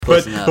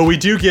But we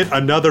do get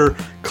another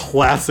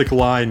classic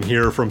line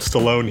here from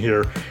Stallone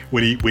here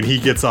when he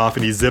gets off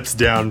and he zips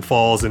down,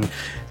 falls, and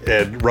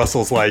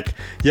Russell's like,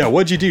 yeah,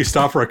 what'd you do?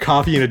 Stop for a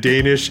coffee and a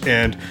Danish?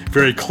 And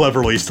very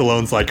cleverly,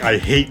 Stallone's like, I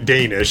hate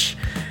Danish.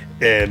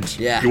 And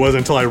it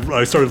wasn't until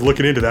I started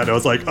looking into that and I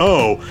was like,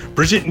 oh,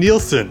 Brigitte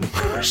Nielsen,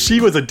 she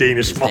was a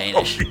Danish model.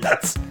 Danish.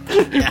 Yes.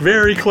 Yeah.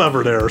 Very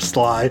clever there,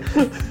 Sly.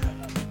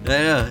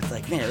 Yeah, it's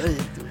like, man,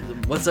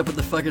 what's up with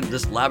the fucking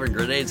just lobbing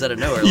grenades out of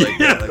nowhere? Like,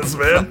 yes,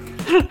 man.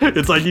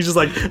 It's like he's just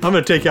like, I'm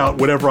gonna take out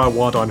whatever I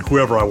want on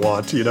whoever I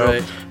want, you know?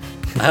 Right.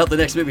 I hope the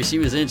next movie she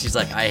was in, she's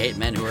like, I hate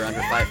men who are under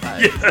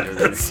 5'5".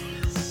 Yes.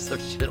 Some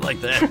shit like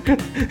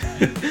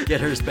that. Get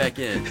hers back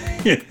in.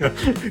 Yeah.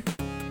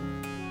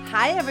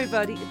 Hi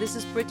everybody, this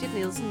is Brigitte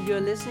Nielsen.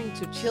 You're listening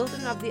to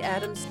Children of the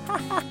Atoms.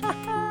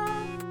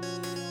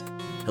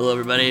 Hello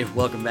everybody,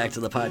 welcome back to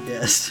the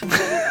podcast.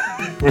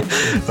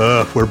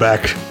 We're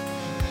back.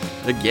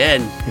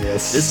 Again.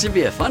 Yes. This should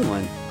be a fun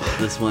one.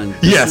 This one.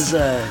 Yes.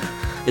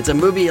 It's a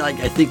movie like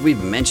I think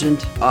we've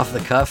mentioned off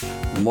the cuff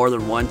more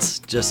than once,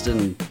 just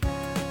in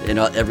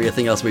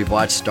everything else we've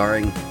watched,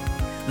 starring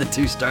the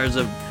two stars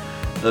of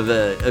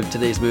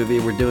today's movie.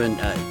 We're doing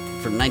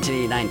from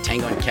 1989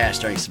 Tango and Cash,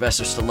 starring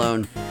Sylvester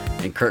Stallone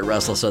and Kurt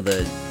Russell. So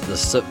the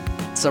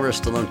summer of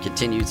Stallone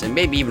continues and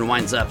maybe even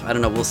winds up. I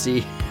don't know. We'll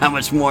see how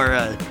much more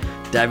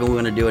diving we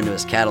want to do into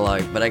his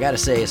catalog. But I got to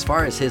say, as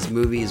far as his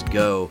movies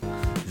go,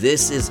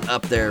 this is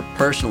up there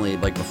personally.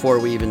 Like before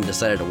we even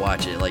decided to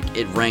watch it, like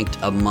it ranked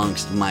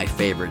amongst my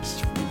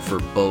favorites for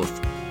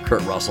both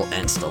Kurt Russell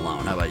and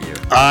Stallone. How about you?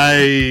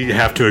 I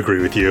have to agree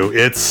with you.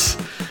 It's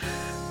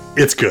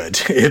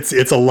good.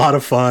 It's a lot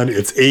of fun.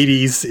 It's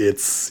 80s.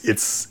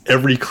 It's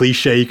every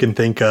cliche you can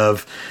think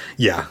of.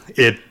 Yeah,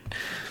 it's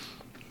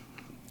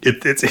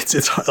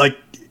like,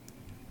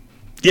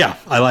 yeah,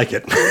 I like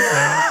it.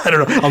 I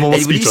don't know. I'm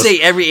almost speechless. When you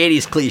say every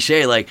 80s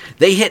cliche, like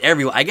they hit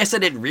everyone. I guess I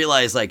didn't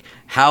realize like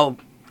how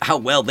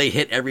well they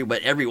hit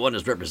everyone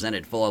is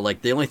represented full of.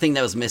 Like the only thing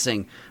that was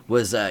missing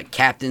was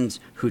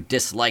captains who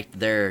disliked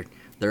their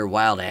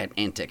wild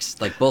antics.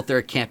 Like both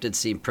their captains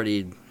seemed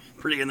pretty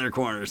in their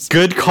corners.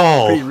 Good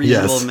call. Pretty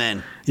reasonable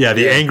men. Yeah,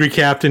 the angry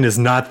captain is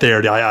not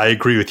there. I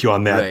agree with you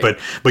on that. Right.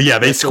 But yeah,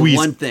 they squeeze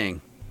one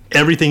thing.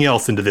 Everything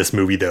else into this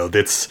movie though.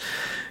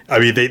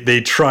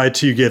 They try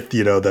to get,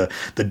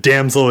 the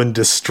damsel in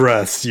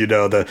distress,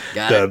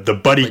 the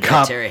buddy like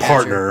cop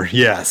partner.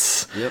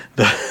 Yes. Yep.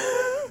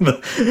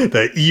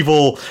 The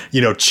evil,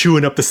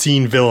 chewing up the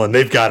scene villain.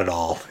 They've got it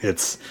all.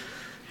 It's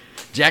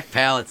Jack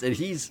Palance, and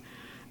he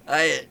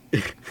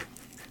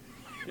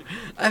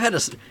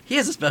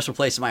has a special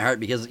place in my heart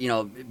because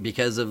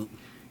of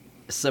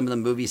some of the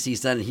movies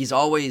he's done. And he's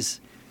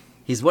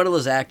one of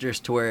those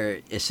actors to where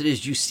as soon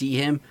as you see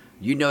him,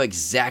 you know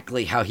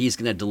exactly how he's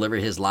going to deliver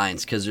his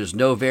lines because there's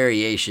no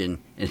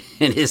variation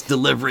in his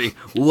delivery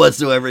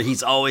whatsoever.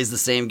 He's always the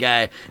same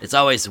guy. It's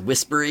always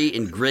whispery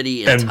and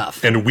gritty and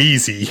tough. And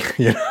wheezy.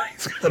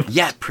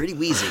 Yeah, pretty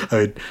wheezy.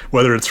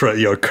 Whether it's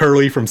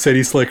Curly from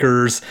City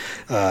Slickers,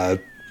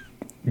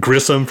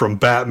 Grissom from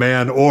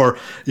Batman, or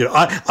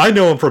I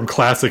know him from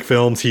classic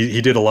films.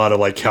 He did a lot of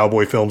like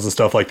cowboy films and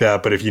stuff like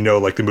that. But if you know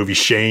like the movie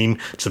Shane,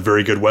 it's a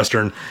very good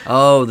Western.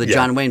 Oh, the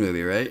John Wayne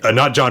movie, right?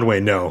 Not John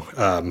Wayne,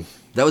 no.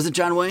 That was a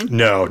John Wayne?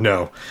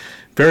 No.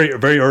 Very,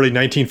 very early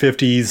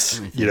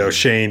 1950s.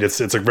 Shane. It's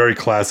a very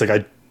classic.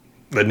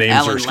 The names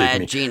Alan are escaping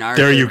Ladd, me. Gene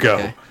Arthur. There you go.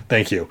 Okay.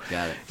 Thank you.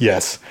 Got it.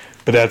 Yes,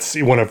 but that's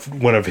one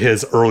of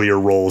his earlier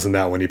roles in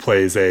that one. He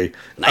plays a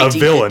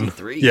villain.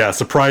 Yeah,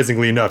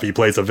 surprisingly enough, he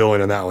plays a villain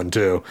in that one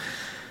too.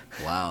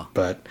 Wow.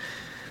 But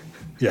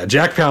yeah,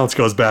 Jack Palance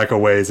goes back a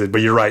ways,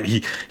 but you're right.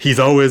 He's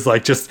always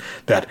like just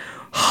that.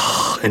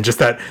 And just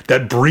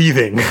that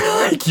breathing,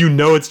 like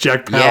it's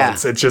Jack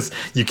Palance. Yeah. It's just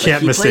you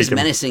can't mistake him. He plays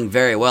menacing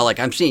very well. Like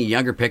I'm seeing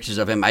younger pictures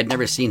of him. I'd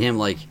never seen him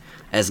like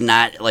as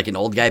not like an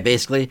old guy.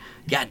 Basically,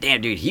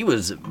 goddamn dude, he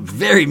was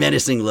very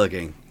menacing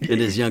looking in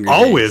his younger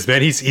days. Always,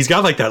 man. He's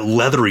got like that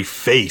leathery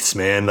face,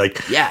 man.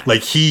 Like yeah,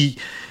 like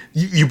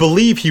you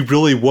believe he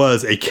really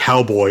was a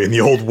cowboy in the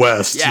Old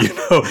West,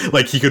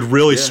 like he could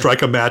really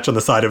strike a match on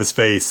the side of his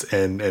face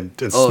and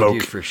smoke. Oh,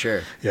 dude, for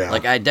sure. Yeah.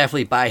 Like, I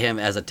definitely buy him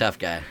as a tough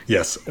guy.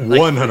 Yes,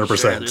 100%.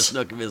 Sure. There's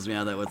no convincing me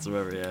on that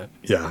whatsoever, yeah.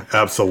 Yeah,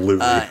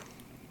 absolutely.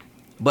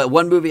 But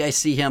one movie I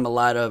see him a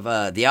lot of,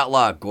 The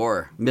Outlaw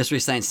Gore.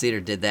 Mystery Science Theater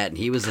did that, and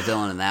he was the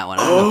villain in that one.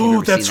 I don't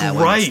know if you've ever seen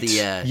that right. One. It's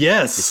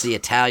yes. It's the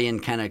Italian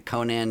kind of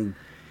Conan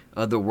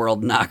of the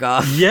world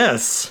knockoff.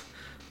 Yes.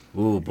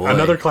 Ooh, boy.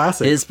 Another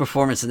classic. His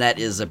performance in that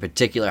is a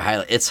particular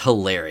highlight. It's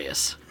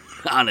hilarious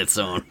on its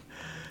own.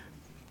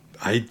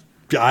 I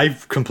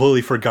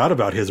completely forgot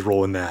about his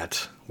role in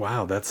that.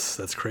 Wow,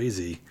 that's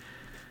crazy.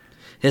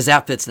 His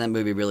outfits in that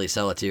movie really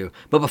sell it too.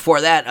 But before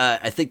that,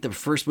 I think the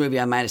first movie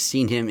I might have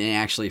seen him in,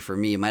 actually for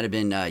me, it might have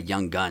been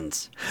Young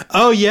Guns.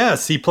 Oh,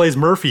 yes. He plays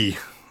Murphy,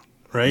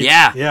 right?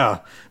 Yeah.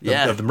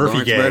 Yeah. The Murphy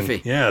Lawrence gang.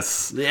 Murphy.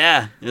 Yes.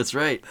 Yeah, that's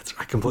right.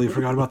 I completely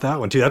forgot about that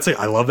one too.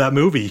 I love that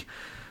movie.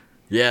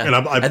 Yeah, and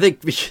I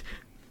think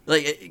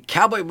like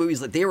cowboy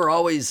movies, like they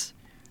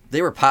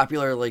were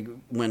popular like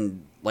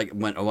when like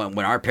when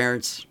our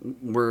parents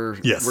were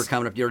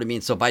coming up, you know what I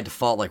mean? So by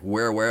default, like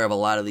we're aware of a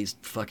lot of these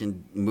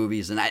fucking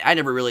movies, and I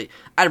never really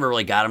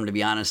got them, to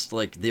be honest.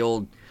 Like the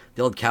old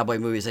cowboy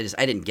movies,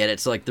 I didn't get it.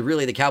 So like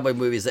the cowboy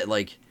movies that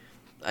like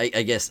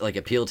I guess like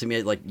appealed to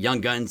me, like Young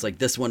Guns, like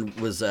this one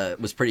was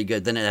pretty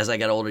good. Then as I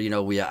got older, you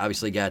know, we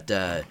obviously got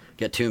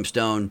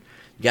Tombstone,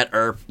 got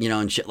Earp, you know,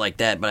 and shit like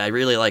that. But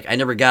I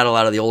never got a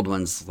lot of the old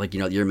ones, like, you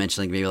know, you're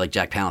mentioning maybe like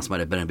Jack Palance might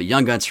have been in, but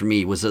Young Guns for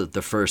me was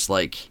the first,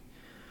 like,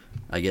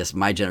 I guess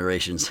my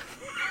generation's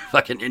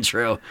fucking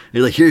intro.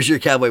 You're like, here's your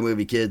cowboy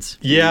movie, kids.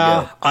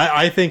 Yeah,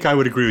 I think I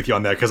would agree with you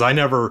on that, because I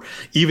never,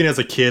 even as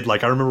a kid,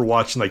 like I remember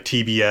watching like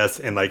TBS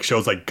and like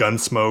shows like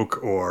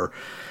Gunsmoke or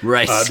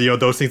right, you know,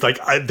 those things, like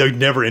they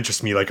never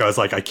interest me. Like I was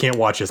like, I can't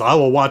watch this. I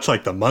will watch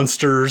like the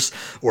Munsters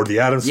or the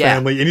Addams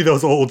Family, any of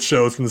those old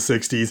shows from the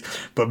 60s.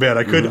 But man,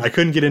 I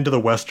couldn't get into the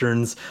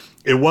Westerns.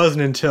 It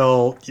wasn't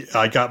until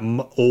I got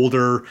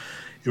older,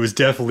 it was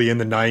definitely in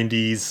the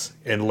 90s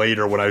and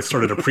later when I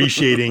started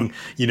appreciating,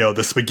 you know,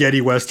 the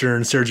spaghetti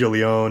Western, Sergio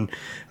Leone,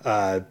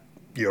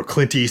 you know,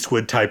 Clint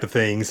Eastwood type of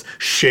things,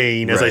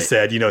 Shane, as I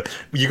said. You know,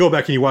 you go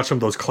back and you watch some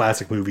of those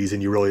classic movies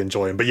and you really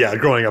enjoy them. But yeah,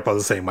 growing up I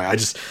was the same way.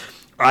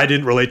 I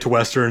didn't relate to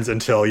Westerns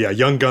until,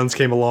 Young Guns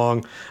came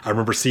along. I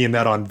remember seeing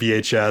that on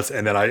VHS,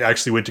 and then I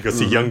actually went to go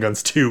see Young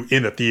Guns 2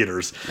 in the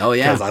theaters. Oh,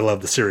 yeah. Because I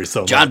love the series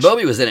so much. John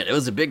Bobby was in it. It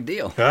was a big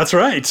deal. That's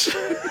right.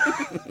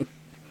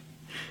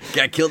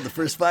 Got killed the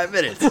first 5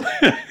 minutes.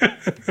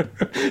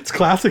 It's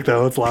classic,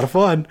 though. It's a lot of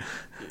fun.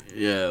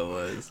 Yeah, it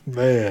was.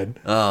 Man.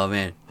 Oh,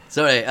 man.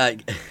 So anyway,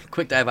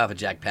 quick dive off of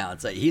Jack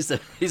Palance. He's a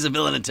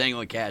villain in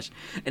Tango and Cash.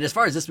 And as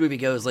far as this movie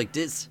goes, like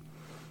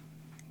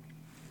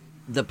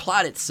the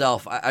plot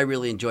itself, I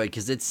really enjoyed,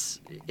 because it's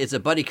a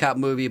buddy cop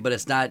movie, but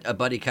it's not a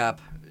buddy cop.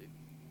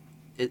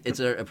 It's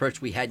an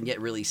approach we hadn't yet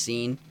really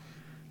seen,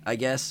 I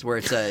guess, where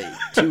it's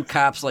two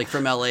cops like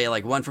from LA,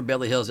 like one from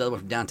Beverly Hills, the other one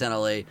from downtown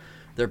LA.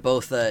 They're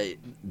both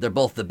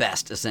the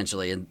best,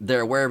 essentially, and they're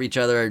aware of each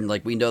other. And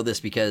like we know this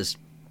because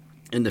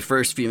in the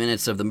first few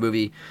minutes of the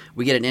movie,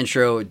 we get an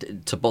intro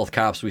to both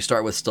cops. We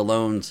start with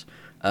Stallone's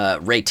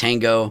Ray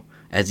Tango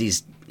as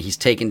he's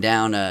taken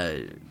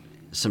down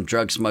some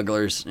drug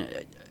smugglers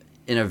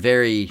in a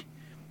way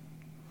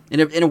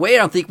I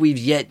don't think we've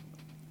yet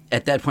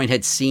at that point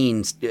had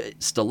seen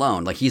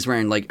Stallone. Like he's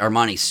wearing like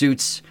Armani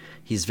suits.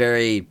 He's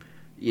very,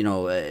 you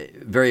know,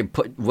 very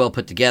well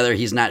put together.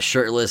 He's not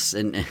shirtless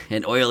and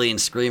oily and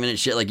screaming and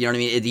shit. Like, you know what I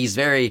mean? He's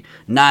very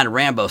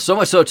non-Rambo. So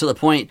much so to the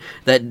point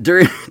that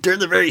during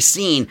the very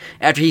scene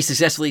after he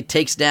successfully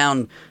takes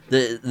down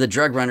the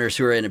drug runners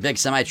who are in a big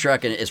semi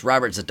truck, and it's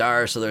Robert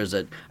Zadar. So there's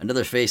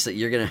another face that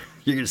you're gonna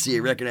see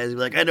and recognize. You're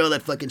like, I know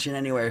that fucking shit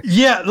anywhere.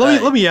 Yeah,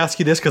 let me ask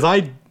you this,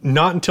 because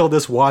not until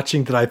this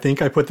watching did I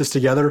think I put this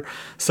together.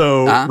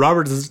 So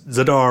Robert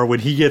Zadar, when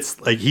he gets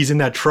like he's in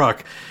that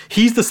truck,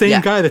 he's the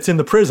same guy that's in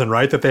the prison,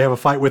 right? That they have a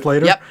fight with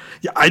later. Yep.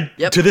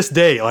 Yeah, to this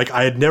day, like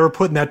I had never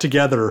put that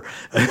together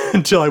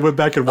until I went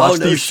back and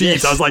watched these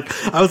scenes. I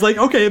was like,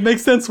 okay, it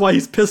makes sense why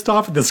he's pissed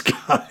off at this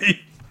guy.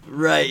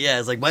 Right, yeah.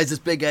 It's like, why is this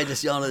big guy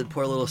just yelling at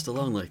poor little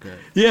Stallone like that?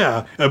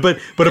 Yeah, but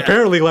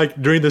apparently,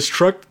 like, during this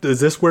truck, is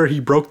this where he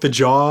broke the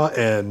jaw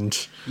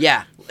and...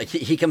 Yeah, like,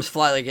 he comes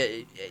flying,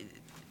 like,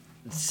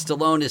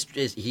 Stallone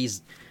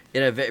he's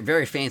in a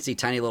very fancy,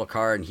 tiny little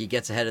car, and he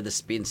gets ahead of the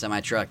speeding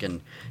semi-truck,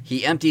 and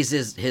he empties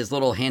his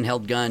little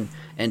handheld gun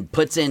and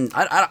puts in...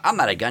 I'm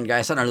not a gun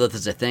guy, so I don't know if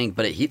this is a thing,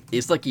 but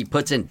it's like he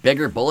puts in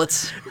bigger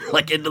bullets,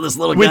 like, into this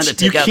little gun to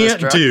take out this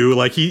truck. Which you can't do.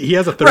 Like, he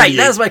has a 38. Right,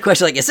 that's my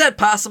question. Like, is that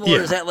possible, or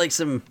is that, like,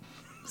 some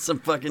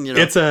fucking, you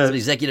know, some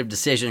executive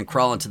decision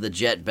crawl into the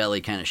jet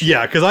belly kind of shit?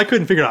 Yeah, because I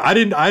couldn't figure it out.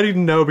 I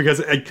didn't know,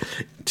 because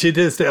to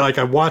this day, like,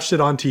 I watched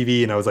it on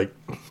TV, and I was like...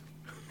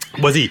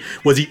 Was he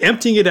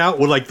emptying it out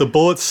with like the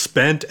bullets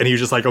spent, and he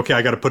was just like, okay,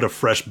 I got to put a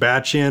fresh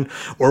batch in,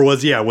 or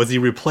was he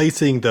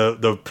replacing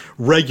the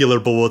regular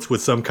bullets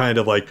with some kind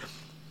of like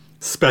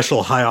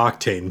special high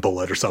octane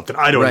bullet or something?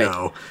 I don't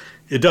know.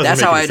 It doesn't.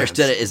 That's make how any I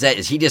understood sense. it.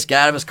 Is he just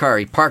got out of his car,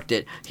 he parked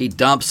it, he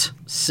dumps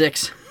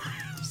six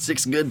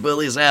good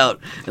bullies out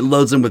and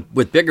loads them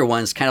with bigger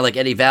ones, kind of like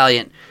Eddie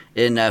Valiant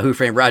in Who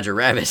Framed Roger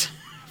Rabbit,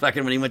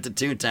 fucking when he went to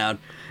Toontown.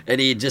 And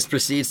he just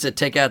proceeds to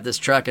take out this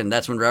truck, and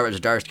that's when Robert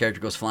Zadar's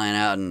character goes flying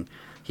out, and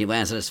he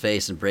lands on his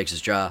face and breaks his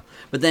jaw.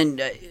 But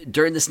then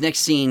during this next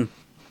scene,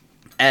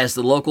 as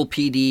the local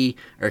PD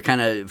are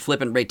kind of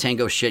flipping Ray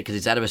Tango shit because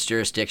he's out of his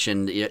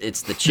jurisdiction,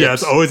 it's the chips. Yeah,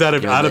 it's always out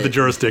of the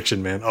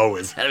jurisdiction, man.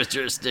 Always. Out of his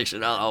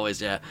jurisdiction,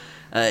 always, yeah.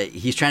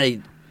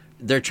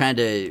 They're trying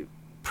to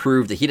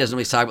prove that he doesn't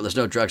really talk about there's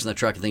no drugs in the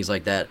truck and things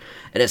like that.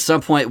 And at some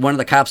point, one of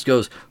the cops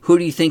goes, "Who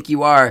do you think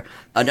you are?"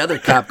 Another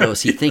cop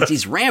goes, "He thinks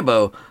he's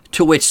Rambo,"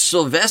 to which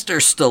Sylvester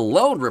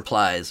Stallone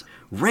replies,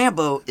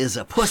 "Rambo is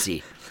a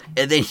pussy."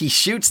 And then he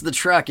shoots the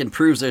truck and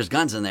proves there's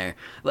guns in there.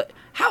 But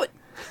how...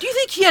 Do you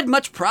think he had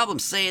much problem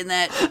saying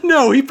that?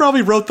 No, he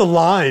probably wrote the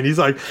line. He's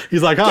like,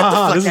 this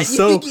is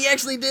you think he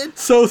actually did?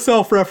 So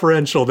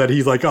self-referential that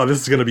he's like, oh, this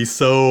is going to be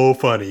so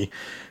funny.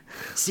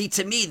 See,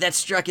 to me, that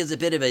struck as a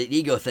bit of an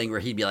ego thing where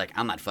he'd be like,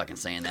 I'm not fucking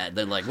saying that.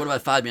 Then like, what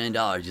about $5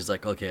 million? He's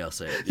like, okay, I'll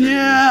say it.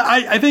 Yeah,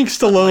 I think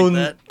Stallone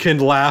that. can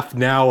laugh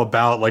now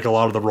about like a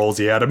lot of the roles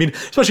he had. I mean,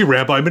 especially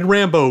Rambo. I mean,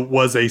 Rambo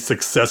was a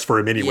success for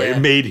him anyway. Yeah.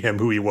 It made him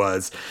who he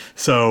was.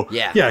 So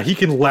yeah, he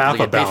can laugh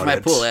like, about pay for my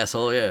it. pool,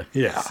 asshole. Yeah.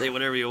 Yeah. Say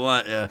whatever you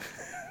want. Yeah.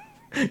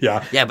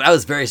 Yeah. Yeah, but I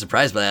was very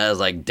surprised by that. I was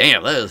like,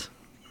 damn, that is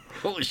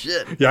holy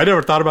shit. Yeah, I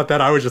never thought about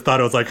that. I always just thought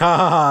it was like, ha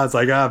ha ha. It's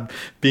like,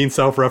 being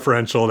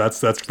self-referential.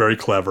 That's very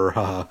clever.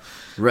 Ha ha.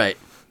 Right.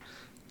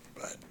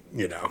 But,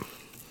 you know.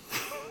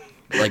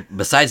 Like,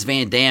 besides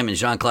Van Damme and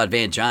Jean-Claude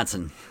Van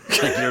Johnson.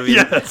 Like, you know what I mean?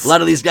 Yes. A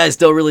lot of these guys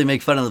don't really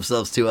make fun of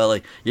themselves too well.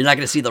 Like, you're not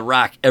going to see The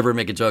Rock ever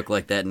make a joke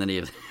like that in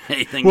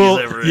anything Well,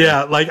 he's ever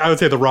yeah, like I would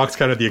say The Rock's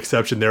kind of the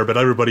exception there, but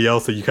everybody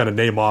else that you kind of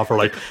name off are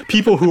like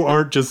people who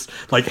aren't just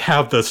like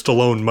have the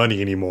Stallone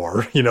money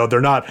anymore. You know,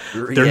 they're not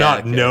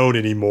known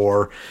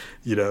anymore.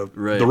 You know,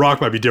 Right. The Rock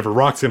might be different.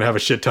 Rock's gonna have a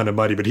shit ton of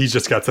money, but he's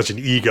just got such an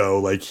ego,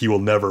 like he will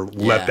never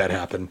let that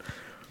happen.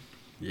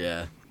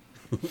 Yeah.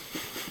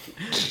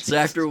 So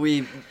after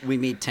we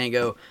meet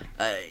Tango,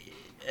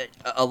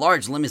 a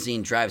large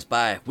limousine drives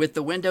by with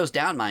the windows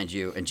down, mind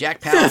you, and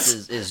Jack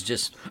Palance is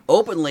just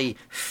openly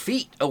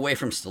feet away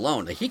from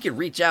Stallone. Like, he could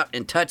reach out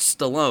and touch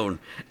Stallone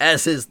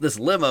as this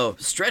white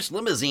stretch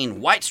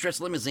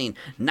limousine,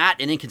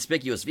 not an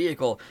inconspicuous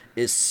vehicle,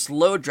 is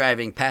slow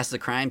driving past the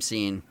crime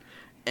scene.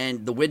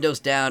 And the windows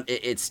down,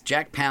 it's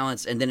Jack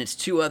Palance, and then it's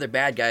two other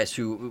bad guys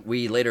who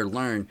we later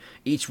learn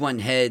each one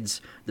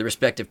heads the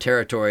respective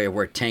territory of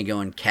where Tango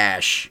and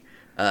Cash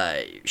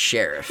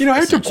sheriff. You know, I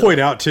have to point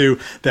out too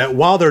that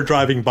while they're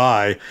driving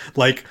by,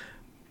 like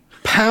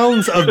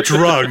pounds of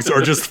drugs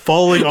are just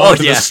falling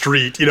onto the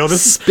street. You know,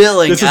 this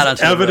spilling is out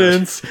onto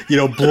evidence. You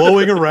know,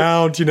 blowing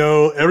around. You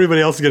know,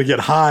 everybody else is gonna get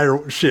high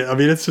or shit. I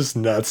mean, it's just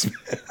nuts,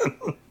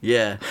 man.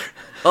 Yeah.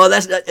 Oh,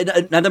 that's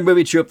another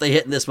movie trope they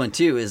hit in this one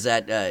too. Is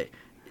that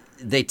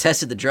they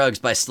tested the drugs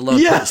by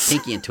Stallone putting his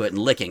pinky into it and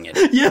licking it.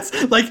 Yes,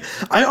 like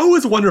I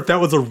always wonder if that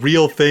was a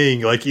real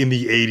thing, like in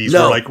the 80s,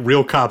 where like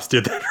real cops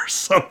did that or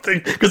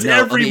something. Because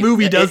every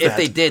movie does that. If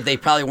they did, they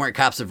probably weren't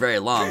cops for very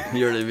long.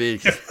 You know what I mean?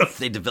 Yes.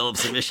 They developed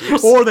some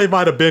issues. Or they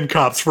might have been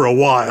cops for a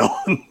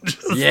while.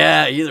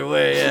 Yeah, either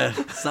way, yeah.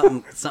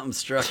 Something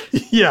struck.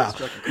 Yeah.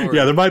 Struck a chord.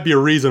 Yeah, there might be a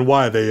reason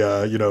why they,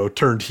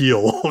 turned heel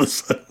all of a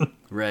sudden.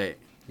 Right,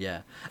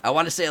 yeah. I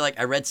want to say, like,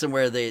 I read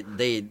somewhere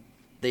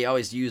they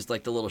always used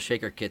like the little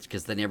shaker kits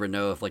because they never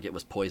know if like it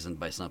was poisoned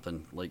by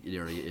something. Like,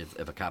 you know,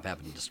 if a cop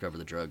happened to discover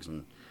the drugs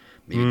and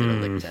maybe did a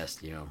lick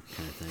test, you know,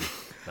 kind of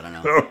thing. But I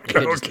don't know. It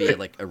could just be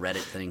like a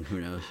Reddit thing. Who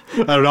knows?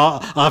 I don't know.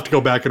 I'll have to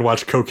go back and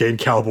watch Cocaine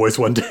Cowboys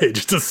one day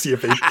just to see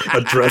if they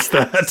address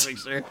that. Make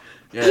sure.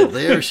 Yeah,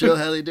 they ever show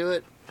how they do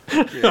it?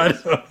 I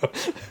know.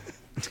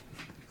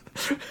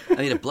 I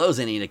mean, if it blows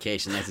any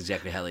indication, that's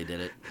exactly how they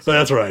did it. So.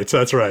 That's right.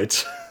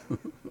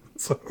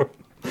 So,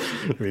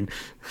 I mean,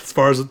 as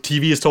far as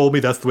TV has told me,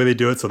 that's the way they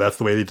do it, so that's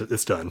the way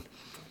it's done.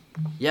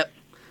 Yep.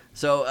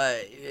 So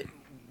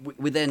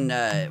we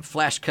then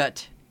flash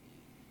cut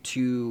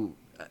to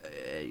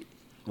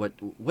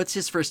what's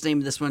his first name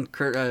in this one?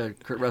 Kurt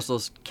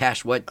Russell's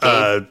Cash. What?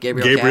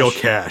 Gabriel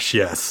Cash.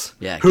 Yes.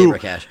 Yeah, Gabriel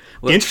Cash.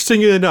 Well,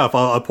 interestingly enough,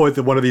 I'll point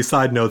to one of these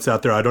side notes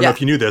out there. I don't know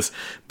if you knew this,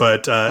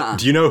 but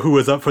do you know who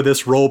was up for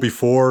this role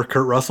before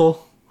Kurt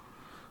Russell?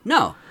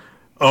 No.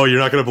 Oh, you're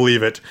not going to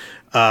believe it.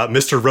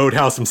 Mr.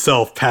 Roadhouse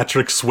himself,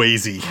 Patrick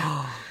Swayze.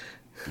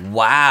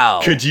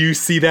 Wow. Could you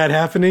see that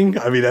happening?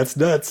 I mean, that's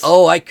nuts.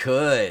 Oh, I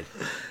could.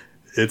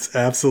 It's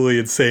absolutely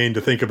insane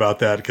to think about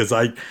that because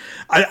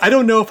I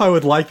don't know if I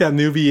would like that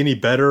movie any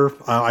better.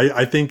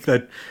 I think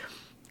that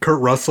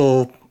Kurt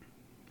Russell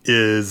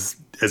is,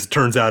 as it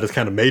turns out, is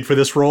kind of made for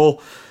this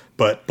role.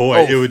 But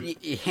boy, it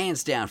would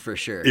hands down for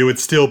sure. It would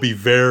still be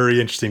very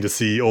interesting to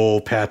see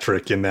old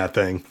Patrick in that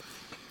thing.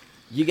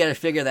 You got to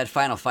figure that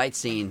final fight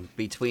scene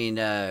between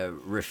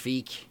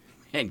Rafik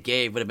and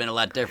Gabe would have been a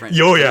lot different.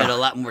 Oh, yeah. Been a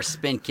lot more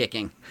spin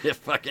kicking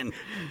if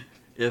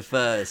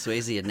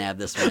Swayze had nabbed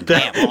this one.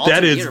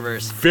 That is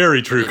universe.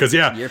 Very true. Because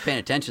you're paying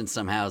attention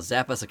somehow.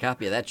 Zap us a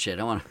copy of that shit.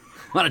 I want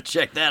to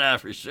check that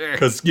out for sure.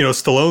 Because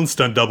Stallone's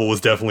stunt double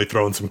was definitely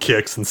throwing some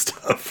kicks and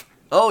stuff.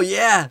 Oh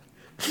yeah.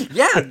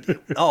 Yeah.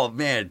 Oh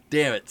man,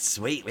 damn it,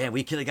 sweet man.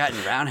 We could have gotten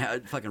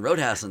fucking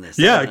Roadhouse in this.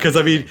 Yeah, because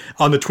I mean,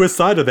 on the twist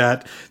side of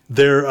that,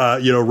 there,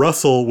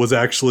 Russell was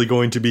actually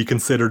going to be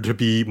considered to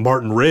be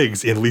Martin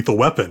Riggs in Lethal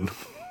Weapon.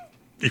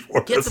 Before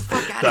Get this. the fuck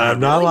out of here!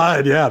 I'm not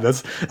lying. Yeah,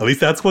 at least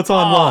that's what's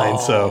online.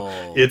 So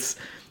it's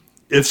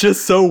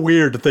just so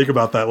weird to think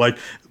about that. Like,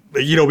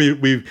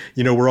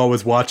 we're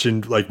always watching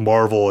like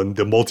Marvel and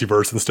the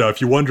multiverse and stuff.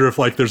 You wonder if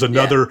like there's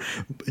another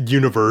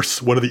universe,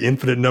 one of the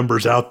infinite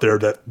numbers out there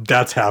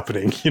that's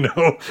happening.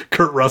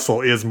 Kurt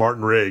Russell is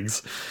Martin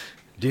Riggs.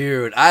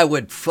 Dude, I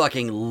would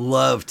fucking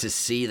love to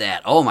see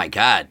that. Oh my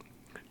god,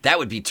 that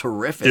would be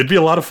terrific. It'd be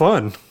a lot of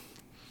fun.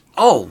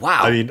 Oh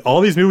wow. I mean, all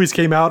these movies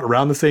came out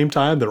around the same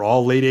time. They're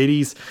all late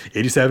 80s,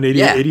 87,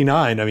 88,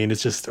 89. I mean,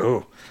 it's just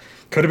could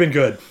have been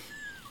good.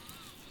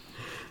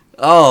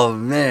 Oh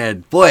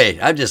man, boy,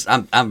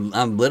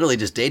 I'm literally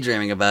just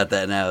daydreaming about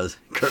that now.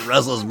 Kurt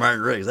Russell as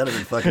Martin Riggs. That'd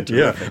be fucking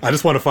Yeah, terrific. I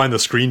just want to find the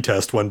screen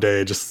test one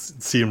day,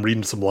 just see him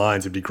reading some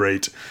lines. It'd be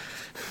great.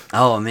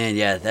 Oh man,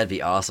 yeah, that'd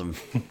be awesome.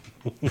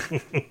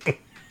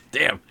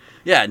 Damn.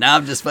 Yeah, now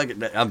I'm just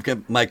fucking.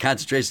 My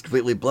concentration's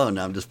completely blown.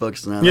 Now I'm just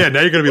focusing on. Yeah,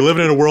 now you're going to be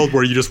living in a world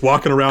where you're just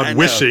walking I around know.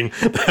 wishing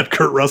that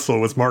Kurt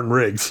Russell was Martin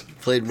Riggs.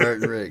 Played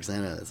Martin Riggs. I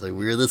know. It's like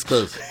we were this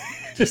close,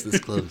 just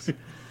this close.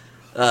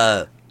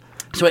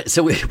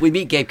 So we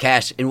meet Gabe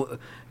Cash and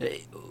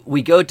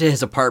we go to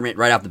his apartment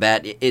right off the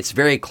bat. It's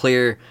very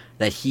clear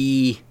that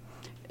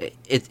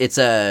it's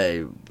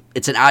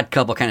an odd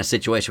couple kind of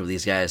situation with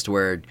these guys, to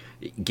where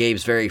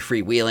Gabe's very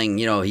freewheeling.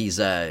 You know, he's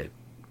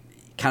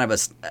kind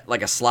of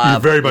like a slob.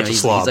 You're very much he's,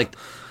 a slob. He's like,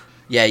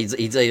 yeah,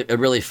 he's a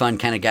really fun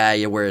kind of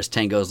guy. Whereas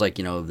Tango's like,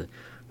 you know,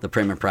 the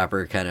prim and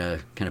proper kind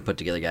of put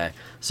together guy.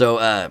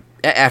 So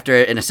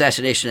after an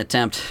assassination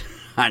attempt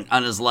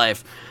on his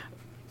life,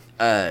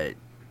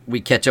 we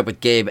catch up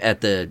with Gabe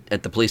at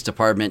the police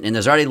department, and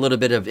there's already a little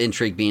bit of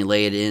intrigue being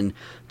laid in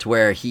to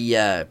where he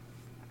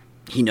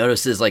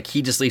notices, like,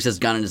 he just leaves his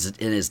gun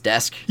in his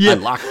desk,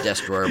 unlocked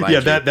desk drawer. Yeah,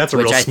 that's a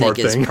real smart which I think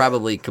thing. is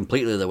probably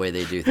completely the way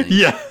they do things.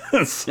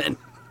 Yes. And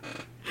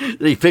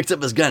he picks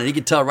up his gun, and he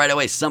can tell right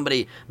away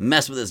somebody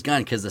messed with his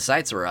gun because the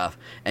sights were off.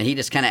 And he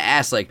just kind of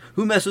asks, like,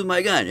 who messed with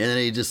my gun? And then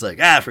he just like,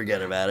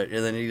 forget about it.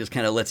 And then he just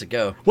kind of lets it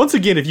go. Once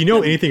again, if you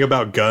know anything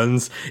about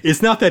guns,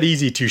 it's not that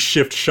easy to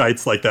shift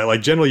shites like that.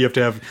 Like, generally, you have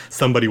to have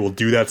somebody will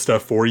do that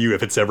stuff for you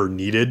if it's ever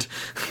needed.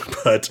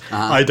 But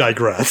I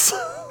digress.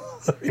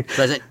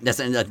 So that's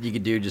something that you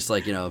could do, just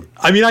like, you know.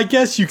 I mean, I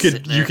guess you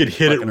could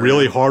hit it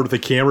really hard with the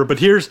camera, but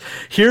here's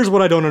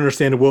what I don't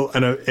understand. Well,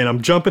 and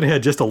I'm jumping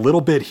ahead just a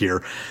little bit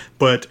here,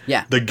 but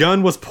the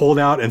gun was pulled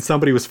out and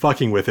somebody was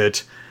fucking with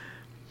it.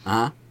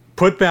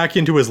 Put back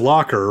into his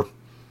locker.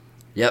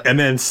 Yep. And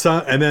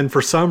then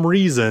for some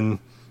reason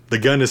the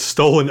gun is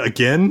stolen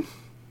again.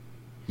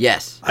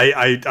 Yes.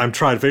 I'm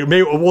trying to figure.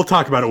 Maybe we'll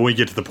talk about it when we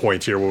get to the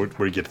points here. When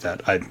we get to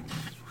that,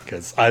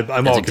 because I'm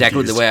That's all exactly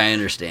confused. the way I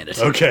understand it.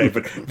 Okay,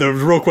 but the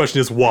real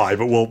question is why.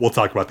 But we'll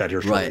talk about that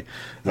here shortly.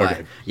 Right. Okay.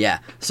 Right. Yeah.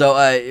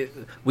 So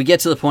we get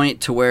to the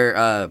point to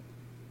where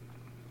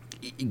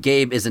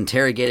Gabe is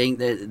interrogating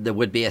the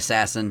would-be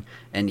assassin,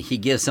 and he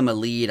gives him a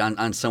lead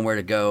on somewhere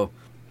to go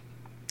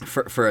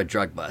for a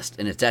drug bust.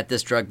 And it's at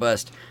this drug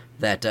bust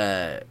that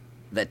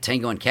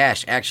Tango and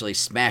Cash actually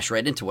smash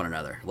right into one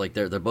another. Like,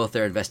 they're both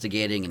there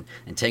investigating,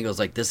 and Tango's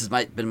like, this has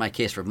been my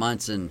case for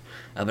months, and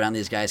I've been on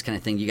these guys kind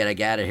of thing. You gotta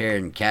get out of here.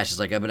 And Cash is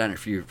like, I've been on it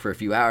for a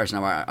few hours,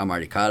 and I'm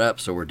already caught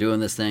up, so we're doing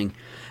this thing.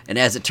 And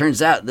as it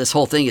turns out, this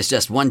whole thing is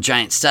just one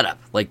giant setup.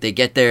 Like, they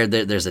get there,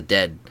 there's a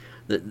dead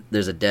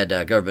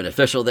government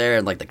official there,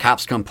 and like the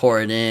cops come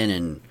pouring in,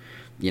 and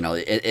you know,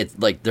 it's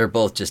like they're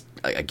both just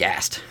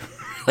aghast.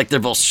 Like,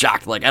 they're both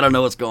shocked. Like, I don't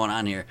know what's going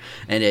on here.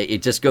 And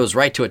it just goes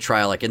right to a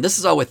trial. Like, and this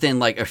is all within,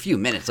 like, a few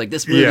minutes. Like,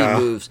 this movie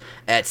moves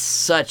at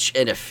such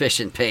an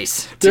efficient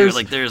pace.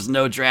 There's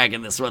no drag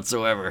in this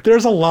whatsoever.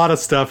 There's a lot of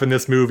stuff in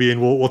this movie,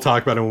 and we'll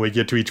talk about it when we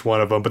get to each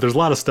one of them. But there's a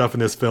lot of stuff in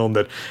this film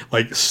that,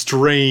 like,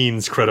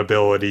 strains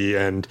credibility,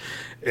 and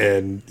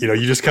you know,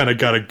 you just kind of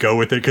got to go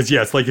with it. Because,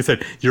 yes, like you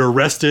said, you're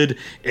arrested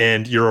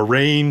and you're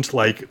arraigned,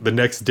 like, the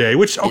next day.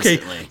 Which, okay,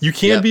 instantly. you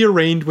can be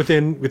arraigned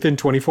within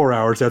 24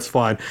 hours. That's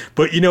fine.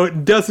 But, you know,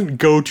 it doesn't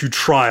go to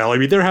trial. I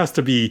mean, there has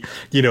to be,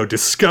 you know,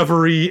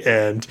 discovery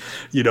and,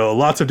 you know,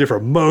 lots of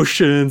different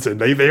motions. And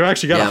they've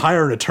actually got to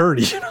hire an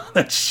attorney. You know,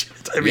 that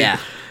shit.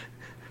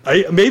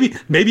 I mean,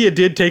 maybe it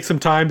did take some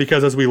time,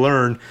 because as we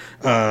learn,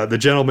 the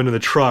gentleman in the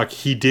truck,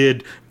 he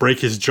did break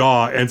his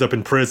jaw, ends up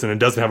in prison, and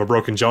doesn't have a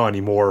broken jaw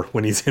anymore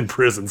when he's in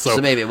prison. So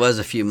maybe it was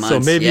a few months. So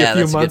maybe a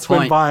few months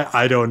went by.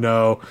 I don't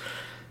know.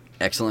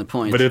 Excellent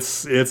point. But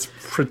it's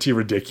pretty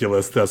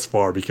ridiculous thus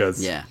far,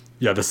 because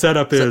the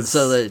setup is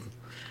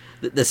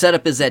the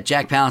setup is that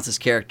Jack Palance's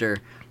character,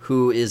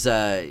 who is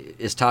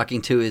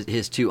talking to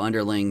his two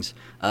underlings,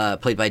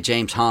 played by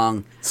James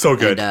Hong. So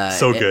good,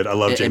 so good. I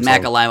love James Hong.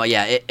 And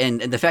Mac,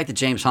 and the fact that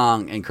James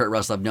Hong and Kurt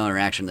Russell have no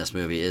interaction in this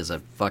movie is a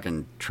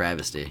fucking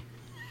travesty.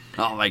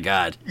 Oh my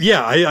god.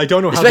 Yeah, I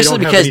don't know how they don't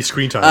have any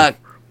screen time.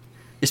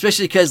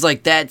 Especially because,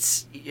 like,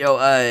 that's, you know,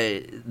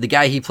 the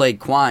guy he played,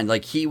 Quan,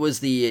 like,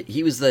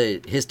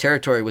 his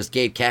territory was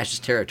Gabe Cash's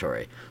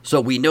territory. So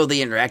we know they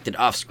interacted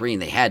off screen.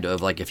 They had to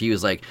have, like, if he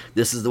was like,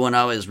 this is the one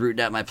I was rooting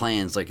out my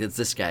plans, like, it's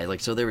this guy. Like,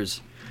 so there was,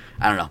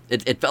 I don't know.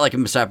 It felt like a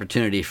missed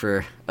opportunity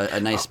for a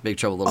nice Big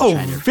Trouble Little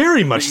China. Oh,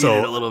 very much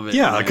so. A little bit.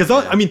 Yeah, because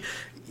I mean,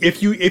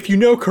 if you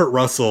know Kurt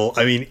Russell,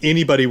 I mean,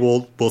 anybody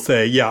will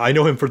say, yeah, I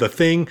know him for The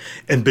Thing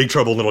and Big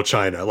Trouble in Little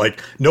China.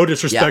 Like, no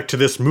disrespect to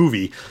this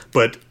movie,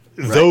 but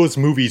those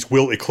movies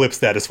will eclipse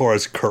that as far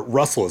as Kurt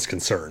Russell is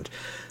concerned.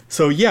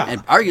 So yeah,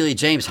 and arguably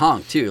James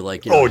Hong too.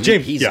 Like, you know,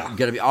 he's yeah,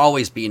 going to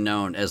always be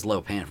known as Lo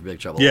Pan for Big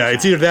Trouble. Yeah,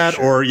 it's either that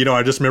or, you know,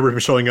 I just remember him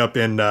showing up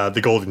in The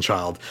Golden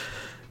Child.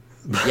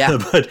 Yeah,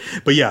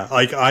 but yeah,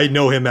 like, I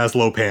know him as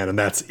Lo Pan, and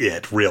that's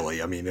it,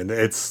 really. I mean, and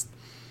it's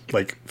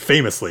like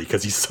famously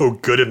because he's so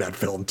good in that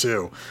film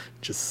too,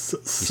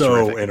 just so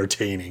terrific.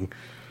 Entertaining.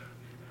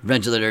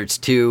 Revenge of the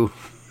Nerds 2.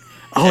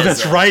 Oh,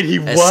 that's right, he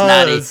was.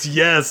 Snotty.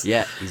 Yes.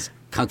 Yeah,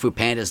 Kung Fu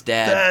Panda's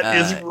dad. That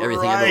is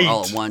Everything right.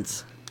 all at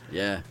once.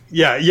 Yeah.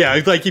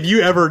 Yeah. Like if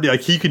you ever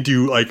like, he could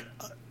do like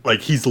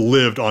he's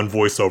lived on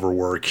voiceover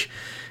work.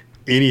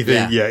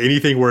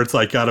 Anything where it's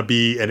like got to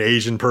be an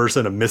Asian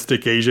person, a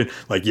mystic Asian.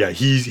 Like, yeah,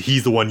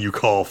 he's the one you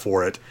call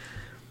for it.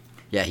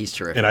 Yeah, he's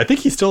terrific. And I think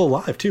he's still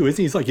alive too, isn't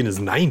he? He's like in his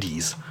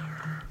 90s.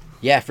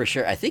 Yeah, for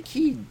sure. I think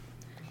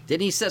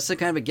didn't he set some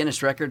kind of a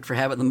Guinness record for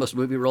having the most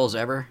movie roles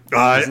ever?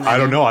 I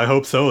don't know. I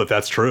hope so, if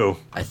that's true.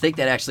 I think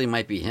that actually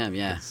might be him,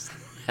 yeah.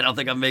 I don't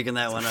think I'm making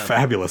that one up.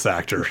 Fabulous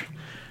actor.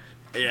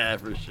 Yeah,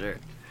 for sure.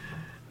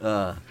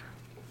 So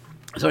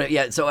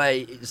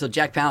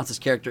Jack Palance's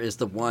character is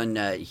the one,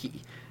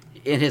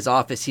 in his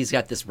office, he's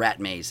got this rat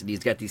maze, and he's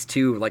got these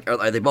two, like,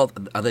 are they both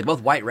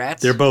white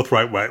rats? They're both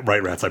white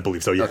rats, I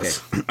believe so,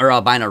 yes. Okay. Or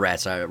albino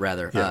rats,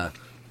 rather. Yeah.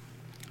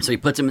 So he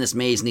puts him in this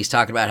maze, and he's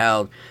talking about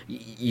how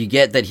you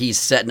get that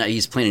he's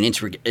playing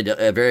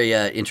a very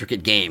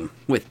intricate game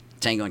with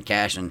Tango and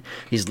Cash, and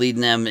he's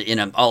leading them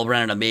all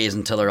around in a maze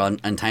until they're on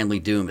untimely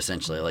doom,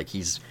 essentially. Like,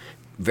 he's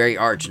very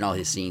arch in all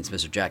his scenes,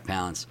 Mr. Jack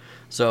Palance.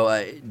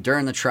 So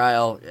during the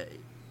trial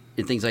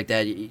and things like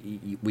that,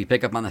 we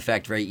pick up on the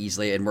fact very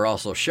easily, and we're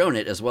also shown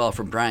it as well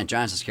from Brian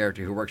Johnson's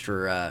character, who works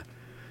for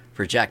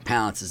Jack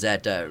Palance, is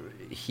that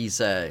he's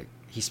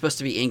supposed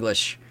to be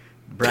English.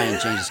 Brian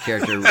James's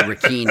character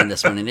Rakeen in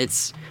this one, and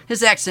his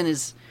accent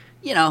is,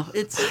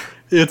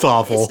 it's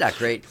awful. It's not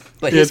great,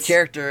 but his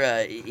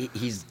character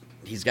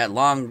he's got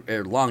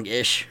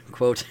longish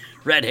quote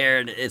red hair,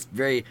 and it's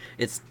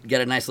got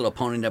a nice little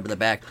pony up in the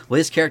back. Well,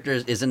 his character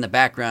is in the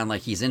background,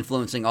 like he's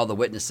influencing all the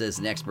witnesses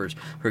and experts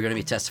who are going to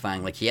be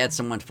testifying. Like he had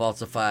someone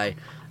falsify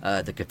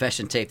the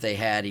confession tape they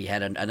had. He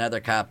had another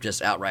cop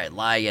just outright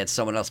lie. He had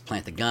someone else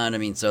plant the gun. I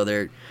mean, so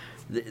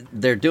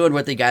they're doing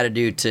what they got to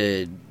do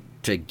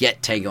to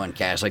get Tango and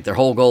Cash. Like their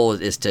whole goal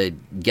is to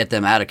get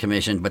them out of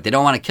commission, but they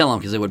don't want to kill them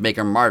because it would make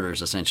them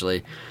martyrs,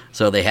 essentially.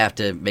 So they have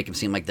to make them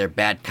seem like they're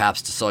bad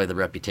cops to sully their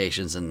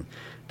reputations, and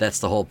that's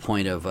the whole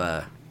point of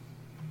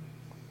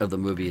the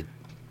movie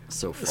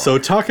so far. So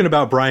talking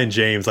about Brian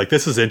James, like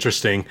this is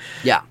interesting.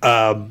 Yeah.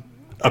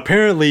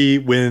 Apparently,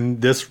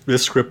 when this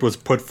script was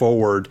put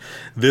forward,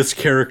 this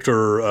character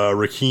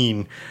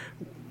Rakeen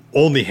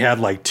only had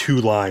like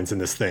 2 lines in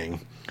this thing,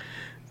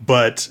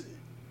 but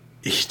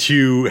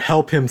to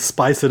help him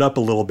spice it up a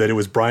little bit, it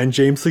was Brian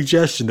James'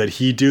 suggestion that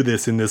he do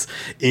this in this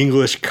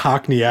English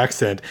Cockney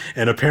accent,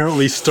 and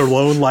apparently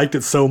Stallone liked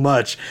it so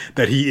much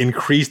that he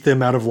increased the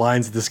amount of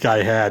lines this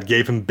guy had,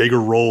 gave him bigger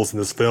roles in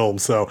this film.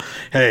 So,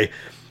 hey,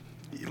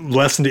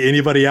 lesson to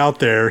anybody out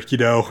there,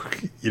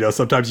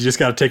 sometimes you just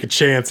got to take a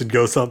chance and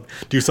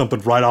do something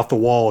right off the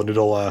wall, and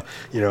it'll, at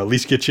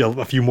least get you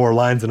a few more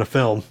lines in a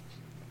film.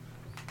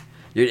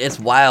 Dude, it's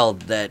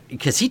wild that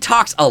because he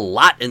talks a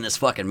lot in this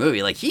fucking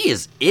movie. Like he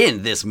is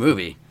in this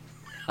movie,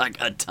 like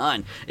a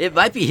ton. It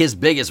might be his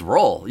biggest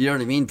role. You know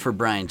what I mean, for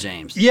Brian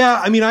James.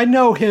 Yeah, I mean, I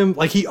know him.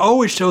 Like he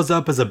always shows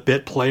up as a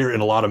bit player in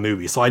a lot of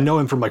movies. So I know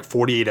him from like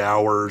 48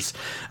 Hours,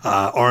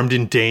 Armed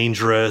and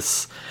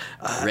Dangerous,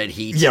 Red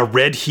Heat. Yeah,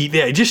 Red Heat.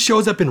 Yeah, he just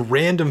shows up in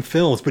random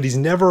films, but he's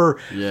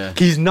never. Yeah.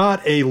 He's not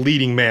a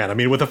leading man. I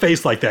mean, with a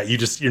face like that,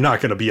 you're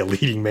not going to be a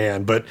leading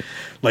man. But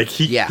like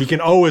he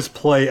can always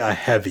play a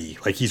heavy.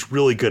 Like he's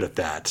really good at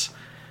that.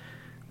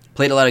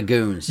 Played a lot of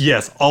goons.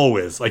 Yes,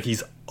 always. Like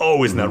he's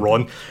always in that role.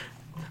 And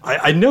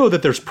I know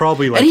that there's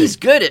probably like, and he's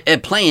good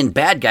at playing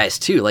bad guys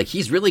too. Like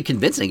he's really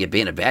convincing at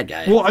being a bad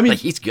guy. Well, I mean, like,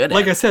 he's good.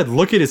 Like I said,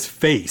 look at his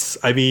face.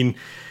 I mean.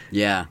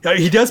 Yeah.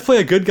 He does play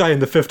a good guy in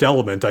The Fifth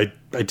Element. I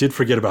did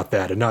forget about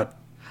that and not.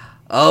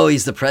 Oh,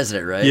 he's the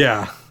president, right?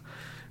 Yeah.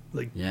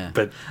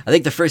 But I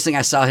think the first thing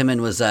I saw him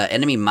in was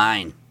Enemy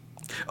Mine.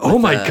 Oh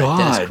my God.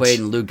 Dennis Quaid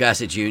and Lou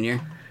Gossett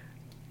Jr.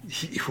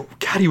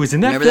 He was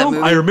in that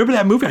film? I remember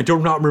that movie. I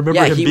don't not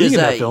remember him being in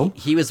that film.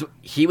 He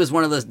was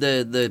one of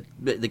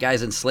the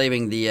guys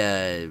enslaving the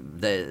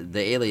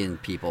alien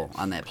people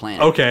on that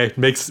planet. Okay,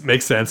 makes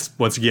sense.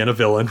 Once again, a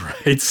villain,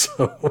 right?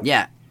 So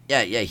Yeah.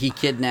 He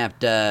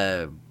kidnapped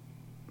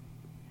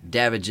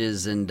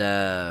Davage's and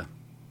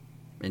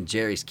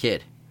Jerry's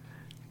kid.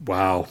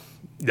 Wow.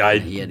 He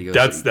had to go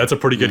that's a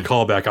pretty good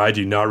callback. I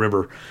do not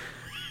remember.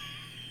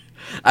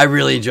 I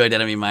really enjoyed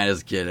Enemy Mine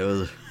as a kid. It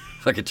was a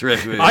fucking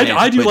terrific movie.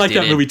 I do like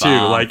that movie too.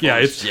 Like, yeah,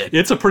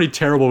 it's a pretty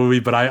terrible movie,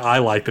 but I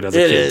liked it as a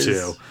kid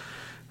too.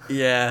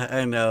 Yeah,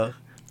 I know.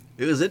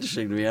 It was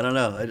interesting to me. I don't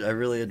know. I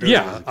really enjoyed it.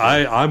 Yeah,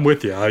 I'm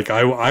with you. Like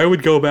I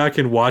would go back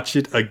and watch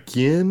it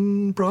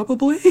again,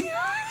 probably.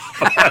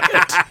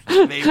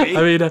 Maybe.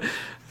 I mean,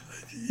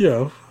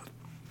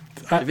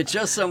 if it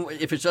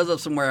shows up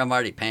somewhere, I'm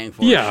already paying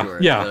for yeah, it.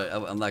 Sure. Yeah,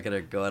 but I'm not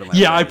gonna go out of my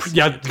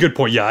way. Good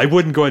point. Yeah, I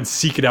wouldn't go ahead and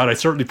seek it out. I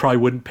certainly probably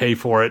wouldn't pay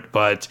for it.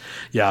 But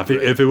yeah,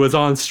 if it was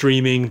on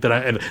streaming that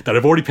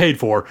I've already paid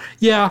for,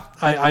 yeah,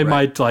 I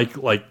might like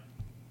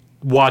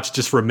watch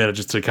just for a minute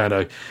just to kind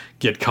of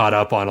get caught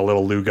up on a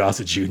little Lou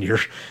Gossett Jr.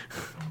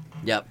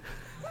 Yep.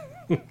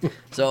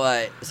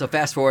 So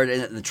fast forward,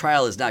 and the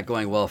trial is not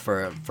going well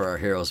for our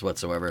heroes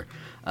whatsoever.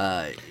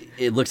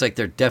 It looks like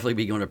they're definitely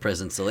be going to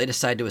prison, so they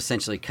decide to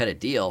essentially cut a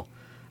deal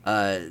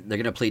they're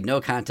going to plead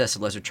no contest to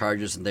lesser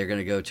charges, and they're going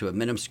to go to a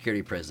minimum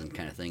security prison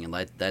kind of thing, and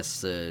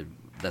that's where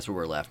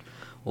we're left.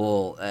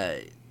 Well,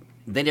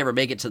 they never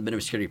make it to the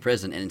minimum security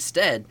prison, and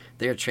instead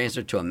they are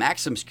transferred to a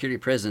maximum security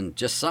prison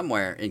just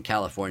somewhere in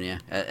California,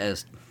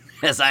 as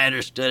I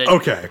understood it.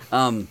 Okay.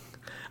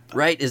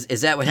 Right?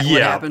 Is that what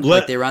happened?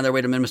 Like they were on their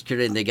way to minimum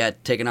security and they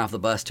got taken off the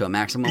bus to a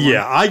maximum?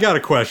 Yeah, I got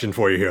a question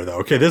for you here, though.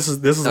 Okay, this is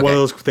one of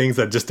those things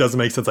that just doesn't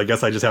make sense. I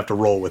guess I just have to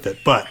roll with it.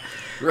 But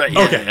right.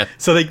 Okay,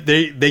 so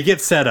they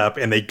get set up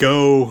and they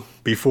go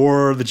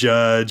before the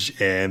judge,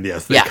 and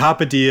yes, they cop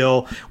a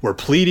deal. We're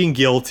pleading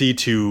guilty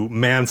to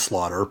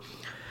manslaughter.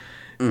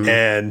 Mm-hmm.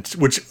 And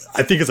which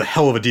I think is a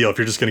hell of a deal if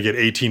you're just going to get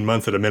 18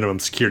 months at a minimum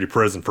security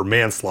prison for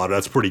manslaughter.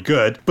 That's pretty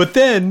good. But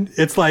then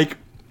it's like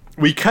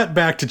we cut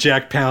back to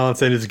Jack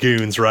Palance and his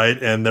goons, right?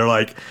 And they're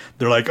like,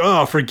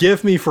 "Oh,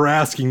 forgive me for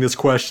asking this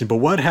question, but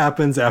what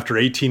happens after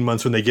 18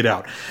 months when they get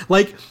out?"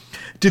 Like,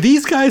 do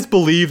these guys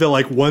believe that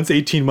like once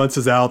 18 months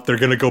is out, they're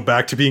going to go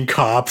back to being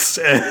cops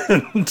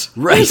and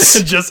right.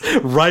 and just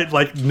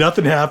like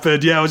nothing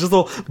happened? Yeah, it was just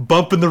a little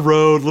bump in the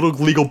road, little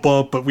legal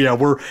bump, but yeah,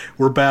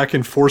 we're back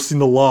enforcing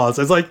the laws.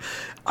 It's like,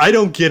 I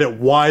don't get it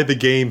why the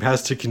game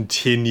has to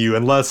continue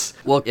unless...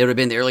 Well, it would have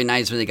been the early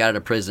 90s when they got out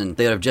of prison.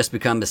 They would have just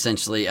become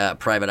essentially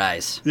private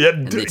eyes. Yeah,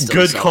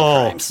 good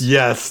call.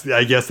 Yes,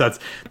 I guess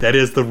that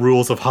is the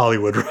rules of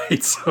Hollywood,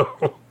 right?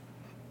 So...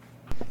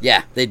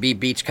 Yeah, they'd be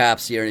beach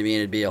cops, you know what I mean?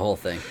 It'd be a whole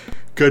thing.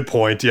 Good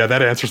point. Yeah,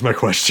 that answers my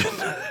question.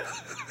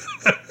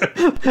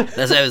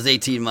 That's why it was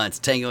 18 months.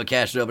 Tango and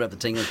Cash would open up the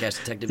Tango and Cash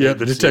Detective Agency. Yeah,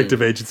 the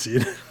detective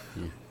agency.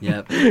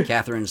 Yep.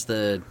 Catherine's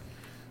the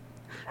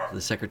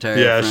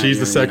secretary. Yeah, she's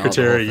the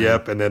secretary,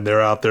 yep. And then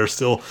they're out there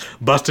still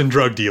busting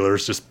drug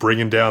dealers, just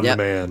bringing down the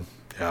man.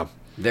 Yeah.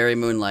 Very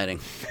moonlighting.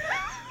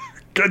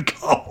 Good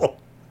call.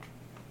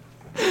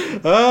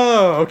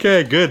 Oh,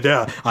 okay, good.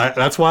 Yeah,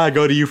 that's why I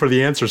go to you for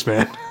the answers,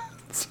 man.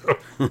 So.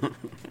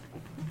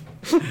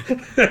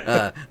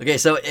 Okay,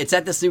 so it's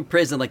at this new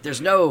prison. Like, there's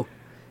no...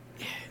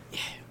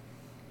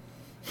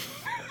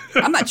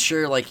 I'm not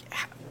sure, like,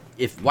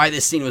 why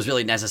this scene was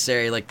really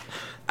necessary. Like,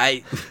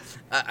 I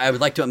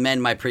would like to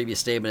amend my previous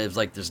statement. It was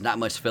like, there's not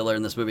much filler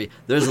in this movie.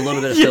 There's a little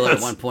bit of filler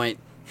at one point.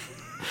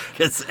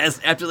 Because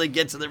after they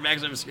get to their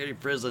maximum security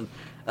prison,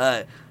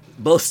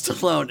 both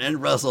Stallone and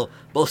Russell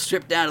both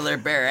strip down to their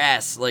bare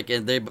ass, like,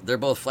 and they're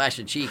both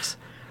flashing cheeks.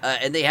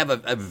 And they have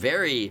a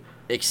very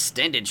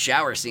extended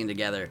shower scene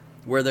together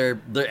where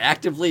they're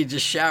actively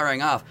just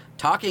showering off,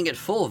 talking at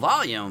full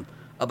volume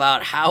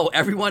about how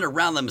everyone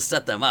around them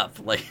set them up.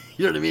 Like,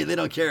 you know what I mean? They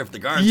don't care if the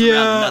guards are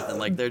around or nothing.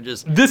 Like, they're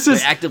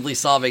actively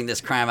solving this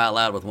crime out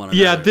loud with one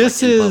another. Yeah,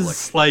 this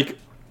is like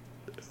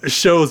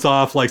shows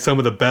off like some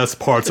of the best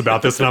parts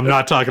about this, and I'm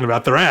not talking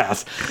about their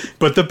ass.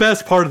 But the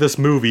best part of this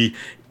movie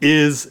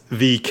is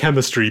the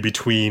chemistry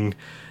between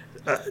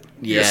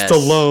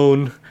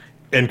Stallone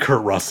and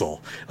Kurt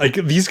Russell. Like,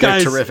 these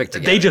guys, they're terrific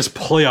together. They just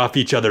play off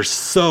each other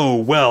so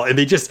well, and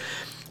they just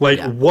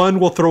one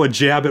will throw a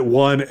jab at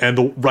one,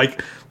 and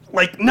like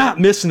not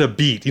missing a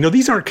beat. You know,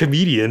 these aren't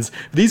comedians.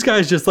 These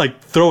guys just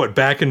like throw it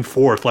back and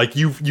forth. Like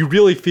you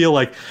really feel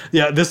like,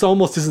 yeah, this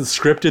almost isn't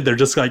scripted. They're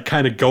just like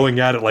kind of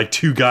going at it like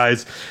two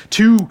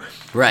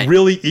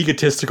really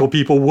egotistical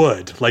people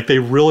would. Like, they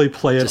really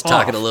play it off. Just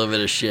talking a little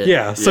bit of shit.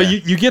 Yeah. So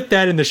you get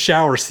that in the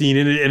shower scene,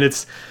 and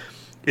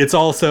it's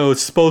also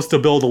supposed to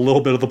build a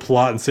little bit of the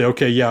plot and say,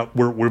 okay, yeah,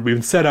 we've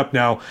been set up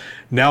now.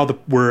 Now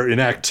we're in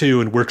Act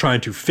 2, and we're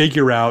trying to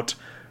figure out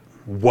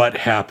what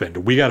happened.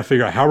 We got to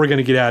figure out how we're going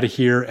to get out of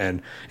here,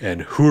 and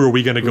who are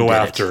we going to go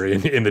after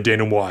in the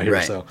denouement here.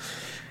 Right. So,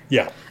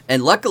 yeah.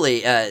 And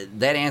luckily,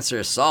 that answer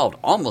is solved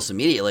almost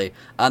immediately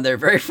on their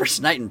very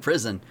first night in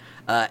prison.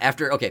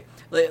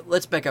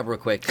 Let's back up real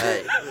quick.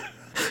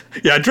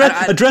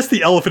 Address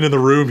the elephant in the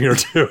room here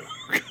too.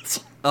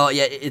 Oh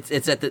yeah,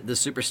 it's at the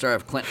superstar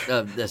of Clint.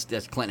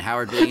 That's Clint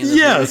Howard being in this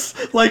Yes,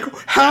 movie. Like,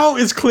 how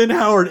is Clint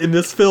Howard in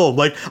this film?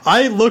 Like,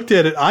 I looked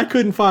at it, I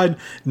couldn't find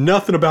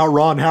nothing about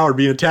Ron Howard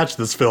being attached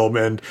to this film,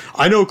 and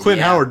I know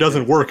Clint Howard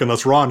doesn't work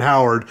unless Ron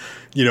Howard,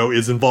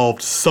 is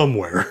involved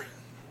somewhere.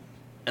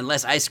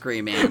 Unless Ice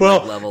Cream Man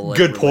level.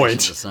 Good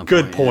point.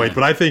 Good point.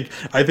 But I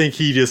think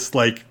he just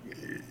like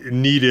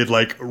needed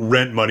like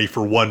rent money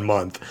for 1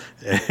 month,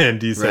 and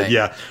he said,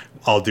 "Yeah,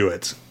 I'll do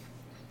it."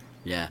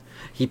 Yeah,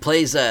 he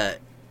plays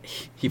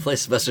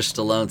Sylvester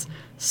Stallone's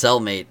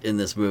cellmate in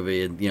this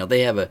movie, and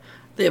they have a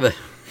bit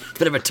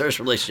of a terse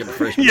relationship at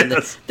first,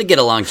 but they get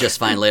along just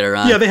fine later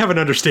on. Yeah, they have an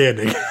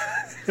understanding.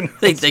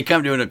 they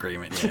come to an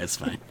agreement. Yeah, it's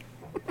fine.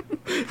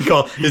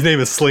 His name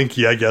is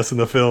Slinky, I guess, in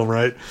the film,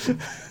 right?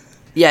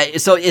 Yeah.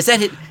 So is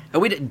that it?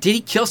 Did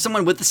he kill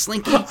someone with the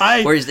slinky,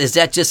 or is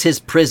that just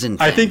his prison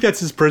thing? I think that's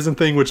his prison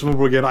thing. Which,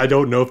 again, I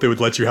don't know if they would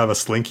let you have a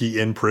slinky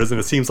in prison.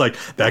 It seems like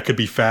that could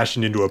be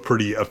fashioned into a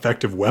pretty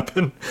effective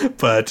weapon.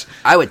 But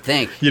I would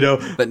think,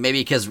 but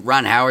maybe because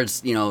Ron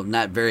Howard's,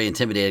 not very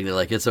intimidating. They're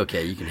like, it's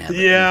okay, you can have it.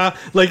 Yeah,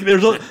 like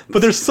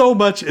there's so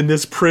much in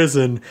this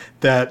prison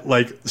that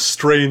like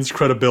strains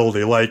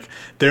credibility. Like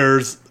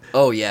there's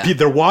Oh, yeah.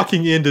 They're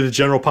walking into the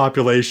general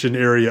population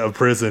area of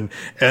prison,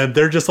 and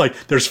they're just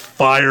like, there's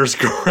fires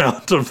go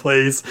around the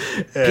place.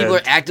 People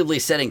are actively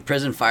setting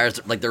prison fires,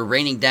 like they're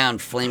raining down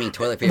flaming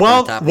toilet paper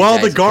while, on top of while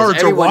guys, the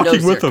guards are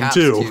walking with them,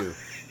 too.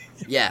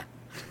 Yeah.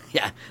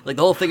 Yeah, like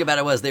the whole thing about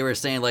it was they were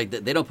saying like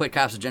they don't put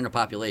cops in general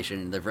population,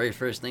 and the very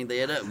first thing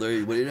they end up, what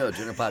do you know,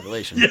 general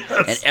population.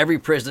 Yes. And every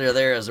prisoner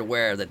there is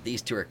aware that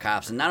these two are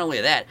cops, and not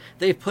only that,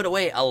 they've put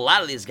away a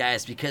lot of these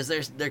guys because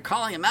they're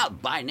calling them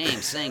out by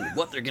name, saying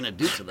what they're gonna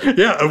do to them.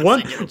 Yeah, and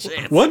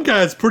one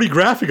guy is pretty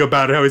graphic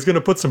about it, how he's gonna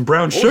put some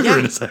brown sugar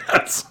in his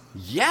hats.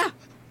 Yeah,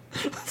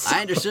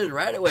 I understood it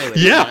right away.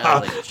 Yeah, I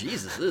was like,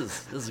 Jesus,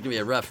 this is gonna be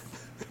a rough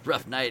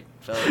night,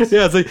 fellas.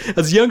 Yeah,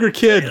 as a younger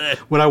kid,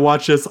 when I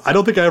watched this, I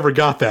don't think I ever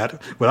got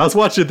that. When I was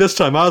watching it this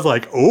time, I was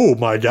like, oh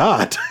my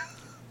God.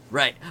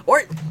 Right.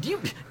 Or do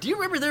you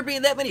remember there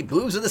being that many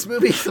boobs in this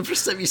movie the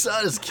first time you saw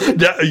it as a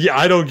kid? Yeah,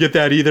 I don't get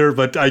that either,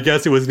 but I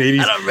guess it was an 80s.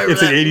 I don't remember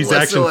it's an that 80s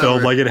action whatsoever.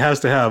 film. Like, it has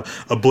to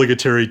have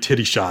obligatory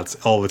titty shots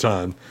all the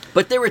time.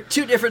 But there were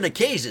two different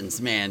occasions,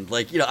 man.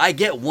 Like, I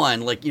get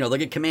one, like,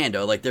 look at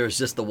Commando. Like, there was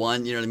just the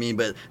one, you know what I mean?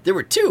 But there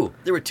were two.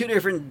 There were two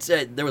different,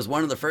 there was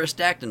one in the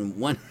first act and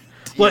one,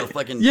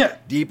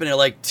 deep into,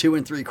 like, 2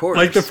 3/4.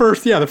 Like, the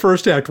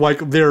first act,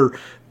 like, they're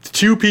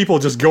two people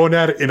just going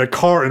at it in a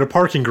car in a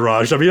parking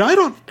garage. I mean, I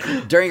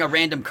don't... During a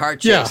random car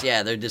chase,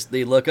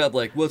 they look up,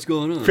 like, what's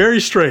going on?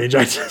 Very strange.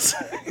 I just,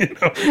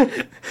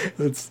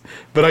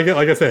 but like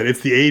I said,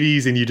 it's the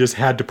 80s, and you just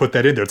had to put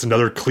that in there. It's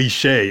another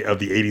cliche of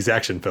the 80s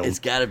action film. It's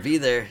got to be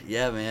there.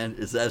 Yeah, man.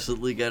 It's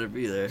absolutely got to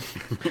be there.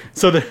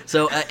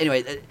 So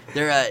anyway,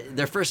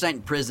 their first night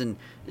in prison,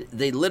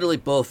 they literally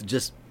both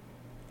just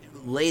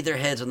lay their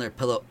heads on their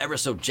pillow ever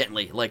so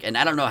gently. Like, and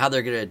I don't know how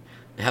they're going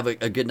to have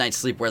a good night's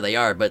sleep where they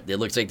are, but it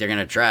looks like they're going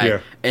to try. Yeah.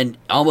 And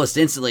almost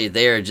instantly,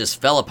 they are just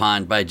fell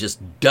upon by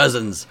just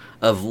dozens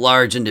of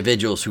large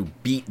individuals who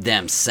beat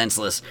them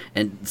senseless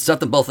and stuff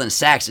them both in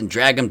sacks and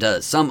drag them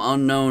to some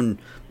unknown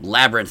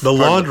labyrinth. the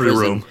laundry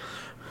room.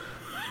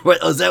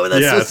 What, is that what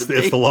that's supposed to be?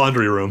 It's the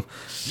laundry room.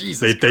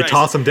 Jesus They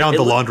toss them down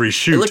the laundry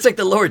chute. It looks like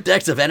the lower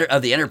decks of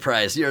the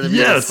Enterprise. You know what I mean?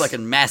 Yes. It's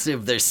fucking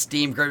massive. There's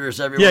steam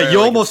girders everywhere. Yeah,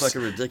 it's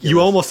fucking ridiculous. you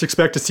almost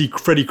expect to see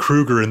Freddy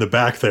Krueger in the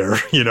back there,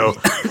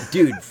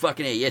 Dude,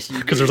 fucking A, yes you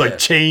do. because there's like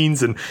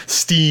chains and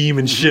steam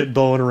and shit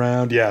blowing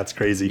around. Yeah, it's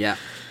crazy. Yeah.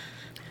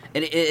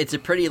 And it's a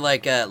pretty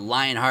like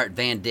Lionheart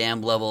Van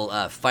Damme level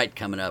fight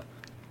coming up.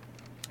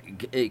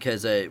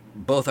 Because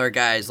both our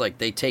guys, like,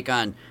 they take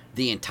on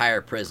the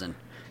entire prison.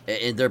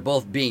 And they're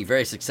both being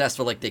very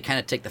successful. Like, they kind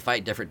of take the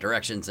fight different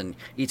directions, and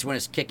each one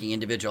is kicking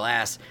individual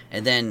ass.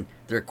 And then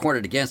they're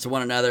cornered against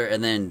one another,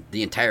 and then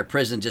the entire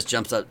prison just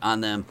jumps up on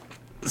them.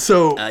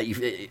 So,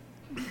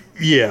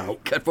 yeah.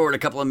 Cut forward a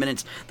couple of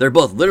minutes. They're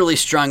both literally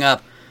strung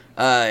up,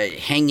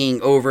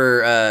 hanging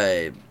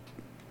over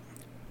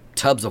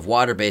tubs of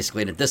water,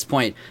 basically. And at this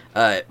point,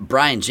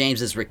 Brian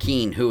James's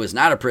Rakeen, who is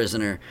not a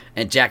prisoner,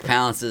 and Jack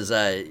Palance's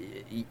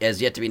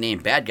as yet to be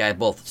named bad guy,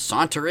 both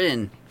saunter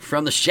in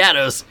from the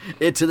shadows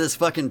into this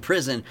fucking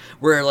prison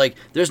where, like,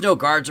 there's no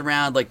guards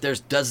around. Like,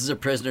 there's dozens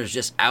of prisoners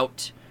just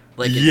out,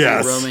 like,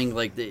 roaming.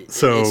 Like, it's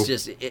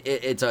just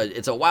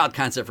it's a wild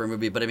concept for a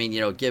movie. But I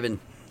mean, given,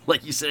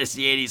 like you said, it's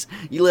the 80s,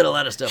 you let a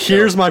lot of stuff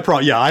here's go. my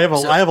problem. Yeah, I have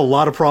a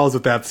lot of problems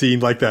with that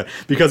scene like that,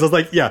 because it's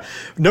like,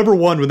 number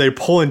one, when they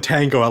pull in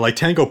Tango out, like,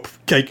 Tango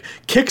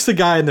kicks the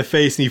guy in the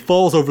face and he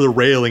falls over the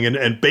railing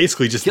and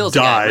basically just kills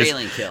dies. The guy,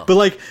 railing kill. But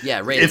like,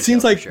 railing it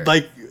seems kill, like sure.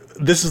 like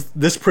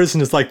this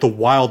prison is like the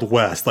Wild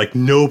West. Like,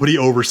 nobody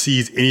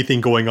oversees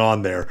anything going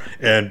on there,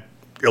 and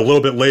a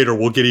little bit later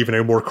we'll get even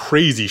a more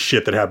crazy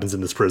shit that happens in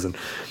this prison.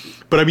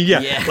 But I mean,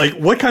 like,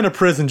 what kind of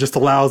prison just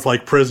allows,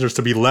 like, prisoners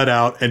to be let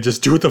out and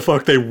just do what the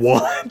fuck they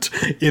want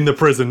in the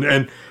prison?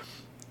 And,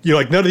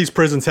 like, none of these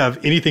prisons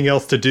have anything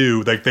else to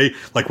do.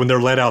 Like, when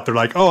they're let out, they're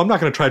like, oh, I'm not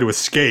going to try to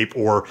escape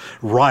or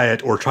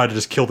riot or try to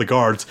just kill the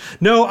guards.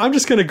 No, I'm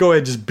just going to go ahead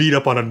and just beat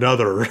up on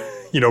another,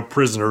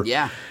 prisoner.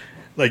 Yeah.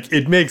 Like,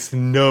 it makes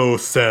no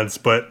sense,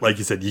 but like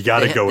you said, you got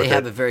to go with it. They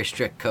have a very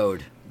strict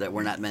code that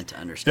we're not meant to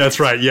understand. That's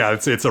right. Yeah,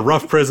 it's a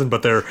rough prison,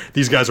 but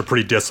these guys are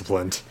pretty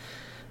disciplined.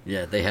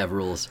 Yeah, they have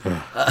rules.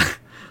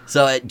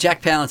 So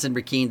Jack Palance and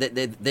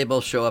Rakeen, they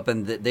both show up,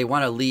 and they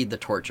want to lead the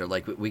torture.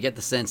 Like, we get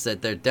the sense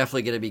that they're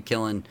definitely going to be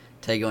killing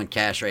Tango and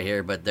Cash right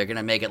here, but they're going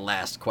to make it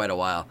last quite a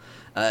while.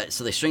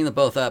 So they string them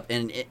both up,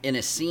 and in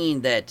a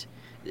scene that,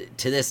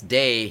 to this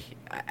day,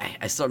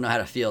 I still don't know how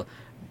to feel.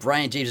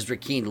 Brian James'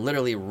 Rakeen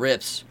literally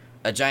rips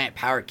a giant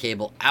power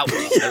cable out of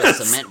a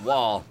cement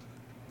wall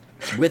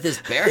with his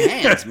bare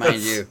hands,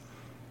 mind you.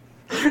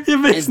 It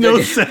makes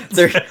no sense.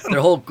 Their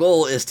whole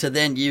goal is to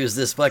then use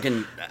this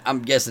fucking,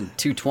 I'm guessing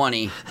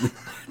 220,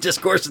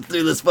 just coursing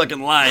through this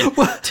fucking line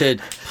to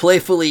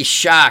playfully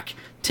shock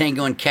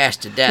Tango and Cash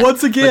to death.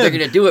 Once again, but they're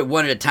gonna do it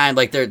one at a time.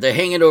 Like, they're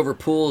hanging over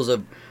pools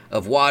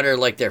of water,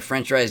 like their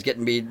French fries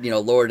getting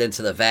lowered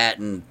into the vat,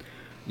 and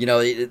you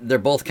know, they're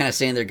both kind of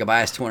saying their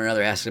goodbyes to one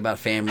another, asking about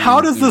family.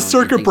 How does you the know,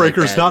 circuit and things like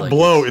breakers that. not Like,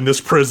 blow in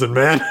this prison,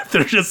 man?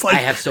 They're just like I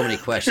have so many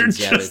questions.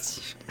 Yeah,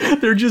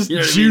 they're just You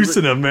know what I mean?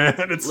 juicing them, man.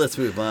 let's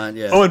move on.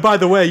 Yeah. Oh, and by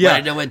the way, But I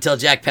yeah, don't want to tell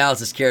Jack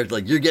Palance' character,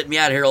 like, you're getting me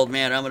out of here, old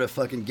man. I'm gonna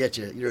fucking get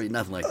you. You know,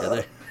 nothing like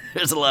that.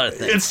 There's a lot of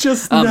things. it's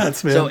just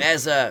nuts, man.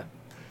 So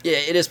yeah,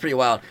 it is pretty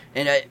wild.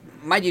 And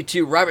mind you,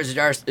 too, Robert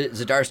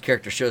Zadar's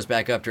character shows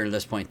back up during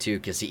this point too,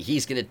 because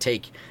he's going to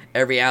take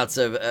every ounce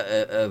of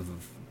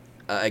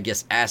I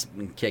guess ass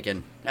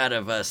kicking out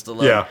of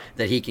Stallone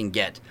that he can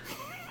get.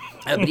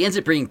 But he ends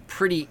up being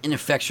pretty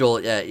ineffectual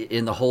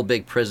in the whole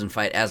big prison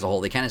fight as a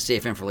whole. They kind of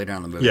save him for later on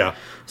in the movie. Yeah.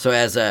 So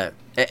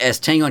as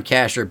Tango and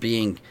Cash are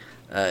being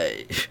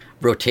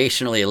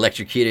rotationally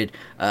electrocuted,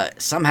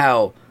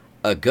 somehow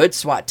a good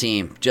SWAT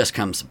team just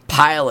comes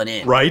piling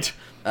in. Right?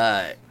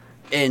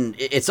 And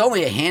it's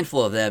only a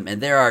handful of them, and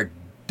there are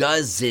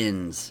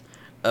dozens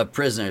of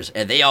prisoners,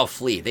 and they all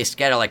flee. They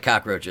scatter like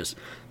cockroaches.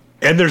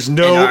 And there's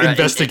no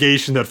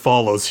investigation that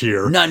follows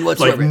here. None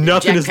whatsoever. Like,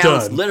 nothing is Jack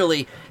Palance done.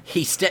 Literally,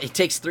 he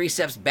takes 3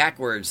 steps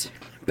backwards,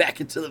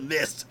 back into the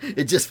mist.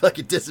 It just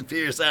fucking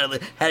disappears out of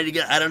the... How did he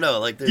get... I don't know.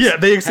 Like, Yeah, how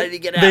did he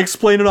get out? they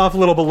explain it off a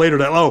little bit later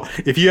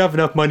that, if you have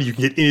enough money, you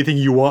can get anything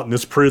you want in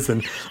this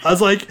prison. I was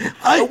like...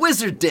 A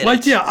wizard did like,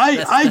 it. Yeah, I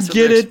That's what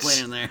get they're it.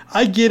 explaining there.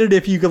 I get it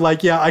if you could,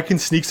 like, I can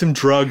sneak some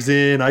drugs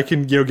in. I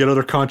can, get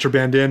other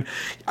contraband in.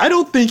 I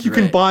don't think you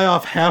can Right. buy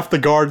off half the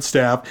guard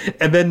staff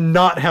and then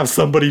not have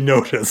somebody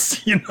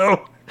notice, Yeah,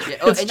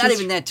 It's and not just-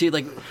 even that, too.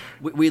 Like,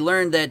 we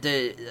learned that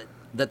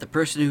the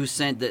person who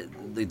sent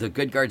the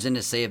good guards in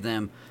to save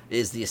them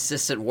is the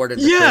assistant warden.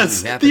 Of the Yes, prison,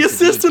 who the happens to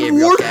be assistant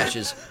Gabriel warden.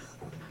 Cash's,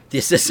 the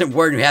assistant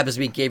warden who happens to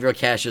be Gabriel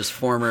Cash's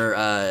former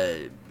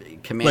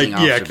commanding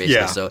Like, yeah, officer, basically.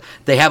 yeah. So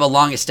they have a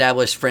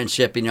long-established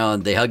friendship,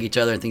 and they hug each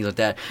other and things like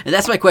that. And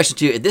that's my question,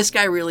 too. If this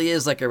guy really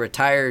is like a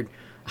retired,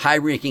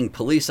 high-ranking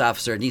police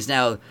officer, and he's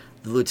now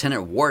the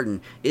lieutenant warden,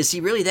 is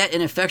he really that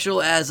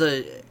ineffectual as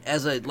a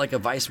like a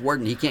vice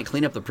warden? He can't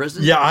clean up the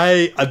prison?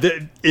 Yeah,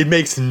 it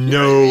makes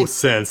no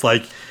sense.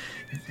 Like,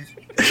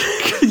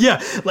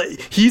 like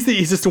he's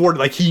just a warden.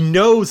 Like, he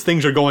knows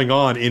things are going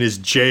on in his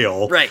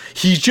jail. Right.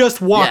 He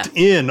just walked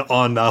in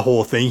on the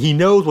whole thing. He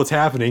knows what's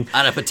happening.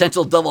 On a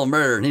potential double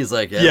murder, and he's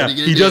like, what are you gonna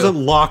he do? doesn't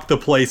lock the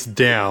place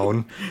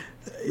down.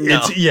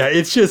 No.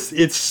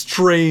 It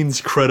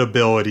strains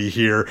credibility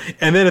here.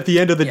 And then at the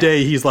end of the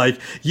day, he's like,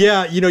 you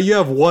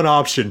have one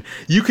option.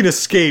 You can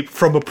escape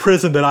from a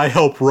prison that I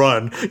help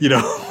run,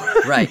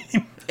 Right.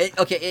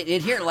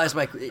 And here lies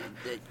my...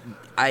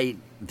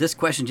 This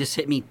question just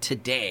hit me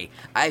today.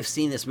 I've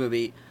seen this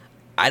movie,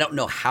 I don't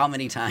know how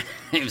many times,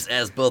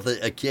 as both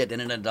a kid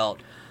and an adult.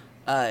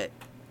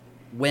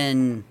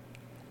 When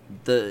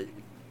the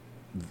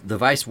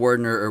vice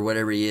warden or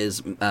whatever he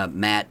is,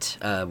 Matt,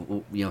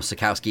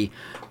 Sikowski,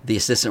 the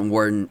assistant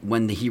warden,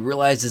 when he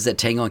realizes that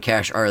Tango and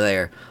Cash are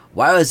there,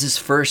 why was his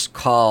first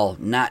call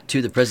not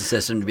to the prison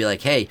system to be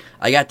like, hey,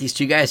 I got these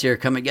 2 guys here,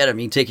 come and get them.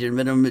 You can take your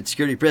minimum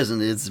security prison.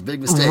 It's a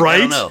big mistake. Right? I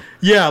don't know.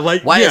 Yeah,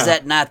 Why is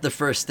that not the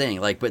first thing?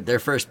 Like, but their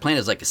first plan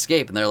is like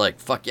escape, and they're like,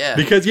 fuck yeah.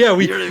 Because You know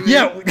what I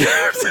mean?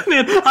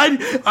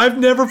 man, I've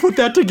never put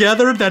that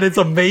together. That is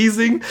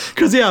amazing.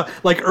 Because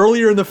like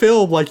earlier in the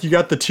film, like you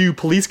got the 2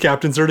 police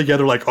captains are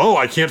together. Like,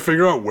 I can't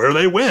figure out where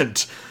they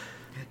went.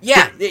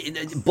 Yeah,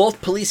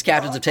 both police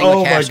captains of Tango Oh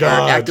and Cash my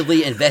God. are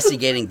actively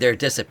investigating their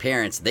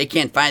disappearance. They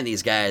can't find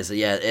these guys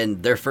yet,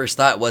 and their first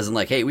thought wasn't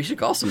like, "Hey, we should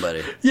call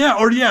somebody."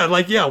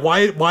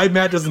 Why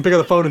Matt doesn't pick up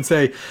the phone and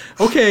say,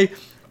 "Okay,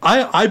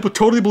 I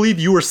totally believe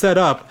you were set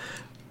up.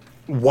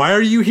 Why are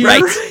you here?"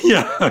 Right.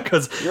 Yeah,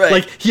 because Right.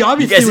 like he You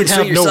obviously guys would can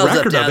swing have no yourselves up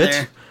record of down it.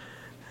 there.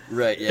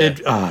 Right.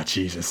 Yeah.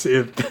 Jesus!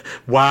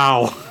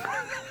 Wow.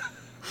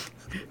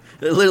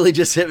 It literally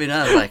just hit me, and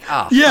I was like,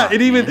 "Oh." Yeah, fuck,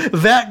 and even man.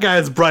 that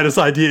guy's brightest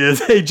idea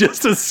is, hey,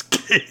 just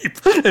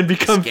escape and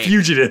become Escape.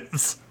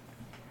 fugitives.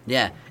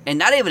 Yeah, and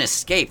not even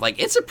escape. Like,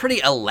 it's a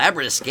pretty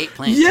elaborate escape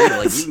plan Yes. too.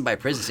 Like, even by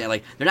prison standard,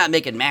 like they're not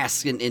making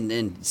masks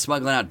and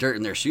smuggling out dirt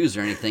in their shoes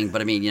or anything.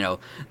 But I mean,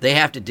 they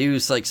have to do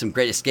like some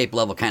great escape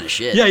level kind of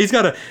shit. Yeah, he's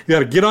got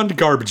to get onto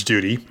garbage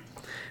duty,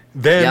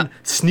 then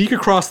sneak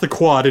across the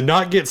quad and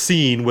not get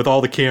seen with all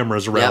the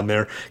cameras around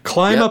there,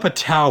 climb up a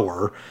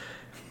tower.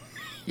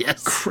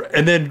 Yes.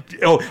 And then,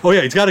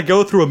 he's got to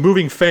go through a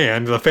moving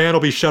fan. The fan will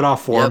be shut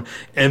off for him.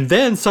 And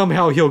then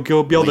somehow he'll be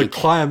able to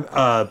climb,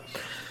 I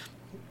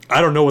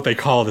don't know what they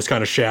call this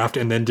kind of shaft.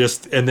 And then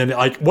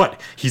like, what?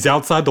 He's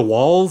outside the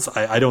walls?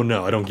 I don't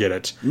know. I don't get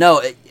it.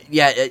 No,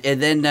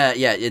 and then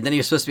he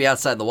was supposed to be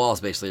outside the walls,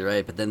 basically,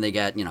 right? But then they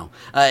got,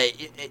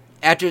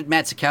 after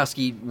Matt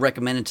Sikowski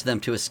recommended to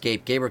them to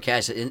escape, Gabriel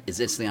Cash is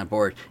instantly on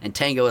board, and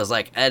Tango is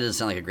like, that doesn't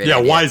sound like a great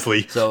idea. Yeah,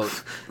 wisely. So...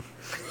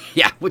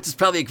 Yeah, which is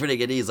probably a pretty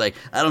good. He's like,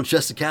 I don't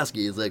trust Sikowski.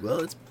 He's like,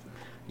 well, it's,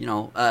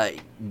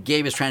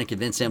 Gabe is trying to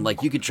convince him,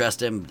 like, you could trust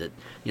him. That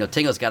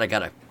Tango's kind of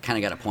got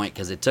a point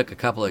because it took a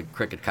couple of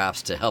crooked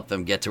cops to help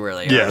them get to where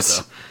they are.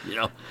 So,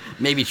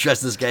 maybe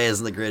trust this guy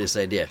isn't the greatest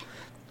idea.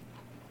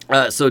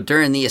 So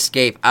during the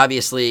escape,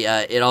 obviously,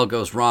 it all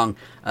goes wrong.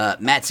 Poor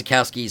Matt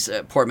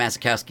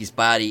Sikowski's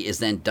body is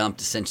then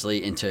dumped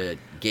essentially into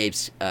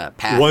Gabe's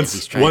path as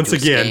he's trying Once to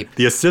again, escape.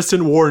 the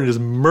assistant warden is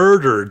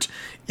murdered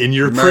in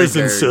your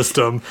prison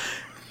system.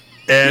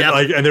 And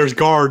and there's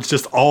guards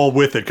just all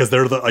with it because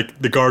they're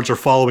the guards are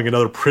following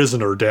another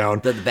prisoner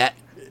down.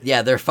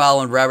 They're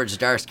following Robert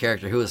Z'Dar's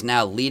character, who is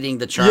now leading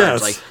the charge.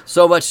 Yes. Like,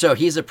 so much so,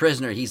 he's a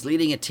prisoner. He's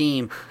leading a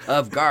team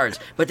of guards,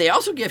 but they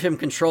also give him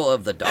control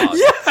of the dog.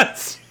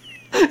 Yes,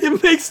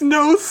 it makes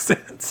no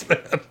sense,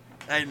 man.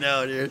 I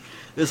know, dude.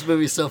 This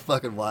movie's so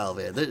fucking wild,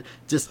 man. There's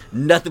just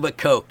nothing but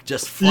coke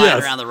just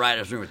flying around the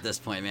writer's room at this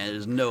point, man.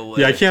 There's no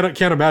way. Yeah, I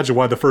can't imagine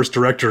why the first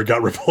director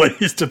got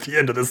replaced at the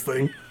end of this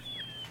thing.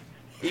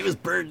 He was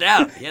burned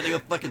out. He had to go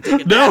fucking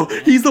take it down. No,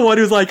 he's the one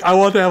who's like, I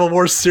want to have a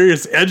more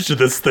serious edge to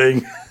this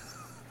thing.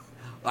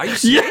 Are you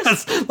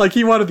serious? Yes, like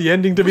he wanted the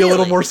ending to be a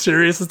little more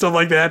serious and stuff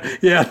like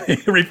that. Yeah, they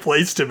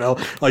replaced him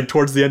like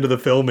towards the end of the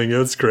filming. It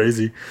was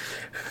crazy.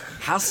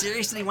 How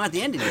serious did he want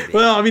the ending to be?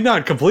 Well, I mean,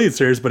 not completely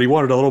serious, but he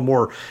wanted a little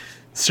more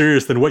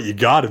serious than what you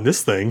got in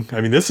this thing.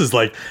 I mean, this is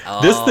like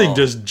this thing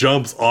just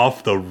jumps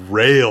off the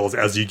rails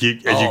as you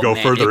go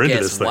further into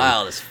this thing. It's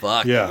wild as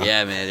fuck.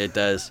 Yeah, man, it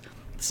does.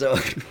 So,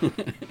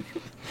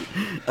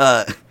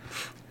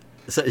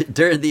 so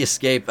during the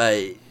escape,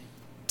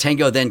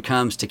 Tango then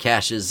comes to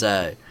Cash's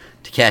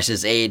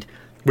aid.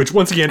 Which,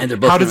 once again,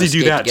 how does he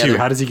do that together. Too?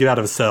 How does he get out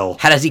of a cell?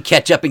 How does he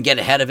catch up and get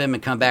ahead of him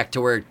and come back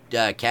to where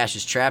Cash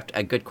is trapped?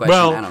 A good question.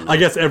 Well, I don't know. I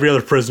guess every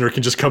other prisoner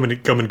can just come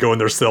and go in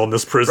their cell in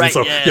this prison. Right,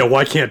 so yeah,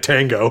 why can't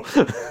Tango?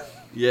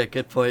 Yeah,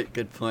 good point.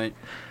 Good point.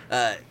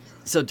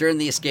 So during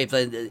the escape,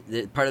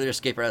 the part of their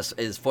escape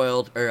is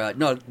foiled, or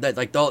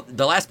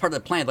the last part of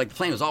the plan, like the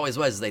plan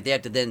was like they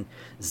had to then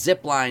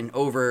zip line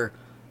over,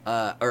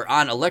 or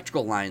on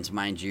electrical lines,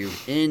 mind you,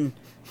 in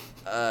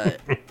a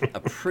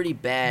pretty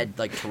bad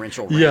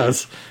torrential rain.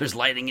 Yes, there's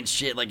lightning and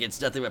shit. Like it's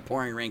nothing but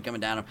pouring rain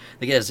coming down them.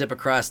 They got to zip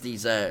across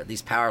these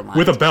power lines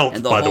with a belt.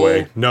 And by the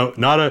way, no,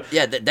 not a.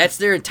 Yeah, that's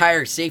their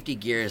entire safety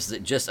gear is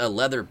just a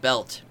leather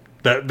belt.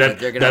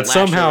 That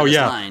somehow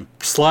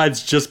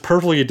slides just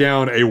perfectly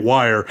down a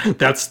wire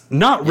that's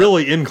not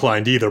really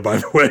inclined either, by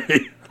the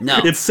way. No,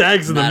 it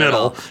sags in the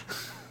middle.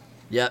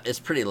 Yeah, it's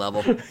pretty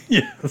level.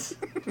 Yes,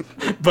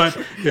 but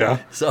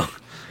yeah.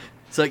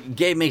 So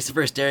Gabe makes the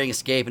first daring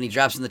escape, and he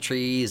drops in the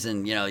trees,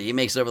 and he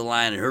makes it over the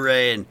line, and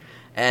hooray! And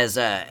as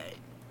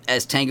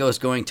Tango is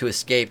going to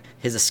escape,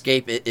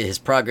 his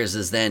progress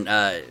is then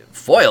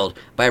foiled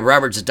by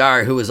Robert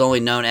Z'Dar, who is only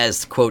known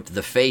as, quote,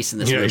 the face in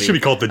this movie. He should be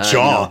called the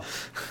Jaw.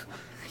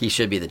 He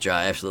should be the Jaw,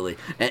 absolutely.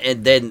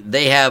 And then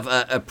they have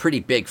a pretty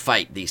big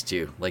fight, these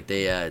two. Like,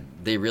 they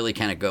really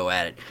kind of go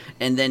at it.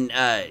 And then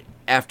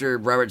after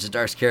Robert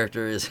Z'Dar's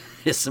character is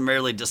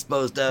summarily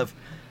disposed of,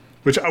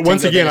 which,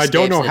 once again, I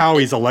don't know how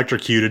he's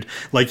electrocuted.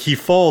 Like, he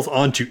falls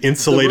onto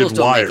insulated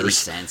wires. Make any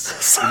sense.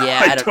 So yeah,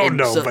 I don't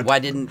know. So why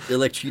didn't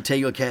electrocute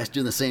Tango and Cash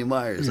do the same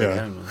wires? Yeah. I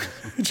don't know.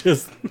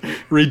 Just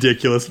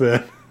ridiculous,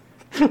 man.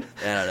 I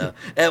don't know.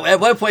 At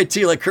one point,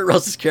 too, Kurt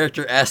Russell's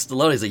character asked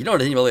Stallone, he's like, you don't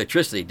know anything about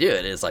electricity, do it?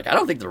 And it's like, I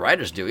don't think the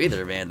writers do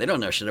either, man. They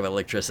don't know shit about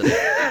electricity.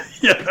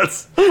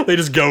 Yes. They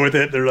just go with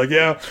it. They're like,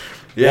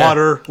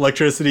 water,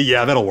 electricity,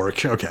 that'll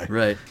work. Okay.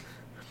 Right.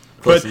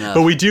 But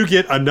we do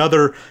get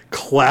another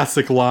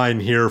classic line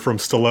here from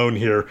Stallone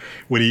here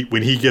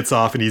when he gets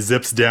off and he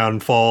zips down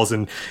and falls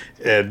and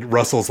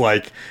Russell's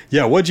like,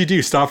 yeah, what'd you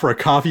do? Stop for a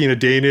coffee and a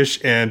Danish?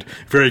 And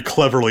very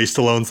cleverly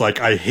Stallone's like,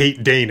 I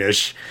hate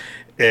Danish.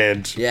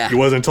 And it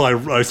wasn't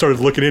until I started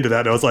looking into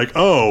that and I was like,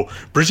 oh,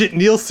 Brigitte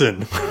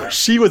Nielsen.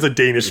 She was a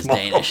Danish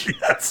model. Danish.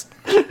 Yes.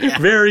 Yeah.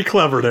 Very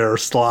clever there,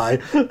 Sly.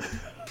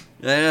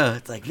 Yeah,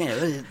 it's like,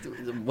 man,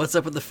 what's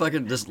up with the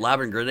fucking just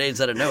lobbing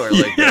grenades out of nowhere?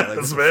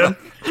 Yes, man.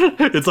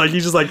 It's like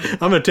he's just like,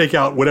 I'm going to take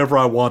out whatever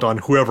I want on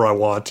whoever I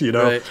want,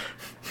 Right.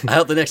 I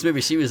hope the next movie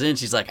she was in,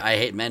 she's like, I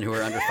hate men who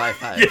are under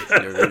 5'5".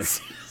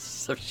 Yes.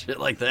 Some shit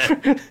like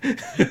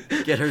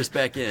that. Get hers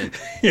back in.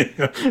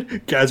 Yeah.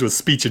 Guys with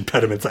speech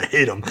impediments, I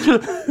hate them.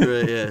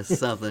 Right, yeah,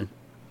 something.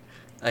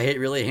 I hate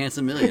really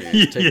handsome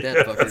millionaires. Take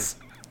that, fuckers.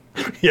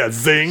 Yeah,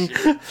 zing.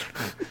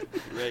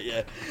 Right,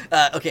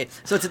 yeah. Okay,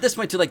 so it's at this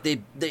point too,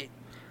 they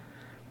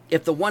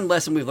if the one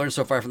lesson we've learned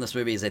so far from this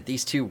movie is that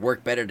these two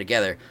work better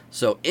together,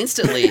 so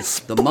instantly,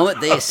 the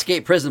moment they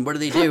escape prison, what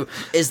do?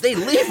 Is they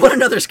leave one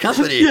another's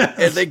company,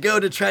 and they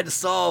go to try to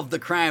solve the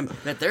crime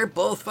that they're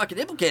both fucking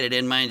implicated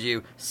in, mind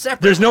you,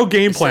 separately. There's no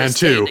game plan,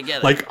 too.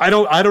 Like, I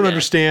don't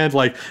understand,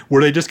 like,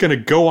 were they just going to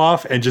go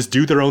off and just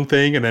do their own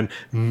thing, and then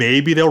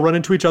maybe they'll run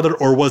into each other,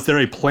 or was there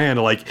a plan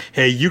to, like,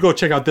 hey, you go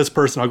check out this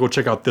person, I'll go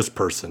check out this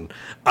person?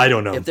 I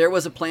don't know. If there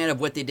was a plan of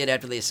what they did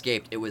after they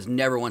escaped, it was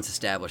never once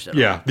established at all.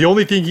 Yeah, the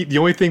only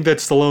thing that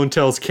Stallone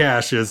tells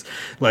Cash is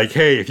like,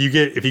 "Hey, if you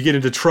get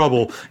into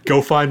trouble, go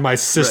find my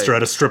sister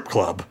at a strip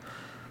club."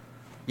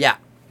 Yeah,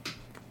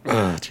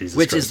 Jesus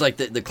which Christ. is like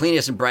the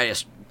cleanest and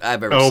brightest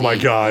I've ever seen. Oh my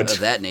God, of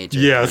that nature.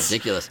 Yes,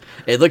 ridiculous.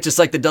 It looked just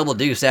like the Double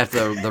Deuce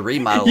after the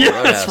remodel. Yeah,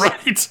 of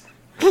Roadhouse.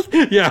 that's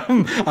right. Yeah,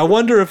 I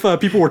wonder if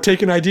people were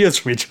taking ideas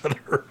from each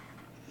other.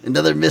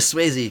 Another Miss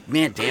Swayze.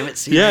 Man, damn it.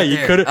 See Yeah, right you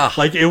there. could have, Oh,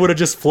 like, it would have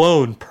just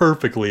flown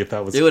perfectly if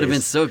that was it would have been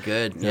case. so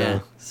good. Yeah. Yeah.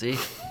 See?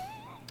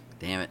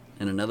 Damn it.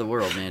 In another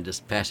world, man.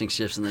 Just passing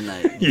ships in the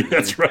night. Yeah,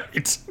 that's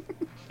right.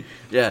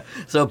 Yeah.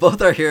 So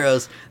both our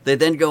heroes, they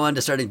then go on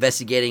to start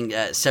investigating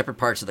separate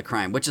parts of the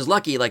crime, which is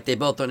lucky. Like, they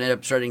both don't end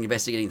up starting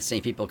investigating the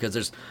same people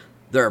because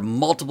there are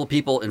multiple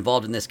people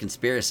involved in this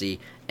conspiracy,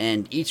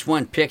 and each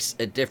one picks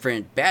a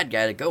different bad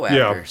guy to go after.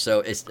 Yeah.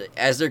 So it's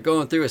as they're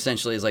going through,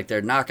 essentially, it's like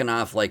they're knocking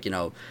off, like,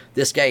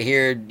 this guy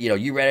here,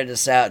 you ratted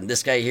us out, and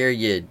this guy here,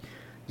 you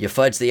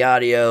fudge the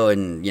audio,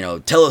 and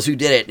tell us who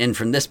did it. And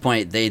from this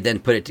point, they then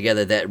put it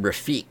together that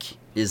Rafik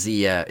is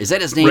the is that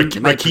his name?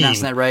 Am I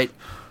pronouncing that right?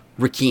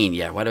 Rakeen,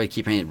 yeah. Why do I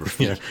keep saying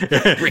Rafik?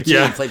 Yeah. Rakeen,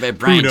 Yeah. played by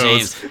Brian Who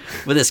knows?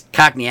 James, with his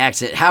Cockney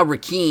accent. How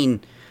Rakeen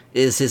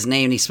is his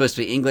name, and he's supposed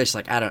to be English.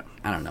 Like, I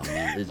don't know,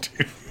 man.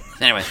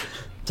 Anyway,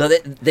 so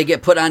they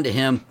get put onto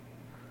him,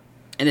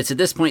 and it's at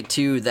this point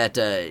too that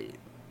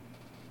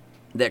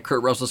that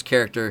Kurt Russell's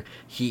character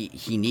he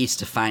needs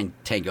to find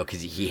Tango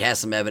because he has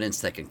some evidence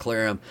that can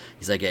clear him.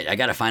 He's like, I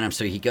got to find him.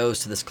 So he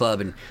goes to this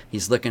club and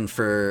he's looking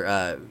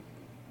for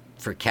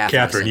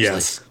Catherine.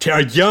 Yes,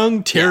 a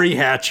young Terry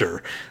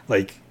Hatcher,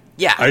 like.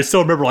 Yeah. I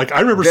still remember, like,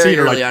 I remember Very seeing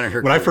her, early like, on in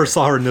her when I career. first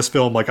saw her in this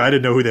film, like, I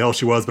didn't know who the hell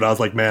she was, but I was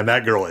like, man,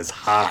 that girl is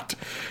hot.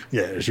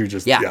 Yeah, she was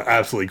just,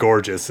 absolutely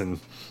gorgeous. And,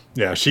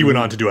 yeah, she went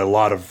on to do a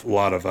lot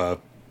of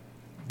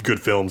good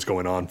films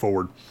going on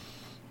forward.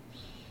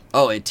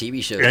 Oh, and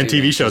TV shows. And too,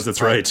 TV man. shows, She's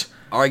that's right.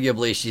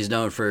 Arguably, she's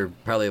known for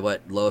probably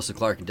what Lois and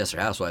Clark and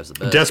Desperate Housewives the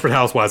best. Desperate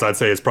Housewives, I'd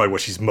say, is probably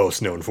what she's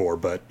most known for.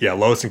 But, yeah,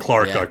 Lois and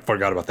Clark, Yeah. I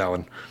forgot about that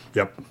one.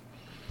 Yep.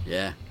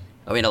 Yeah.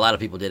 I mean, a lot of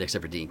people did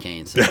except for Dean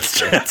Cain. So.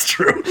 That's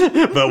true.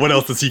 But what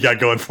else does he got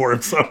going for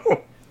him?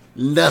 So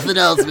Nothing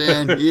else,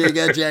 man. You ain't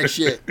got jack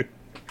shit.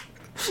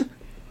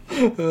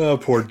 oh,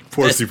 poor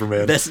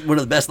Superman. One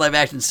of the best live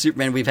action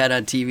Superman we've had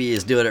on TV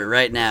is doing it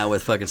right now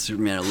with fucking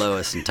Superman and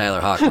Lois and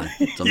Tyler Hoechlin.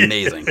 It's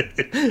amazing.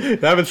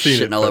 I haven't seen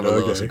Shitting it. all but over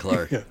okay. Lois and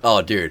Clark. Yeah.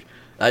 Oh, dude.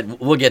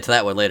 We'll get to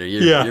that one later.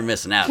 You're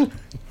missing out.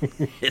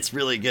 It's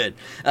really good.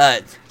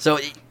 So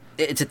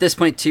it's at this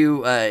point,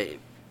 too,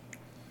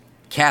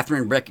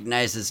 Catherine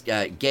recognizes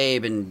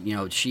Gabe,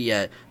 and she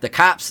the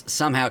cops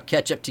somehow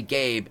catch up to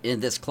Gabe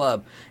in this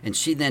club, and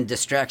she then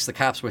distracts the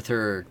cops with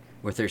her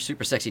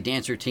super sexy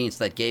dance routine,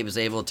 so that Gabe is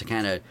able to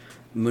kind of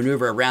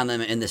maneuver around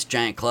them in this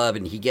giant club,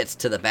 and he gets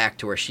to the back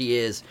to where she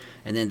is,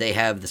 and then they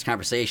have this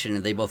conversation,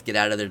 and they both get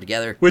out of there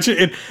together. Which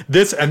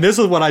this is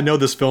what I know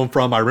this film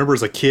from. I remember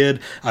as a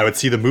kid, I would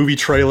see the movie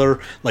trailer.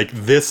 Like,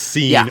 this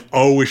scene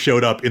always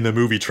showed up in the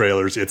movie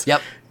trailers.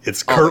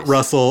 It's Kurt Always.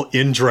 Russell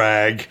in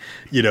drag,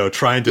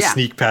 trying to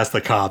sneak past the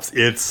cops.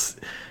 It's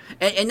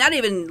And not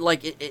even,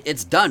 like,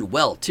 it's done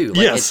well, too. Like,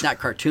 Yes. It's not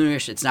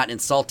cartoonish. It's not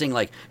insulting.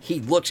 Like, he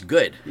looks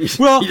good.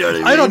 well, You know what I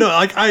mean? I don't know.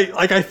 Like,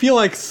 I feel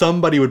like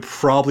somebody would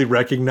probably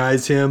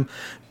recognize him,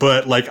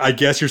 but, like, I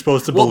guess you're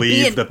supposed to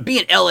believe that.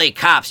 Being LA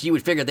cops, you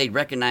would figure they'd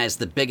recognize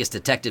the biggest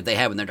detective they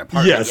have in their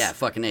department. Yes. Yeah,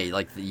 fucking A.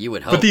 Like, you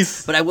would hope.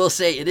 But I will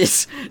say, it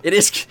is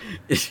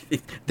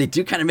they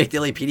do kind of make the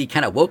LAPD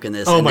kind of woke in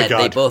this. Oh, in my that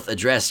God. They both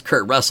address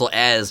Kurt Russell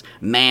as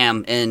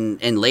ma'am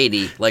and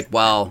lady, like,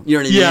 while, you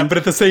know what I mean? Yeah, but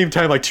at the same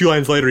time, like 2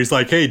 lines later, he's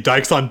like, "Hey,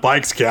 Dykes on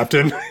bikes,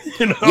 Captain."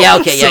 Yeah,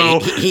 okay, So,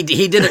 he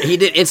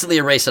did instantly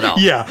erase it all.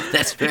 Yeah,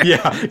 That's fair.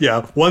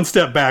 Yeah. 1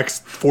 step back,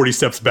 40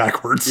 steps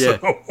backwards. Yeah.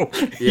 So,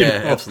 Yeah, you know,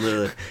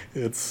 absolutely.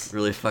 It's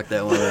Really fucked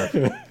that one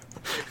up.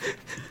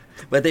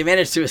 But they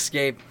managed to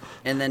escape,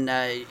 and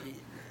then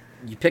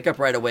you pick up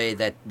right away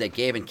that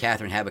Gabe and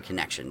Catherine have a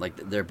connection. Like,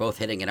 they're both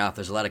hitting it off.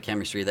 There's a lot of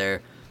chemistry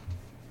there.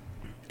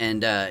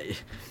 And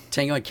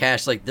Tango and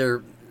Cash, like,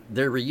 their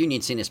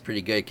reunion scene is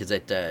pretty good because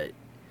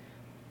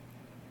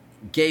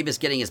Gabe is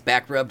getting his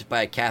back rubbed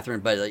by Catherine,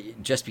 but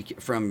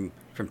from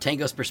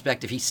Tango's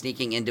perspective, he's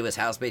sneaking into his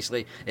house,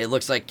 basically. It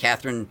looks like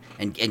Catherine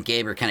and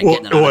Gabe are kind of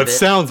getting it on a it bit.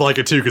 sounds like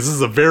it too, because this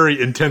is a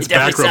very intense It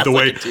definitely back rub. sounds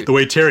like it, too. The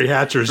way Terry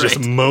Hatcher is just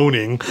Right.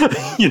 moaning.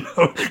 You're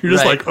just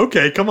Right. like,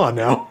 okay, come on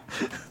now.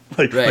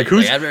 Like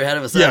who's I've never had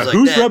a massage like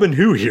who's that. rubbing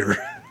who here?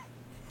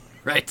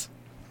 Right.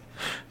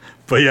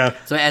 But yeah,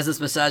 So as this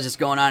massage is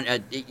going on,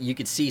 you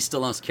could see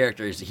Stallone's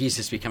character. He's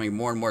just becoming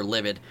more and more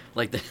livid,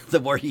 like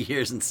the more he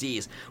hears and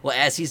sees. Well,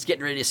 as he's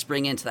getting ready to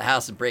spring into the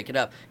house and break it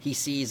up, he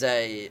sees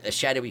a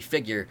shadowy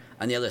figure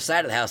on the other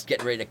side of the house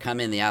getting ready to come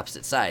in the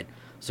opposite side.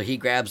 So he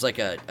grabs like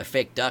a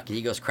fake duck, and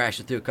he goes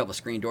crashing through a couple of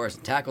screen doors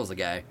and tackles the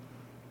guy.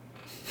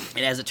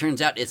 And as it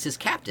turns out, it's his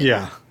captain.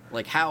 Yeah.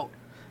 Like, how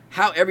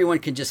everyone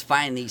can just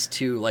find these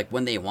two, like,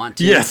 when they want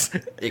to. Yes.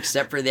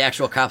 Except for the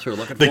actual cops who are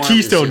looking for the them.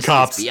 Keystone It's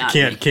cops beyond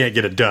me. can't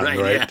get it done,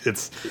 right? Yeah.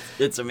 It's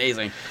It's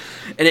amazing.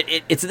 And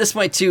it's at this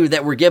point, too,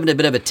 that we're given a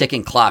bit of a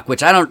ticking clock,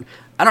 which I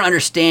I don't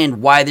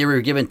understand why they were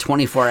given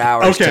 24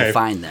 hours to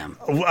find them.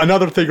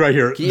 Another thing right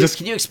here. Can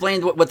you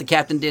explain what the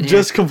captain did here?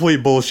 Just complete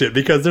bullshit,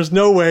 because there's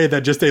no way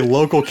that just a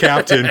local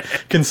captain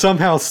can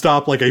somehow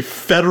stop like a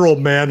federal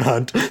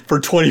manhunt for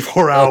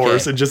 24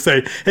 hours and just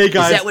say, hey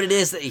guys. Is that what it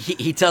is?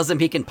 He tells them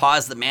he can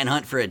pause the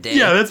manhunt for a day?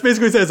 Yeah, that's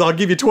basically what it says. I'll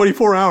give you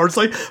 24 hours.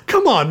 Like,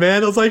 come on,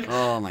 man. I was like,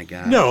 oh my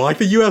God. No, like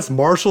the U.S.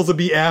 Marshals would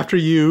be after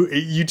you.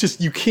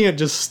 You can't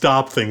just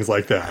stop things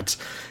like that.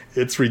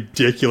 It's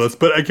ridiculous.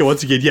 But okay,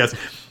 once again, yes.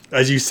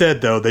 As you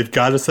said, though, they've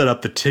got to set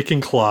up the ticking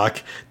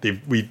clock.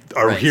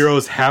 Our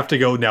heroes have to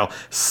go now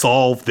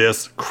solve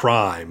this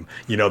crime.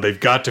 They've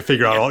got to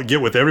figure out,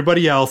 get with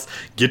everybody else,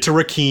 get to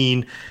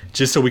Rakeen,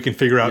 just so we can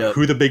figure out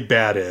who the big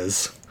bad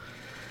is.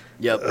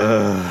 Yep.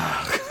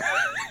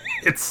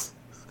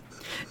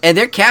 And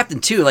their captain,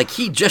 too, like,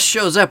 he just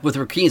shows up with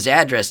Rakeen's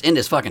address in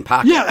his fucking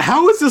pocket. Yeah,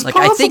 how is this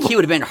possible? I think he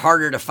would have been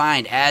harder to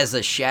find as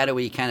a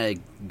shadowy kind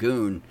of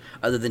goon,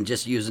 other than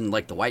just using,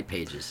 like, the white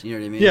pages. You know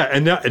what I mean? Yeah,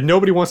 and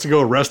nobody wants to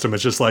go arrest him.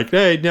 It's just like,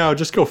 hey, no,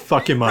 just go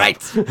fuck him up.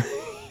 Right.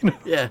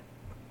 Yeah.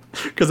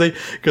 Because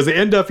they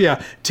end up,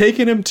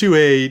 taking him to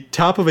a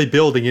top of a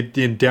building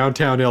in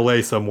downtown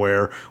L.A.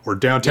 somewhere, or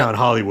downtown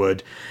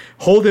Hollywood,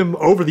 hold him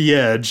over the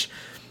edge.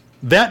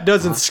 That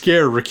doesn't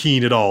scare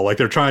Rakeen at all. Like,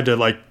 they're trying to,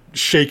 like,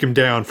 shake him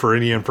down for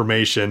any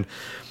information.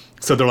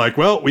 So they're like,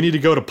 well, we need to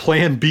go to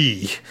plan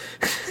B.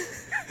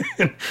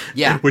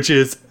 Yeah. Which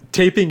is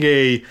taping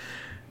a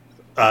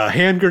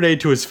hand grenade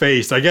to his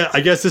face. I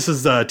guess this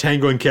is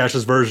Tango and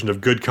Cash's version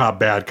of good cop,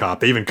 bad cop.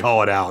 They even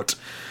call it out.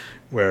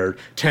 Where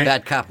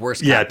bad cop,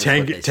 worst cop. Yeah,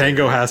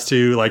 Tango has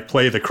to like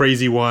play the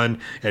crazy one,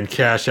 and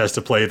Cash has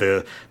to play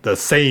the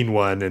sane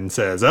one, and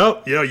says,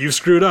 "Oh, you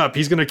screwed up.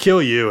 He's gonna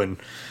kill you." And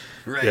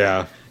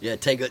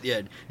Tango.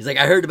 Yeah, he's like,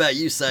 "I heard about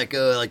you,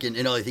 psycho." Like,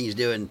 and all the things he's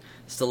doing.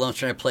 Stallone's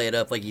trying to play it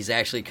up like he's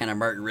actually kind of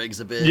Martin Riggs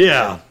a bit.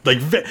 Yeah, like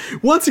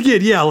once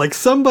again, like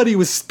somebody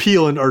was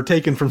peeling or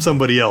taken from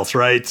somebody else,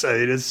 right? I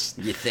mean,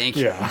 you think?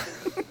 Yeah.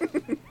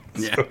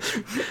 Yeah.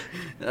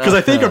 Because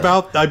I think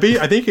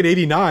in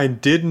 '89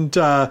 didn't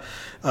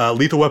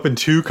Lethal Weapon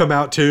 2 come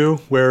out too,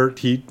 where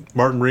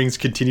Martin Riggs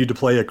continued to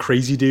play a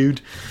crazy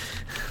dude.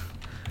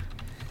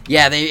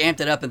 Yeah, they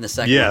amped it up in the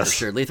second one for Yes.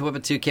 sure. Lethal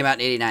Weapon 2 came out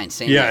in '89.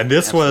 Same Yeah, year. and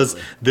this Absolutely.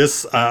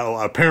 was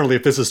apparently,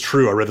 if this is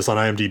true, I read this on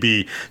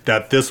IMDb,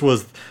 that this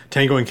was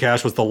Tango and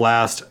Cash was the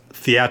last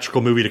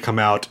theatrical movie to come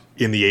out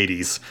in the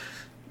 '80s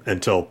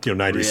until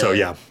 '90s. Really? So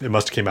yeah, it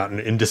must have came out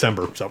in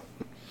December. So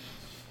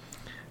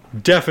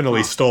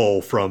definitely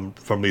stole from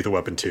Lethal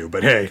Weapon 2.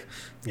 But hey,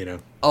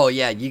 Oh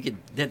yeah, you could.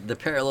 The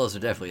parallels are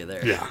definitely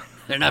there. Yeah.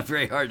 They're not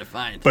very hard to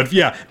find. But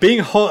yeah,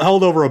 being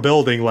held over a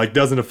building like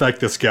doesn't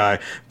affect this guy,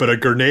 but a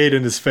grenade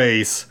in his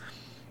face,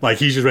 like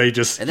he's just ready.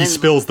 He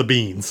spills the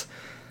beans.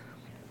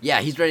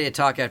 Yeah, he's ready to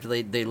talk after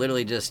they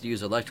literally just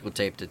use electrical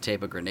tape to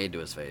tape a grenade to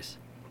his face.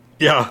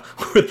 Yeah,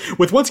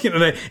 with once again,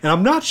 and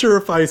I'm not sure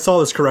if I saw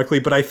this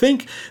correctly, but I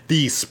think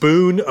the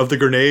spoon of the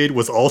grenade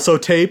was also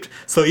taped.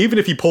 So even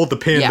if he pulled the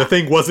pin, the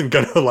thing wasn't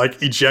gonna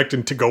like eject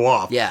and to go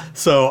off. Yeah.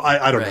 So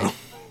I don't know.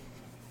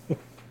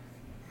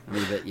 I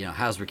mean, but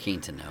how's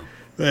Rakeen to know?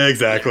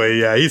 Exactly.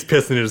 Yeah, he's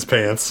pissing in his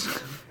pants.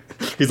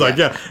 He's like,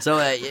 yeah. So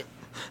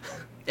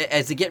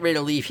as they get ready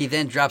to leave, he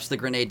then drops the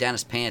grenade down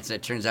his pants, and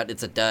it turns out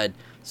it's a dud.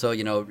 So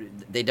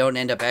they don't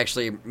end up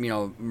actually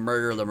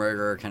murder the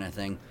murderer kind of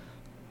thing.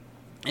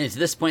 And at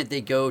this point,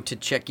 they go to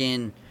check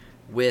in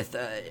with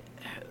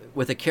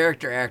a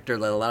character actor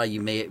that a lot of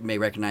you may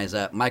recognize,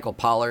 Michael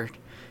Pollard.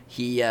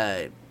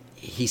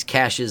 He's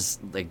Cash's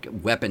like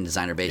weapon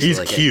designer, basically. He's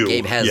like Q.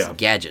 Gabe has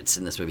gadgets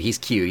in this movie. He's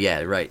Q,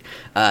 yeah, right.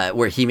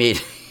 Where he made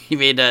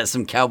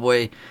some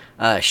cowboy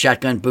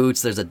shotgun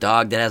boots. There's a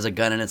dog that has a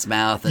gun in its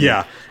mouth. And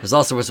there's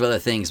all sorts of other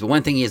things. But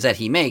one thing is that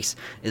he makes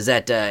is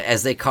that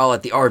as they call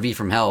it, the RV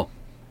from hell.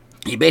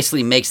 He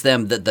basically makes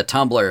them the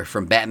tumbler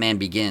from Batman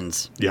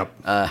Begins. Yep.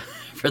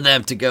 For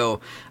them to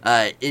go,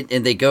 and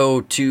they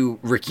go to.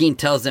 Rakeen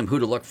tells them who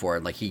to look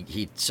for. Like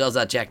he sells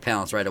out Jack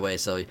Palance right away.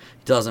 So he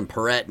tells them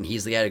Perrette, and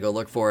he's the guy to go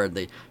look for.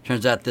 And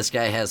turns out this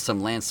guy has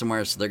some land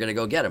somewhere, so they're gonna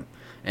go get him.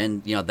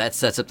 And that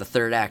sets up the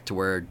third act to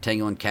where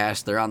Tango and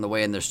Cash, they're on the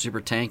way in their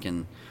super tank,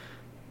 and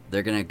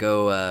they're gonna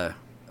go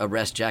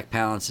arrest Jack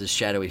Palance's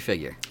shadowy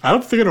figure. I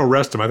don't think they're gonna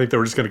arrest him. I think they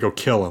were just gonna go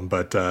kill him.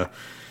 But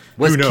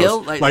was who knows?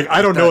 Kill like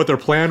I don't know what their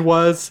plan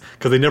was,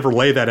 because they never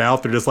lay that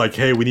out. They're just like,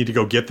 hey, we need to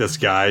go get this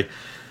guy.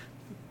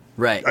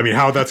 Right. I mean,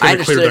 how that's going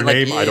to clear their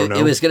name, I don't know.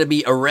 It was going to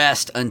be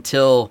arrest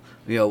until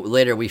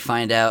later we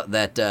find out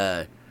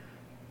that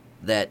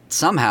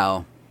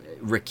somehow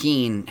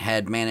Rakeen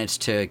had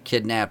managed to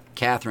kidnap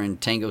Catherine,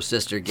 Tango's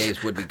sister,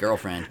 Gabe's would-be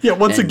girlfriend. Yeah,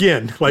 once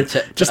again, like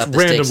just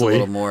randomly, a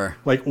little more.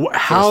 Like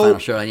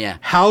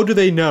how do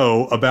they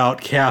know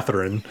about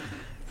Catherine?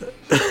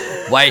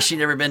 Why has she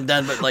never been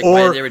done? But why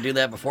did they ever do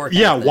that before?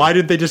 Yeah, why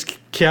did they just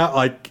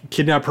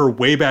kidnap her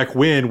way back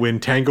when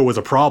Tango was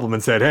a problem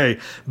and said, "Hey,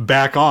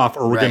 back off,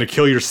 or we're going to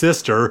kill your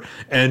sister"?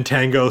 And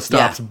Tango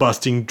stops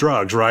busting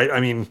drugs. Right? I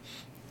mean,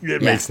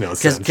 it makes no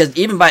sense. Because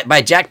even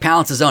by Jack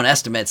Palance's own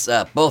estimates,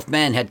 both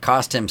men had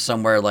cost him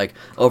somewhere like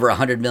over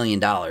 $100 million.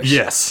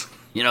 Yes.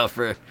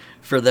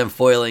 for them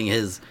foiling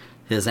his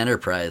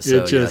enterprise.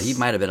 So he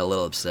might have been a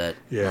little upset.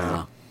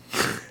 Yeah.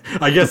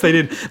 I guess they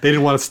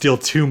didn't want to steal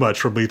too much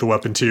from Lethal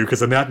Weapon 2,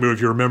 because in that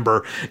movie, you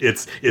remember,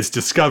 it's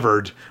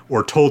discovered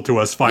or told to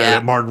us finally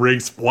that Martin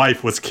Riggs'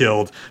 wife was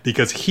killed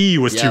because he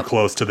was too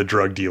close to the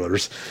drug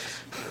dealers.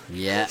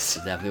 Yeah, that's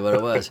exactly what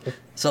it was.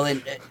 So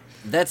then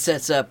that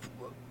sets up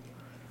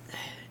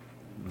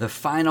the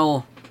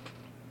final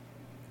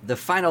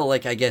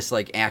like, I guess,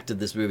 like, act of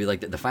this movie. Like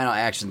the final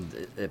action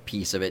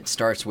piece of it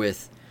starts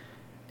with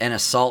an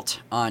assault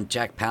on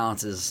Jack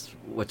Palance's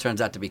what turns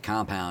out to be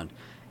compound.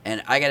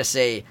 And I gotta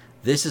say,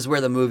 this is where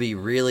the movie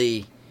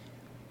really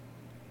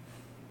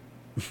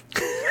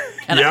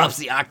kind of ups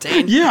the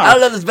octane. Yeah. I don't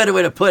know if there's a better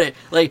way to put it.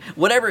 Like,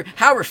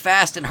 however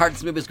fast and hard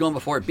this movie was going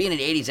before, being an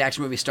 80s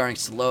action movie starring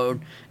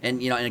Stallone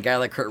and, and a guy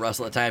like Kurt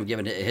Russell at the time,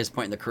 given his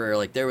point in the career,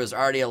 like, there was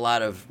already a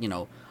lot of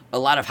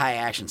high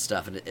action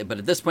stuff. But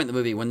at this point in the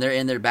movie, when they're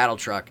in their battle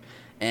truck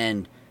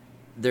and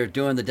they're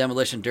doing the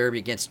demolition derby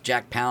against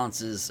Jack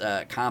Palance's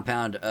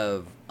compound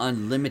of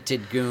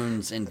unlimited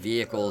goons and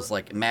vehicles,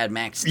 like Mad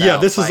Max style. Yeah,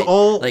 this is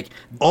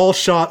all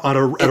shot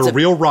on at a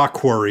real rock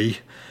quarry.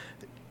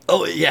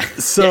 Oh yeah,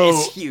 so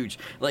it's huge.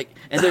 Like,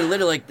 and they're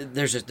literally like,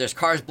 there's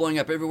cars blowing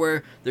up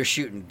everywhere. They're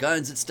shooting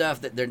guns and stuff.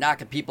 That they're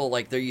knocking people.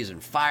 Like, they're using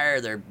fire.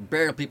 They're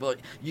burying people.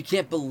 You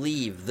can't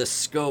believe the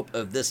scope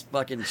of this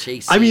fucking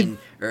chase scene,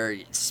 or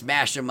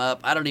smash them up.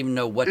 I don't even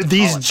know what to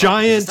these call it.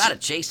 giant. It's not a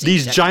chase scene,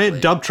 these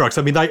giant dump trucks.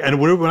 I mean, like, and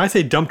when I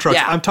say dump trucks,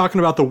 I'm talking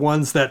about the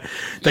ones that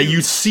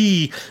you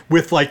see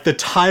with, like, the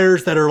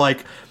tires that are,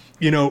 like,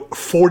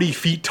 40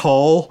 feet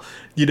tall.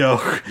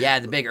 Yeah,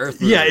 the big earth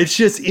mover. Yeah, it's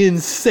just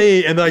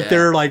insane, and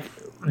they're like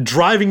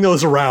driving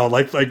those around,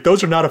 like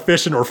those are not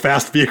efficient or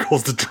fast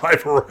vehicles to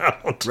drive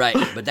around. Right,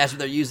 but that's what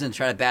they're using to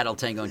try to battle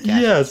Tango and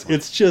Cash. Yes,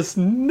 it's just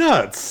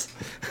nuts.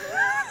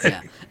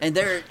 Yeah, and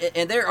their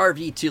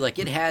RV too, like,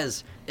 it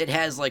has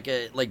like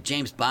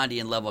James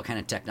Bondian level kind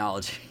of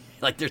technology.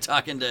 Like, they're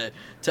talking to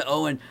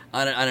Owen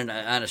on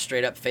a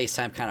straight up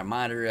FaceTime kind of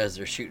monitor as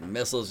they're shooting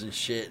missiles and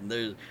shit.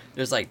 And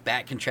there's like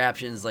bat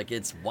contraptions. Like,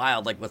 it's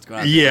wild, like, what's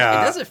going on.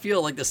 Yeah, it doesn't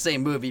feel like the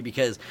same movie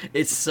because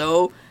it's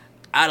so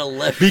out of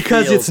left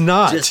because field, it's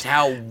not just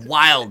how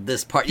wild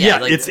this part.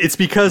 Like, it's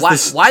because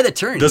why the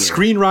turn. The here?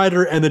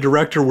 screenwriter and the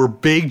director were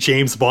big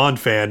James Bond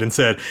fan and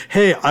said,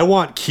 "Hey, I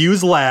want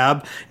Q's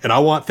lab, and I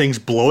want things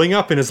blowing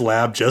up in his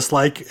lab, just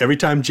like every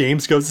time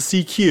James goes to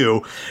see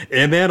Q.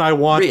 And then I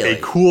want a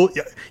cool."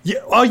 Yeah,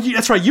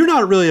 that's right. You're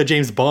not really a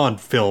James Bond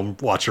film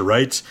watcher,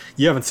 right?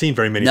 You haven't seen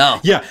very many.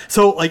 No. Yeah.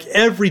 So, like,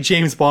 every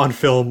James Bond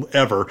film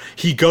ever,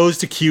 he goes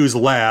to Q's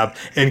lab,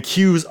 and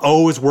Q's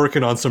always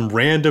working on some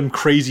random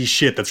crazy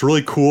shit that's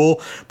really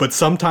cool, but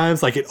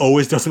sometimes, like, it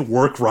always doesn't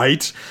work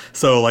right.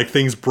 So, like,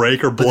 things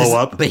break or blow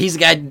up. But he's the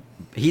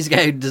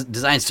guy who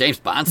designs James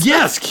Bond stuff.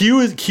 Yes,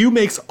 Q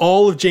makes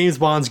all of James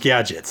Bond's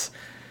gadgets.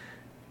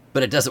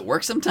 But it doesn't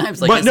work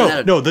sometimes. Like, but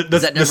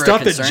the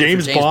stuff that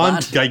James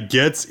Bond like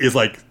gets is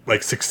like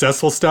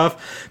successful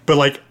stuff. But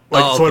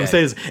so what I'm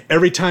saying is,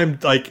 every time,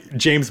 like,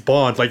 James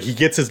Bond, like, he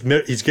gets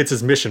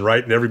his mission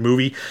right in every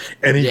movie,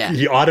 and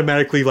he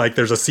automatically, like,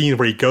 there's a scene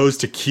where he goes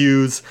to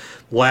Q's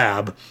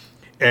lab.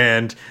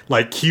 And,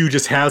 like, Q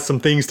just has some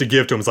things to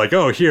give to him. It's like,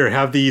 oh, here,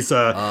 have these,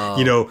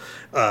 cufflinks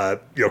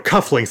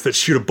that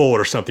shoot a bullet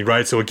or something,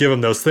 right? So we'll give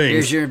him those things.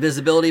 Here's your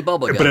invisibility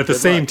bubble gun. But at the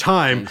same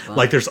time,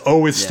 like, there's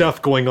always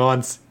stuff going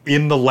on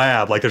in the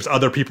lab. Like, there's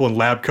other people in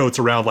lab coats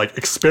around, like,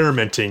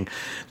 experimenting.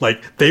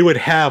 Like, they would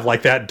have,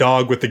 like, that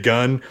dog with the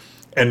gun,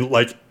 and,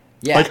 like,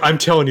 like, I'm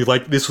telling you,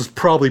 like, this was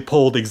probably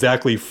pulled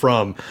exactly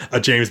from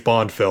a James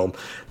Bond film.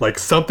 Like,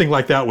 something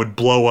like that would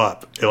blow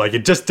up. Like,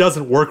 it just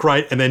doesn't work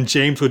right, and then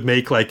James would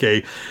make, like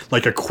a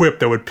quip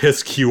that would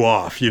piss Q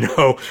off,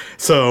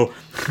 So,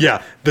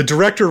 yeah, the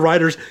director,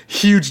 writers,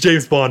 huge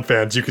James Bond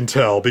fans, you can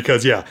tell,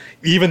 because,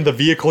 even the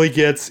vehicle he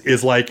gets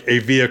is, like, a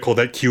vehicle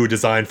that Q would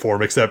design for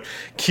him, except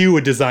Q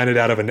would design it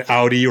out of an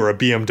Audi or a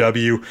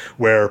BMW,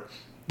 where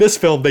this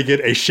film, they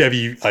get a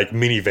Chevy, like,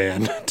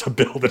 minivan to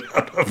build it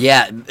out of.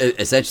 Yeah,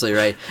 essentially,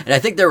 right. And I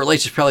think their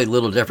relationship's probably a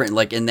little different,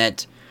 like, in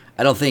that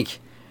I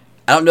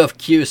don't know if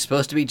Q is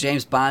supposed to be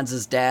James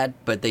Bond's dad,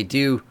 but they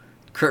do.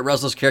 Kurt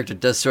Russell's character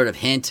does sort of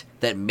hint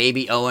that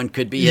maybe Owen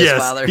could be his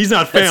father. He's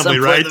not family,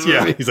 right?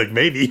 Yeah, he's like,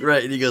 maybe.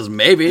 Right, and he goes,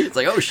 maybe. It's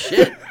like, oh,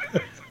 shit.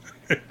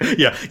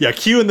 Yeah.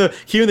 Q and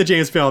the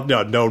James film,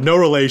 no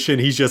relation.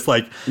 He's just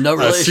like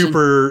a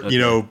super,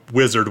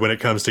 wizard when it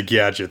comes to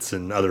gadgets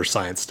and other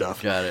science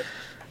stuff. Got it.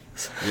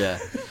 Yeah.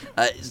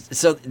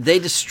 So they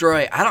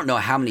destroy, I don't know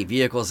how many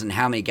vehicles and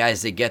how many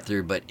guys they get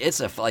through, but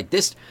it's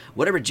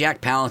whatever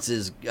Jack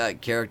Palance's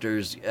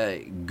character's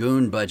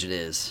goon budget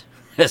is,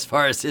 as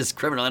far as his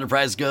criminal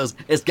enterprise goes,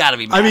 it's got to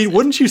be massive. I mean,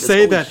 wouldn't you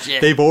say that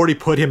they've already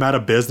put him out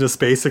of business,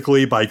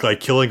 basically, by, like,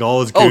 killing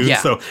all his goons?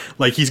 So,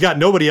 like, he's got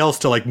nobody else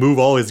to, like, move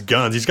all his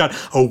guns. He's got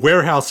a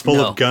warehouse full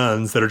of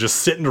guns that are just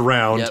sitting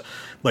around,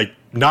 like,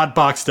 not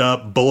boxed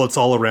up, bullets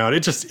all around.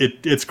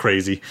 It's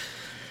crazy.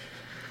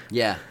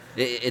 Yeah.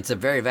 It's a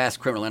very vast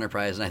criminal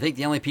enterprise, and I think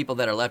the only people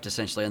that are left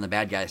essentially on the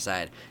bad guy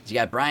side is you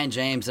got Brian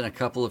James and a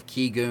couple of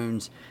key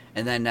goons,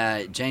 and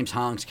then James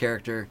Hong's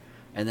character,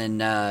 and then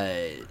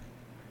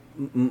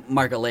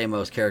Marco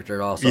Lemo's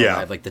character also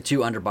arrived. Like the two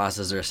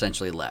underbosses are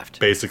essentially left.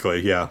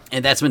 Basically, yeah.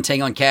 And that's when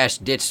Tango and Cash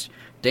ditch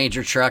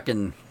Danger Truck,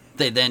 and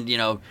they then,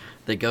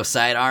 they go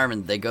sidearm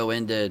and they go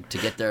in to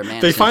get their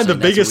man. They find the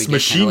biggest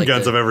machine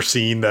guns I've ever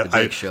seen. That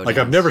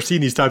I've never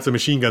seen these types of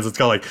machine guns. It's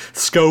got like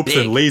scopes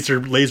and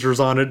lasers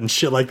on it and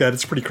shit like that.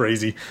 It's pretty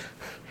crazy.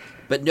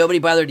 But nobody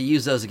bothered to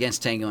use those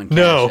against Tango and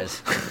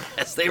Cash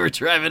as they were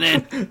driving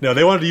in. No,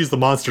 they wanted to use the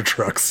monster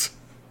trucks.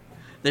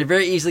 They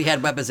very easily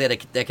had weapons that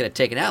could have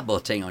taken out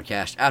both Tango and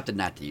Cash. Opted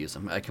not to use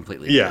them. I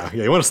completely agree. Yeah.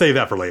 You want to save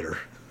that for later.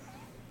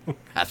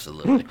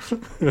 Absolutely.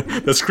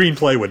 The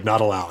screenplay would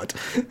not allow it.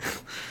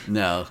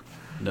 No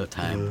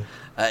time.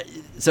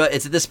 So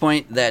it's at this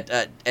point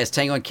that as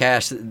Tango and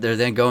Cash, they're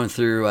then going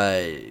through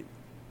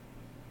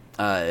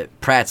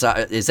Pratt's.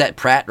 Is that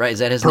Pratt? Right? Is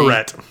that his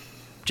name?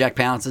 Jack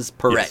Palance's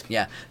Perrette. Yes.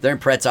 Yeah, they're in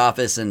Pratt's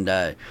office and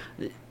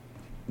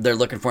they're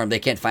looking for him. They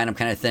can't find him,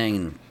 kind of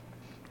thing.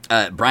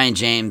 And Brian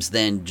James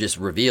then just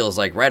reveals,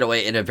 like right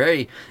away, in a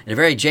very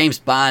James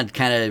Bond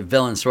kind of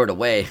villain sort of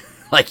way.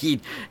 Like he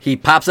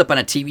pops up on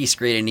a TV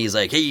screen and he's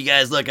like, "Hey, you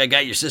guys, look, I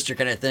got your sister,"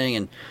 kind of thing.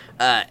 And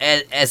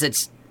as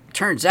it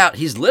turns out,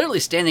 he's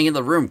literally standing in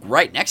the room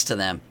right next to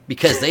them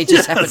because they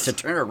just happen to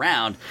turn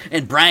around,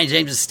 and Brian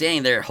James is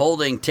standing there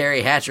holding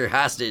Terry Hatcher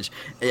hostage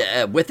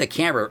with the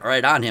camera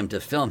right on him to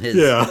film his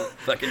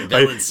fucking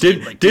villain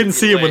scene. Didn't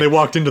see him when they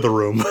walked into the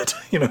room, but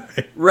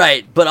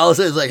Right, but all of a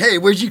sudden it's like, "Hey,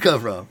 where'd you come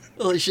from?"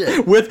 Holy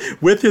shit!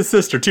 With his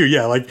sister too.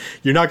 Yeah, like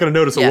you're not going to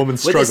notice a woman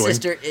struggling. With his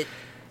sister,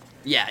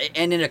 yeah,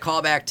 and in a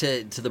callback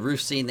to the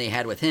roof scene they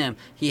had with him,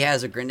 he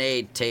has a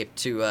grenade taped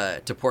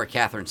to poor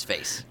Catherine's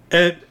face.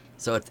 And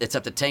so it's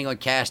up to Tango and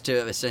Cash to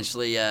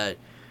essentially,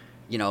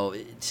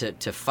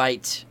 to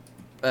fight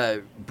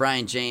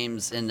Brian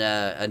James and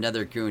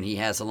another goon he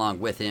has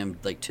along with him,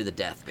 like to the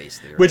death,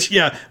 basically.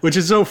 Right? Which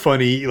is so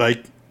funny.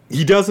 Like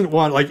he doesn't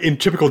want, like in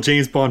typical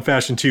James Bond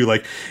fashion too.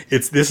 Like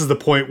this is the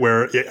point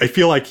where I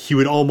feel like he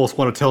would almost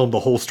want to tell him the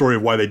whole story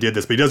of why they did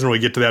this, but he doesn't really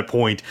get to that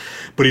point.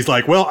 But he's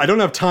like, "Well, I don't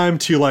have time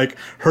to like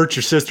hurt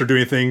your sister or do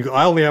anything.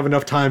 I only have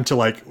enough time to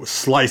like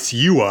slice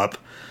you up."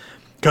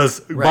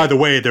 Because, by the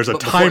way, there's a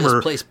timer.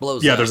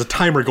 There's a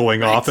timer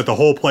going off that the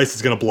whole place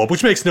is going to blow up,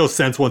 which makes no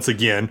sense. Once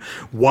again,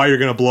 why you're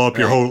going to blow up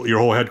your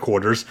whole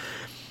headquarters?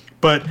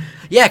 But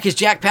yeah, because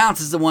Jack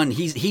Palance is the one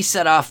he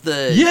set off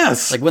the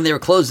like when they were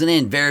closing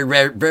in, very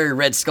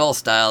Red Skull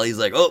style. He's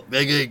like, "Oh,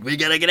 we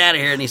gotta get out of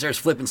here," and he starts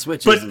flipping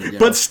switches.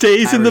 But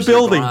stays in the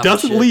building,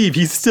 doesn't leave.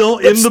 He's still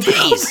in the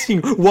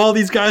building while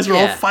these guys are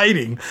all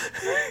fighting.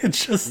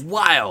 It's just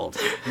wild.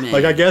 Man.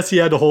 Like I guess he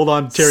had to hold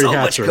on to Terry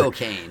Hatcher. So much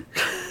cocaine,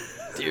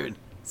 dude.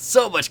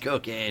 So much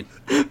cocaine.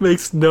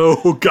 Makes no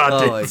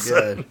goddamn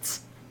sense.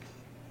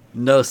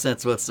 No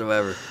sense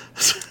whatsoever.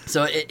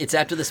 So it's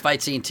after this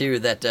fight scene too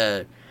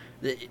that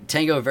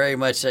Tango very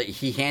much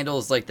he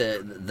handles like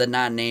the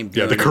non-named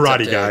the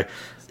karate guy.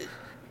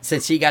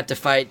 Since he got to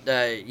fight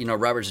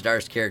Robert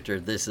Zdar's character,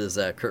 this is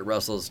Kurt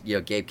Russell's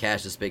Gabe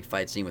Cash's big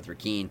fight scene with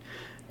Rakeen,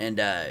 and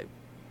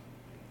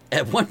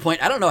at one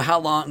point I don't know how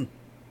long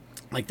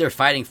like they're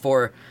fighting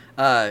for,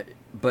 but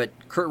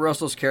Kurt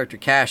Russell's character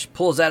Cash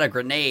pulls out a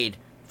grenade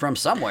from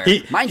somewhere.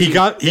 He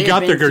got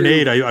the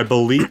grenade, I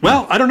believe.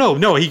 Well, I don't know.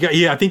 No,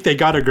 I think they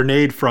got a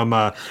grenade from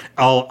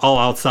all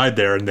outside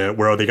there,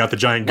 where they got the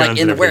giant guns like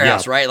in the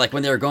warehouse, right? Like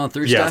when they were going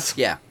through stuff.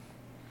 Yeah.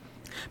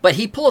 But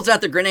he pulls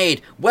out the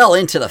grenade well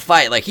into the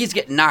fight. Like he's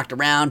getting knocked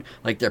around,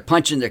 like they're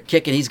punching, they're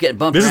kicking, he's getting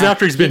bumped. This around. is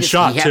after he's been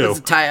shot he too.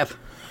 To tie up.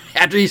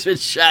 After he's been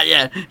shot,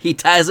 he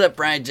ties up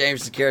Brian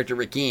James' character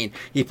Rakeen.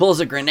 He pulls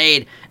a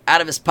grenade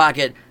out of his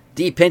pocket,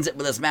 depins it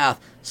with his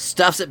mouth,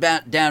 stuffs it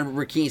down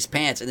Rakeen's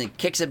pants, and then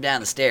kicks him down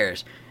the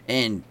stairs.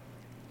 And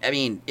I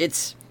mean,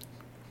 it's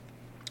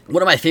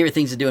one of my favorite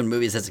things to do in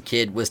movies as a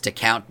kid was to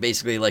count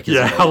basically like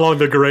how long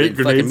the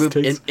grenades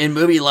takes. In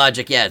movie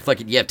logic, you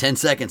have 10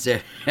 seconds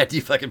after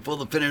you fucking pull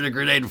the pin in a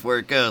grenade before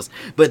it goes.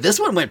 But this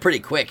one went pretty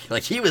quick.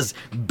 Like he was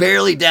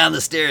barely down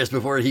the stairs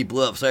before he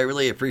blew up. So I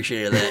really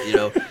appreciated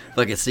that,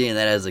 fucking seeing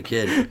that as a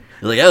kid.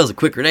 Like that was a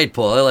quick grenade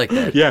pull. I like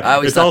that. Yeah, I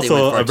always it's thought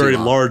also a very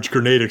large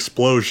grenade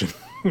explosion.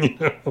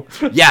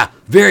 Yeah,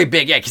 very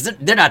big. Yeah, because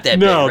they're not that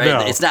big, right?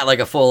 No. It's not like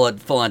a full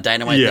on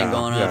dynamite thing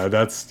going on.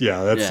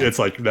 It's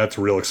like that's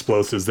real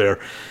explosives there.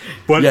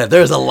 But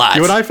there's a lot.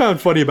 What I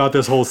found funny about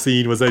this whole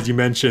scene was, as you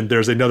mentioned,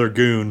 there's another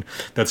goon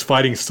that's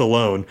fighting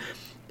Stallone.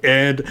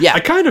 And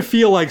I kind of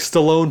feel like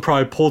Stallone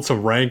probably pulled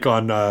some rank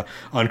on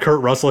Kurt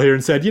Russell here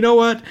and said, "You know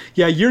what?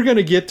 Yeah, you're going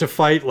to get to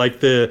fight like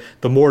the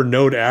more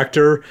known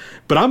actor,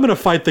 but I'm going to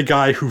fight the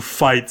guy who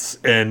fights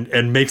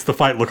and makes the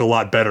fight look a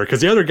lot better."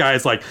 Because the other guy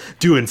is like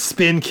doing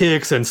spin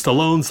kicks and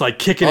Stallone's like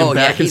kicking him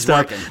back and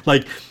stuff. Working.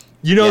 Like,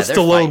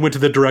 Stallone went to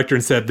the director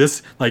and said,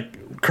 "This,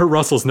 like, Kurt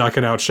Russell's not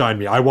going to outshine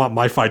me. I want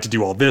my fight to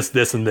do all this,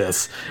 this, and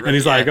this." Right, and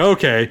he's like,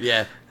 "Okay."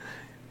 Yeah.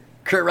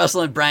 Kurt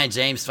Russell and Brian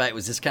James fight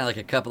was just kind of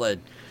like a couple of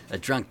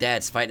drunk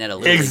dads fighting at a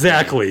little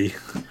exactly.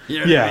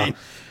 You know what I mean?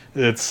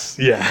 It's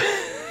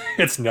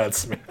it's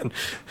nuts, man.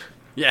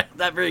 Yeah,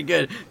 not very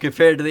good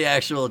compared to the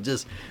actual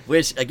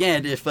which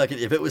again, if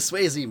it was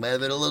Swayze, it might have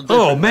been a little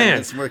different. Oh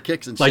man, some more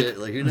kicks and like, shit.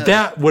 Like who knows?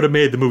 That would have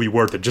made the movie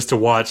worth it just to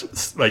watch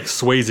like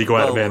Swayze go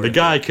at it, man. The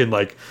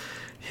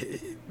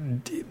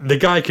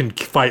guy can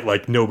fight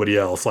like nobody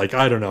else. Like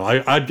I don't know,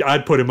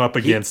 I'd put him up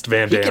against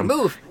Van Damme. He can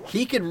move.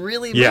 He could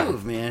really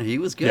move, man. He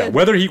was good. Yeah,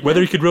 whether he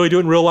could really do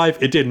it in real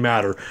life, it didn't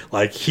matter.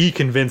 Like he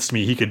convinced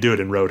me he could do it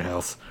in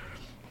Roadhouse.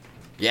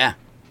 Yeah.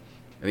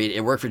 I mean,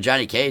 it worked for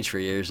Johnny Cage for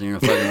years, and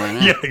fucking why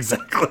not? Yeah,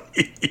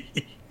 exactly.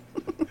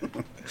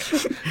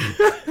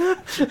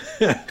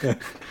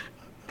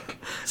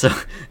 So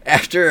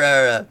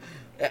after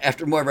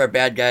more of our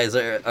bad guys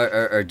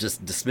are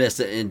just dismissed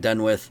and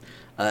done with,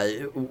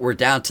 we're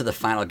down to the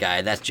final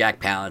guy. That's Jack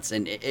Palance.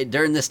 And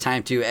during this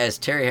time, too, as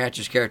Terry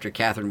Hatcher's character,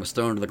 Catherine, was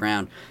thrown to the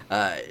ground,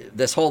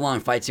 this whole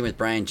long fight scene with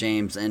Brian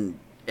James and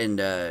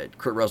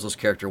Kurt Russell's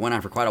character went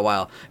on for quite a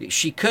while.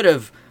 She could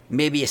have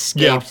maybe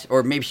escaped,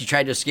 or maybe she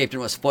tried to escape and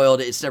was foiled.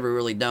 It's never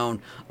really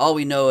known. All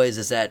we know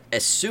is that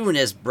as soon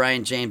as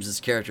Brian James's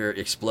character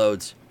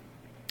explodes,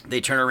 they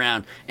turn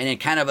around and in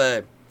kind of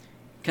a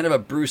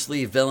Bruce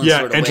Lee villain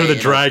sort of Enter way. the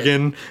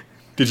Dragon.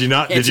 Did you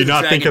not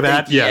think of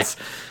that? Yes.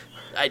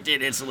 I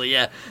did instantly,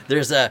 yeah.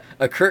 There's a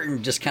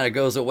curtain just kind of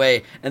goes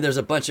away, and there's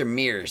a bunch of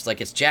mirrors.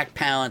 Like, it's Jack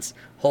Palance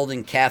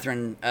holding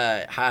Catherine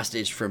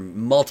hostage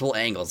from multiple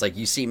angles. Like,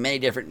 you see many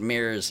different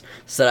mirrors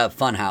set up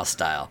Funhouse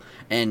style.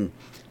 And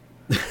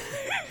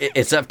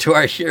it's up to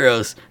our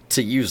heroes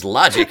to use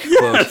logic,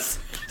 quotes,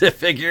 to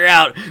figure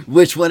out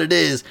which one it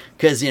is.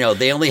 Because,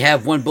 they only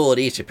have one bullet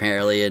each,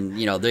 apparently. And,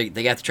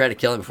 they have to try to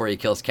kill him before he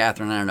kills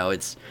Catherine. I don't know.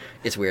 It's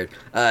weird.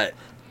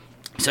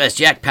 So as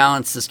Jack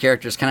Palance, this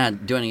character, is kind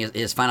of doing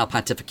his final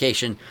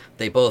pontification,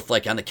 they both,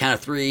 like, on the count of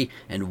 3,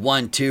 and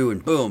 1, 2,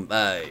 and boom,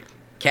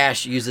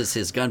 Cash uses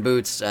his gun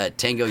boots,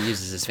 Tango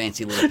uses his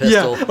fancy little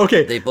pistol. Yeah,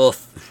 okay. They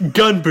both...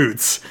 Gun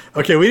boots.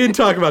 Okay, we didn't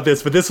talk about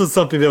this, but this was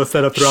something that was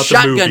set up throughout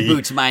the movie. Shotgun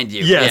boots, mind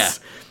you. Yes.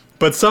 Yeah.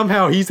 But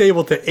somehow he's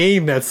able to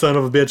aim that son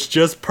of a bitch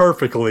just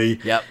perfectly.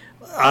 Yep.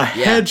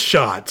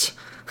 Headshot.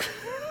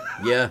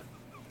 Yeah.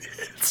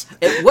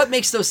 What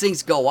makes those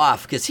things go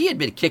off? Because he had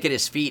been kicking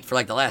his feet for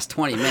like the last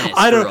 20 minutes.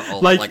 I don't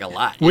a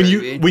lot. When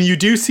you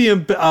do see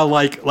him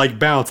like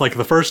bounce, like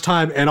the first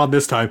time and on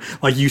this time,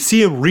 like you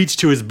see him reach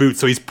to his boot,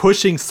 so he's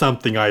pushing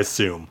something. I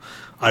assume.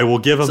 I will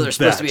give him that. So there's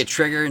supposed to be a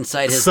trigger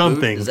inside his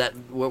something. boot? Is that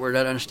what we're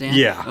not understanding?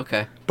 Yeah.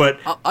 Okay. But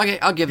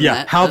I'll give him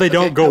that. How they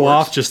don't go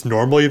off just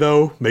normally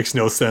though makes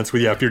no sense.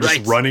 If you're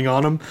just running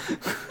on them.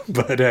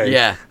 But hey.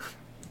 Yeah.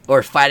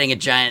 Or fighting a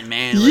giant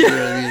man.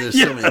 There's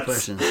so many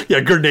questions.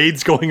 Yeah,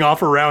 grenades going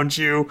off around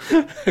you.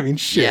 I mean,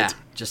 shit. Yeah,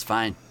 just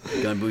fine.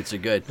 Gun boots are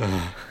good.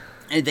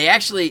 And they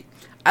actually...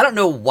 I don't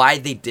know why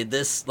they did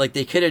this. Like,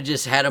 they could have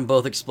just had them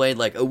both explained,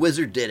 like, a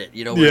wizard did it.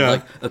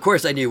 Like, of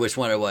course I knew which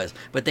one it was.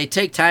 But they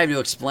take time to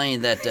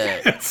explain that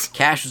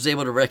Cash was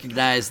able to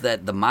recognize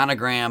that the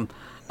monogram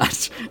on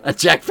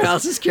Jack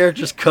Palance's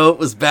character's coat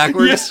was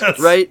backwards,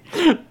 right?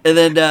 And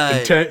then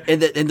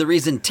and the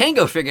reason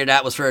Tango figured it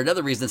out was for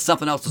another reason.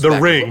 Something else was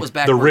backwards. Ring. What was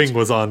backwards? The ring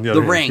was on the other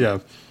ring.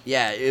 hand.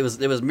 Yeah, it was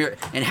mirror.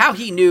 And how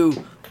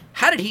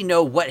did he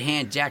know what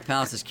hand Jack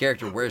Palance's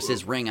character wears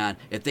his ring on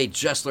if they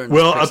just learned?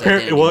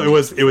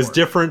 It was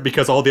different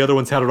because all the other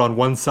ones had it on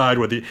one side,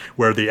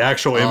 where the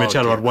actual image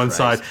had it on one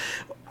side.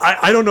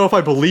 I don't know if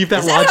I believe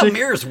that logic. Is that how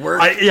mirrors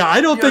work?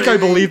 I don't think I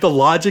believe the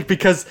logic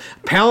because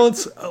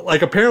Palance,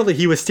 like apparently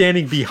he was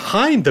standing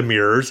behind the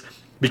mirrors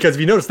because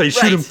if you notice they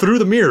shoot him through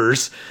the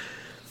mirrors.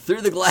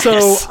 Through the glass.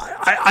 So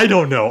I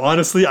don't know.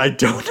 Honestly, I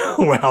don't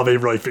know how they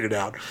really figured it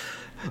out.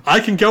 I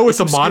can go with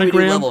the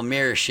monogram. Level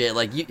mirror shit.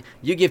 Like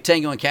you give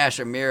Tango and Cash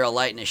a mirror, a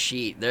light, and a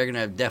sheet, they're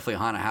gonna definitely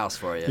haunt a house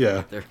for you.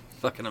 Yeah. They're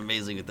fucking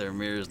amazing with their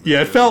mirrors.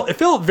 Yeah, it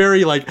felt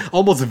very like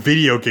almost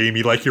video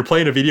gamey. Like you're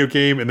playing a video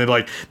game and then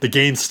like the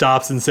game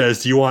stops and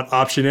says, "Do you want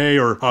option A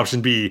or option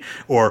B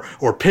or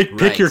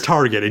pick your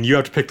target?" And you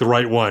have to pick the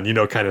right one,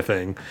 kind of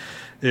thing.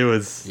 It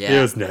was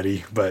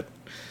nutty, but.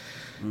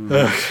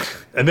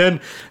 And then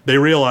they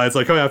realize,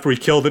 like, after we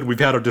killed it, we've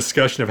had a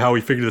discussion of how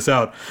we figured this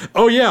out.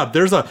 Oh yeah,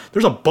 there's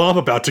a bomb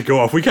about to go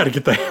off. We got to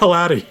get the hell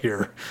out of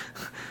here.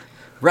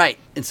 Right,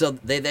 and so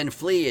they then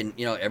flee, and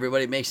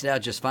everybody makes it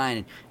out just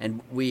fine, and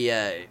we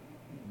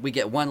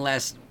get one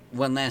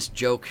last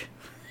joke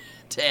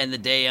to end the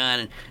day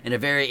on, and a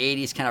very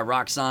 80s kind of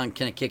rock song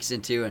kind of kicks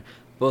into, and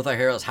both our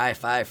heroes high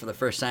five for the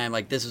first time.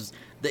 Like this was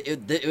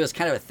it was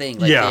kind of a thing.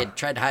 Like they had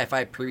tried to high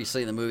five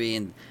previously in the movie,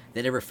 and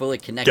they never fully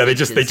connected. Yeah,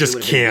 they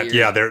just can't.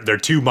 Yeah, they're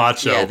too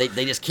macho. Yeah,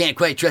 they just can't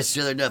quite trust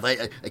each other enough.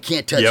 I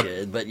can't touch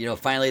you. But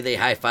finally they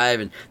high five,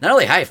 and not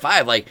only high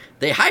five, like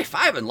they high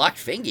five and lock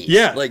fingies.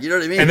 Yeah, like you know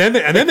what I mean. And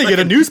then they get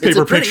a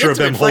newspaper picture of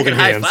them holding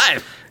hands. High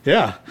five.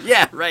 Yeah.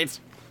 Yeah. Right.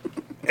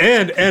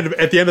 And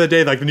at the end of the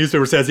day, like the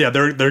newspaper says,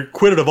 they're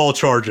acquitted of all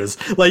charges.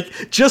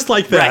 Like just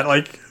like that. Right.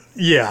 Like.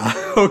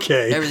 Yeah,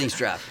 okay. Everything's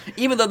dropped.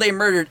 even though they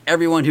murdered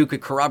everyone who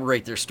could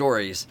corroborate their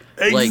stories.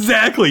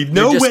 Exactly. Like,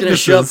 no you're just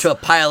witnesses. Gonna show up to a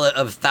pile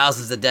of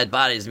thousands of dead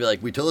bodies and be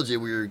like, "We told you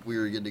we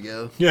were good to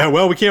go." Yeah.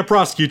 Well, we can't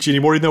prosecute you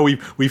anymore, even though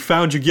we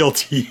found you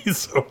guilty.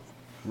 So.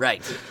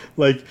 Right.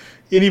 Like,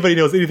 anybody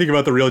knows anything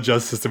about the real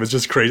justice system is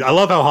just crazy. I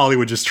love how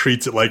Hollywood just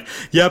treats it like,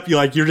 yep,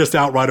 you're just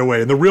out right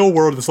away. In the real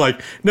world, it's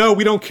like, no,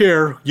 we don't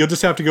care. You'll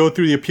just have to go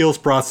through the appeals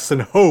process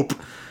and hope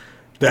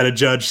that a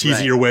judge sees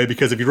it your way,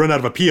 because if you run out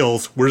of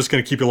appeals, we're just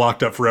going to keep you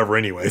locked up forever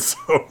anyway.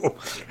 So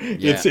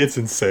it's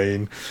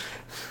insane.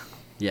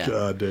 Yeah.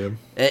 God damn.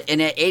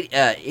 And at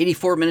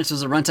 84 minutes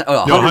was the runtime.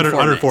 Oh, no,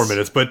 104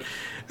 minutes. But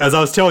as I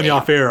was telling you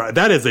off air, it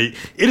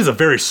is a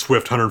very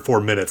swift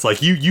 104 minutes.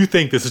 Like you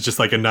think this is just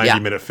like a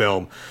 90-minute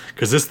film,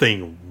 because this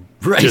thing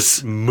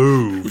just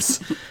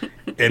moves,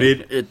 and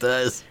it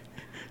does.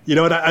 You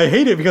know, and I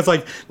hate it because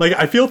like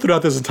I feel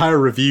throughout this entire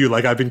review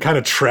like I've been kind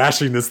of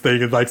trashing this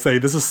thing and like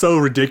saying this is so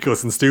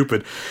ridiculous and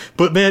stupid,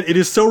 but man, it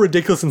is so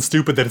ridiculous and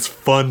stupid that it's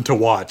fun to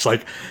watch.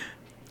 Like.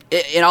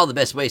 In all the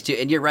best ways too,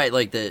 and you're right.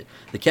 Like the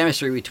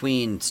chemistry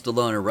between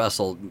Stallone and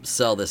Russell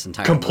sell this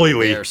entire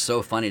completely. Movie. They are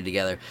so funny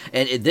together,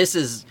 and this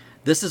is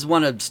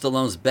one of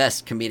Stallone's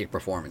best comedic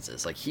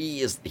performances. Like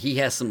he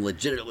has some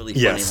legitimately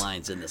funny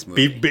lines in this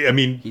movie. I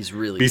mean, he's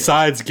really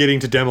besides good. Getting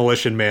to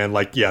Demolition Man.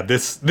 Like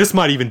this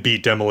might even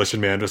beat Demolition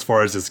Man as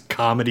far as his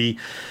comedy.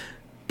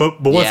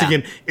 But once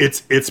again,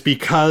 it's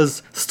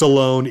because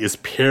Stallone is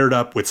paired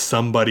up with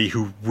somebody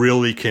who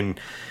really can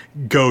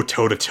go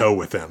toe to toe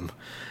with him.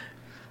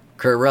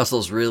 Kurt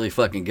Russell's really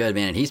fucking good,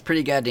 man. And he's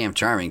pretty goddamn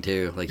charming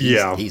too. Like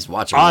he's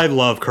watchable. I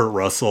love Kurt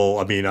Russell.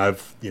 I mean,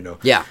 I've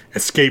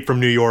Escape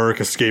from New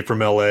York, Escape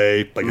from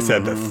L.A. Like I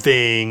said, The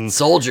Thing,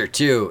 Soldier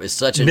 2 is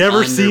such an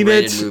never seen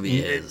it. Movie.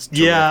 Is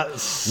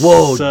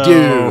whoa,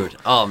 dude.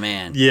 Oh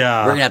man,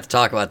 yeah. We're gonna have to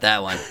talk about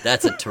that one.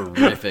 That's a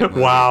terrific movie.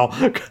 Wow,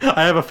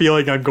 I have a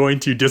feeling I'm going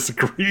to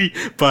disagree,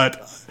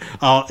 but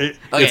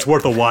it's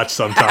worth a watch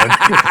sometime.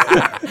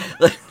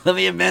 Let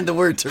me amend the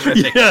word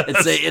terrific and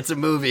say it's a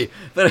movie,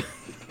 but.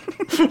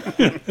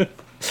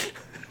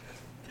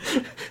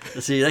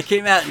 Let's see, that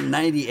came out in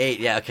 '98.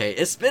 Yeah, okay.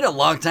 It's been a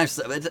long time.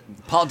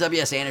 Paul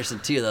W.S. Anderson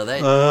too,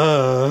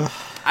 though.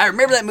 I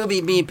remember that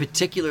movie being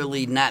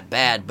particularly not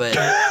bad, but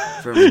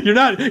you're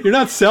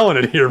not selling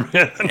it here,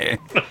 man.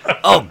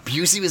 Oh,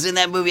 Busey was in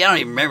that movie. I don't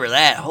even remember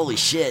that. Holy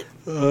shit.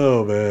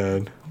 Oh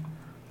man.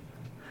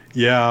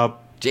 Yeah.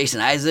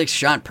 Jason Isaacs,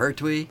 Sean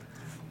Pertwee.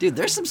 Dude,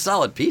 there's some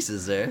solid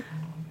pieces there.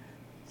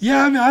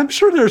 Yeah, I mean, I'm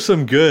sure there's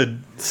some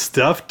good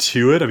stuff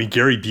to it. I mean,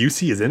 Gary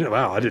Busey is in it.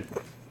 Wow,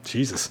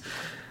 Jesus.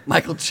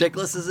 Michael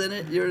Chiklis is in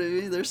it. You know what I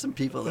mean? There's some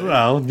people there.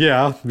 Well,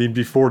 yeah. I mean,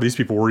 before these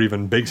people were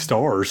even big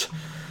stars.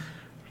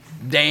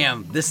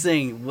 Damn, this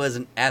thing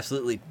wasn't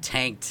absolutely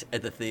tanked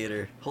at the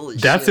theater. Holy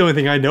shit. That's the only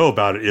thing I know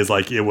about it is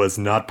like it was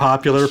not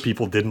popular.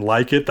 People didn't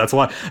like it. That's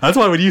why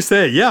when you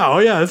say,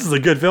 this is a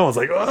good film, it's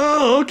like,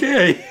 oh,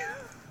 okay.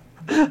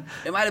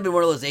 It might have been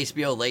one of those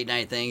HBO late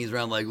night things where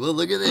I'm like, well,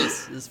 look at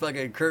this. This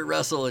fucking Kurt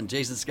Russell and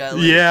Jason Scott.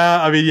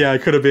 Yeah, I mean,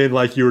 it could have been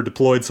like you were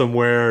deployed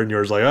somewhere and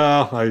you're just like,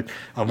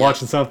 I'm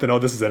watching something. Oh,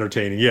 this is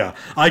entertaining. Yeah,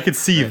 I could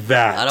see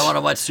that. I don't want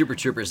to watch Super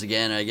Troopers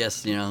again. I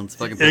guess, it's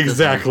fucking...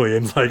 Exactly.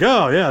 And it's like,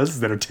 oh, yeah, this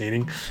is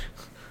entertaining.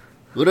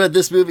 What about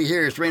this movie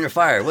here? It's Rain or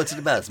Fire. What's it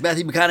about? It's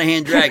Matthew McConaughey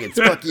and dragons.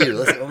 Fuck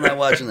you. I'm not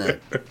watching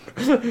that.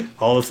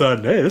 All of a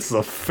sudden, hey, this is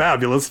a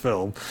fabulous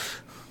film.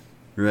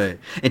 Right.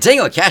 And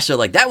Tango and Cash, though,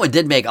 like that one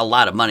did make a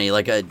lot of money,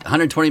 like a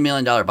 $120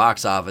 million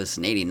box office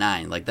in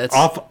 '89. Like that's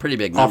pretty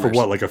big numbers. Off of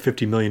what, like a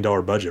 $50 million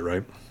budget,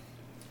 right?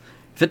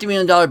 $50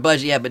 million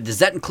budget, yeah. But does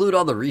that include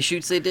all the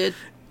reshoots they did?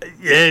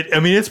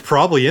 It's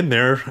probably in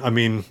there. I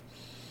mean,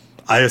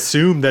 I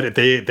assume that if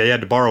they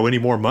had to borrow any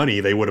more money,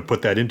 they would have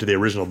put that into the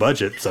original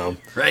budget. So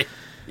right.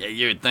 Yeah,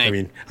 you would think. I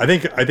mean, I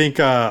think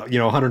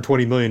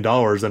 $120 million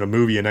in a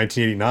movie in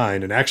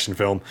 1989, an action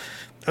film,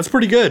 that's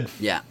pretty good.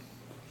 Yeah.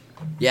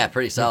 Yeah,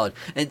 pretty solid.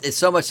 And it's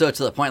so much so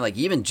to the point, like,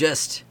 even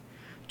just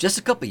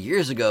a couple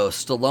years ago,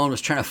 Stallone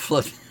was trying to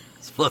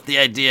flip the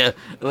idea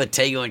of a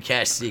Tango and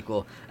Cash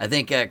sequel. I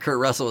think Kurt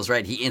Russell was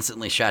right. He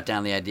instantly shot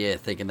down the idea,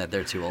 thinking that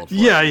they're too old for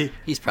it.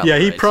 He's probably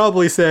right. He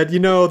probably said,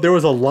 there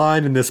was a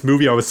line in this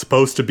movie I was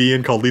supposed to be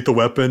in called Lethal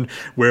Weapon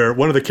where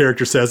one of the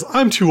characters says,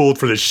 I'm too old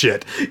for this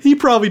shit. He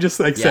probably just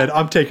said,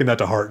 I'm taking that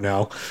to heart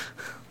now.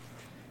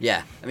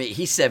 Yeah, I mean,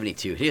 he's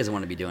 72. He doesn't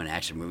want to be doing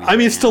action movies. I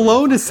mean,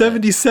 Stallone is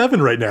 77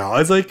 right now. I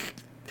was like,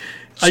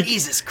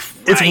 Jesus Christ.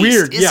 It's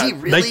weird. Is he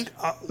really?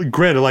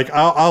 Granted,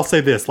 I'll say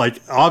this. Like,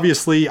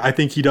 obviously, I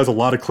think he does a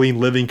lot of clean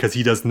living because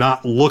he does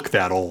not look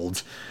that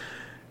old.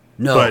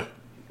 No.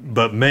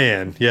 But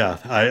man,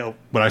 yeah.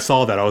 When I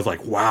saw that, I was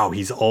like, wow,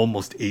 he's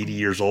almost 80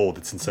 years old.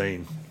 It's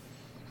insane.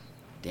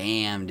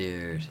 Damn,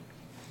 dude.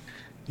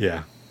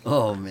 Yeah.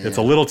 Oh, man. It's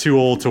a little too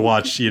old to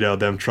watch,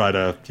 them try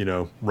to,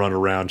 run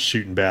around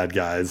shooting bad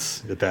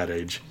guys at that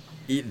age.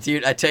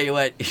 Dude, I tell you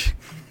what,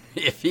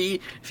 if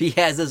he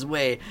has his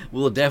way,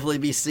 we'll definitely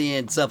be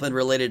seeing something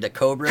related to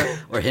Cobra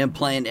or him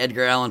playing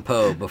Edgar Allan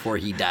Poe before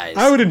he dies.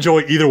 I would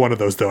enjoy either one of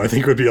those, though. I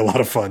think it would be a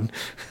lot of fun.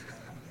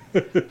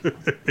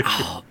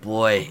 Oh,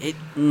 boy.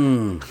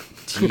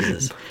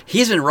 Jesus.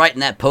 He's been writing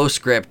that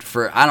postscript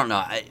for, I don't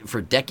know,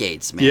 for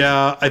decades, man.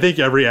 Yeah, I think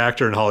every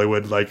actor in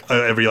Hollywood, like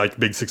every like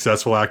big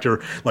successful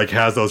actor, like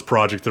has those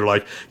projects. They're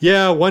like,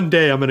 yeah, one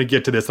day I'm going to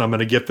get to this. And I'm going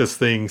to get this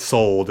thing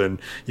sold. And,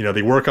 you know,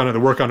 they work on it.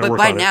 But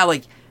by now,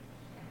 like,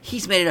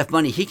 he's made enough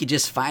money. He could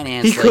just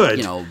finance,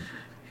 you know,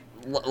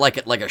 like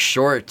a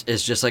short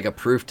is just like a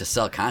proof to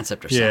sell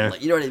concept or something. Yeah.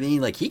 Like, you know what I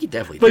mean? Like, he could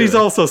definitely But do he's it.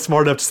 also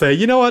smart enough to say,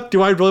 you know what?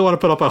 Do I really want to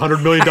put up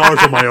 $100 million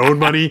of my own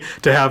money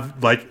to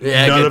have like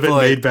none of it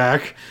made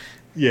back?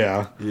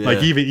 Yeah.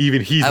 Like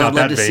even he's not that vain. I would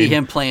love to see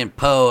him playing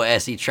Poe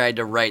as he tried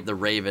to write The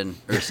Raven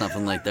or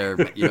something like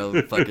that. You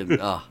know, fucking.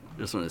 Oh,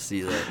 just want to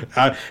see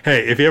that.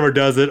 Hey, if he ever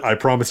does it, I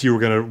promise you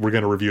we're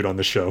gonna review it on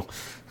the show.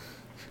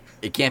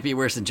 It can't be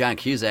worse than John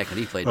Cusack when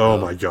he played Oh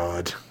Poe. my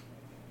god.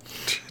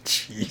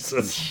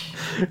 Jesus.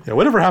 Yeah,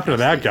 whatever happened to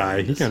that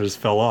guy? He kind of just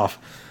fell off.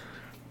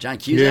 John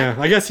Cusack? Yeah,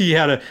 I guess he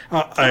had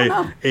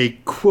a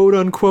quote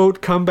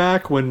unquote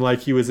comeback when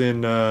like he was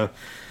in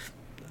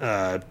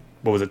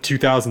what was it,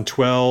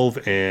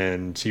 2012,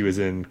 and he was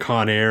in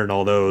Con Air and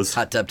all those.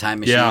 Hot Tub Time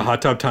Machine. Yeah, Hot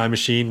Tub Time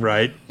Machine,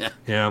 right?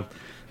 Yeah.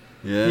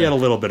 He had a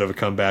little bit of a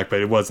comeback, but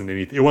it wasn't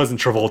anything. It wasn't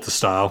Travolta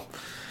style.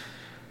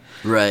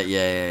 Right.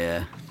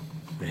 Yeah.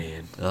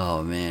 Man.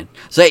 Oh man.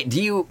 So hey,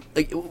 do you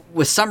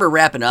with summer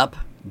wrapping up?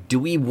 Do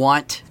we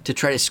want to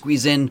try to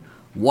squeeze in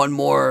one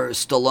more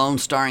Stallone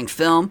starring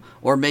film,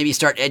 or maybe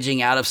start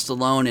edging out of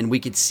Stallone and we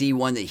could see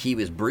one that he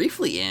was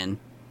briefly in,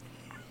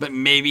 but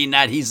maybe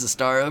not he's the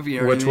star of? You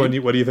know Which what I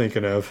mean? one? What are you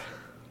thinking of?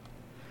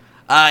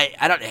 I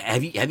don't.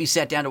 Have you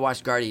sat down to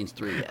watch Guardians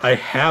 3 yet? I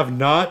have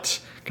not,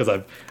 because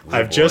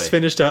I've just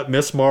finished up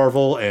Miss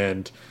Marvel,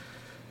 and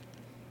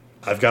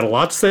I've got a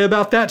lot to say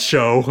about that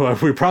show.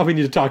 We probably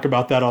need to talk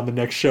about that on the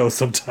next show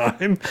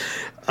sometime.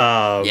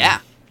 But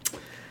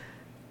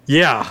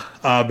yeah,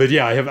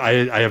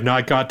 I have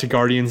not got to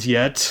Guardians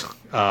yet.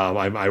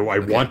 I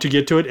want to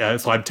get to it,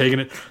 so I'm taking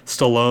it.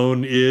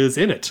 Stallone is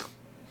in it.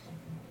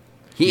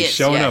 He's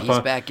showing up. He's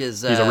back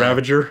as he's a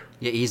Ravager.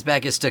 Yeah, he's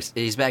back as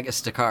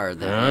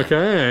Stakar.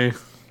 Okay.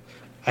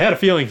 I had a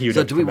feeling he would.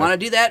 So do we want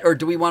to do that, or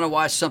do we want to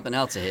watch something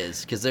else of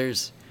his? Because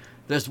there's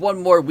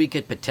one more we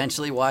could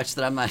potentially watch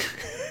that I'm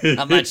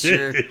not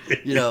sure.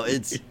 You know,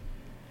 it's.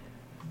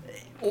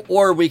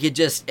 Or we could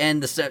just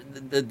end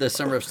the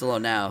summer of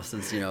Stallone now,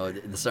 since, you know,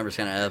 the summer's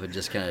kind of up, and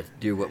just kind of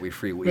do what we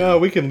freewheel. No,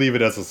 we can leave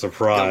it as a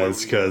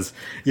surprise, because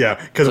we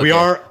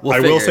are. We'll I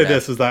will say it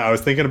this out. is that I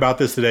was thinking about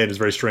this today, and it's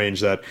very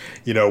strange that,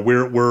 you know,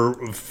 we're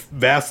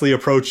vastly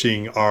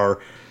approaching our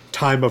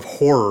time of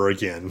horror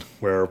again,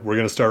 where we're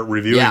going to start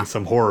reviewing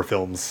some horror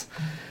films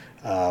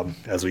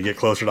as we get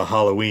closer to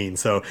Halloween.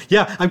 So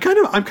yeah, I'm kind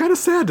of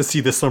sad to see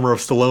this summer of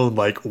Stallone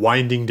like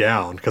winding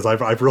down, because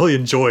I've really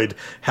enjoyed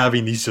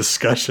having these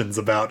discussions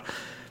about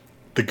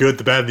the good,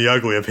 the bad, and the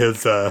ugly of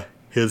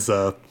his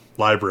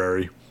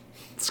library.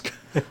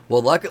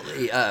 Well,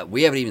 luckily,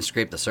 we haven't even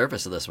scraped the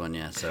surface of this one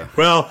yet, so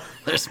well,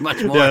 there's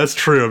much more. Yeah, that's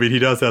true. I mean, he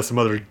does have some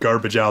other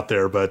garbage out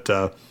there, but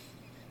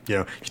you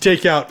know, you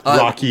take out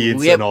Rocky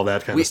and all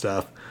that kind of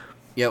stuff.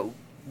 Yeah.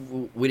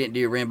 We didn't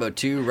do Rambo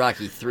 2,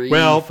 Rocky 3.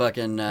 Well,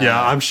 fucking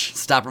I'm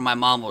Stopper My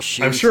Mom Will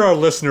Shoot. I'm sure our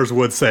listeners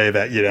would say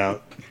that, you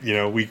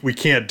know, we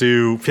can't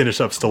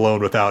finish up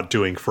Stallone without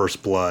doing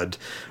First Blood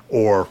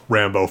or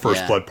Rambo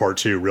First Blood Part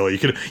 2. Really,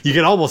 you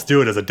can almost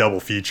do it as a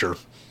double feature.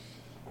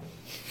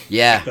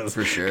 Yeah,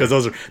 for sure. Because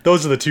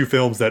those are the two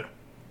films that.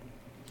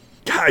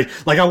 God,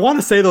 I want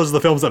to say those are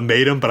the films that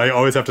made him, but I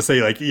always have to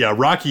say, like, yeah,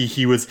 Rocky,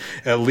 he was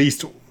at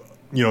least,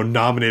 you know,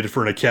 nominated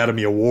for an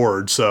Academy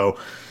Award, so.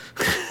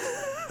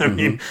 I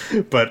mean,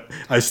 but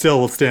I still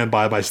will stand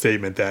by my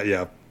statement that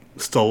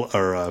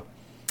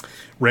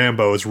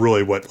Rambo is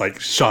really what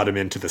like shot him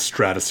into the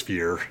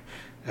stratosphere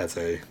as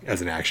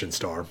an action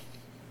star.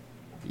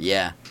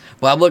 Yeah.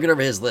 Well, I'm looking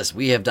over his list.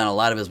 We have done a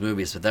lot of his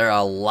movies, but there are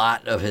a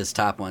lot of his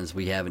top ones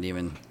we haven't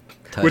even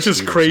touched. Which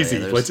is either, crazy.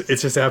 so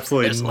It's just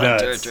absolutely there's nuts.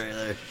 a lot of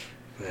territory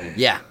there.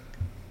 Yeah.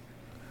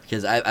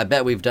 Because I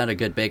bet we've done a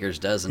good baker's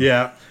dozen.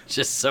 Yeah.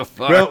 Just so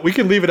far. Well, we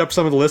can leave it up to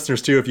some of the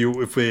listeners too if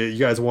you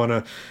guys want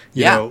to,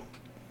 you know,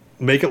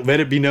 let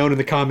it be known in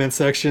the comment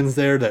sections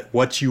there that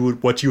what you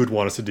would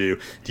want us to do.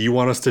 Do you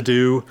want us to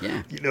do,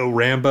 you know,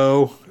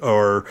 Rambo,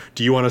 or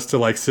do you want us to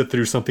like sit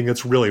through something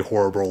that's really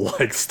horrible,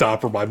 like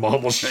Stop or My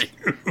Mom Will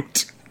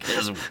Shoot?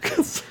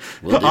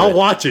 I'll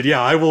watch it. Yeah,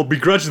 I will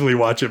begrudgingly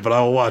watch it, but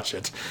I will watch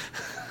it.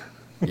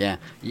 Yeah.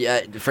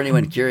 For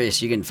anyone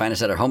curious, you can find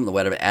us at our home on the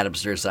web at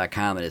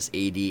adamsnerds.com. It is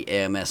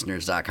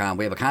adamsnerds.com.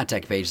 We have a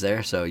contact page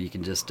there, so you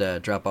can just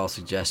drop all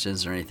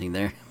suggestions or anything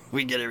there.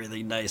 We get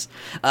everything nice.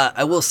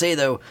 I will say,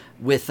 though,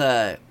 with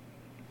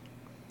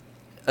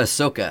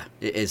Ahsoka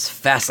is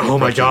fascinating. Oh,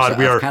 my God.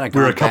 We're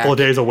a couple of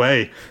days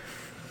away.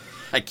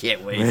 I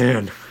can't wait.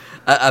 Man.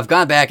 I've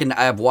gone back and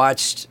I've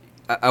watched.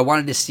 I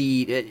wanted to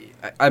see.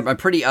 I'm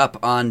pretty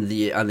up on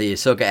the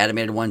Ahsoka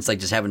animated ones, like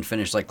just having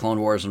finished like Clone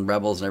Wars and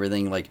Rebels and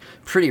everything like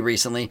pretty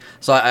recently.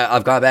 So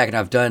I've gone back and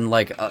I've done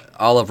like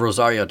all of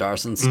Rosario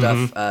Dawson's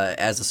stuff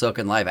as Ahsoka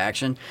in live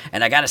action.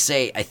 And I gotta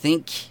say, I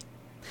think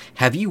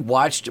Have you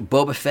watched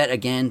Boba Fett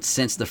again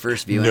since the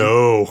first viewing?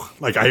 No,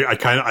 like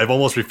I've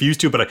almost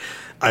refused to, but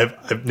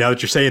I've now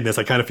that you're saying this,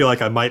 I kind of feel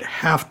like I might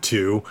have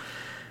to.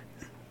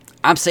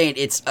 I'm saying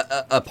it's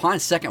upon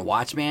second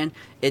watch, man.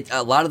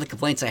 A lot of the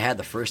complaints I had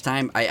the first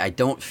time, I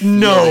don't feel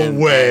No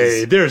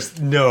way. There's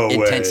no way.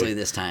 Intensely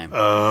this time.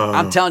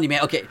 I'm telling you,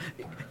 man. Okay,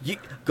 you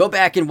go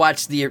back and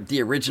watch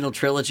the original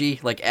trilogy.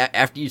 Like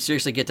after you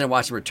seriously get done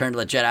watching Return to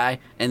the Jedi,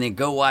 and then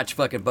go watch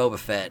fucking Boba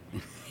Fett,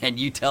 and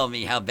you tell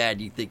me how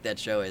bad you think that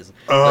show is.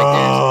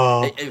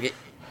 Like,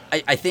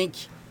 I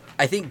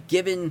think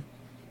given.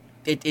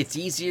 It's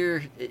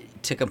easier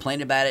to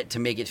complain about it, to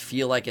make it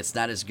feel like it's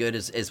not as good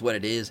as what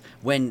it is,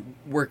 when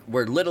we're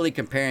literally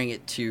comparing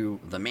it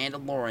to The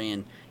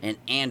Mandalorian and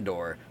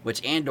Andor,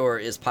 which Andor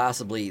is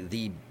possibly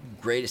the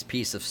greatest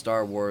piece of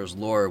Star Wars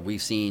lore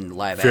we've seen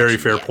live action. Very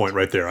fair point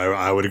right there.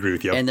 I would agree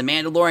with you. And The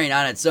Mandalorian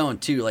on its own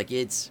too, like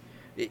it's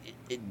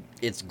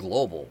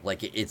global.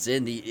 Like it's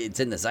in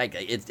the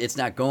zeitgeist. It's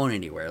not going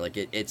anywhere. Like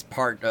it's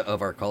part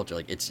of our culture.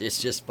 Like it's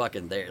just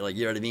fucking there. Like,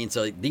 you know what I mean?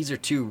 So these are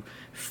two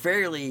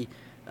fairly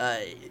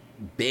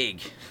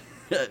big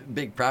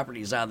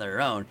properties on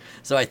their own.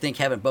 So I think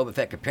having Boba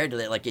Fett compared to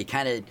that, like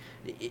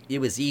it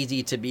was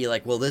easy to be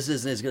like, well, this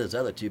isn't as good as the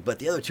other two, but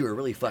the other two are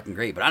really fucking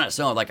great. But on its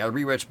own, like I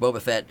rewatched Boba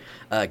Fett,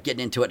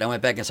 getting into it, and I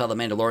went back and saw the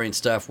Mandalorian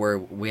stuff where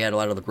we had a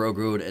lot of the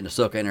Grogu and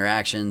Ahsoka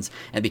interactions,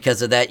 and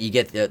because of that, you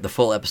get the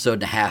full episode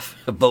and a half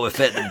of Boba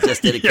Fett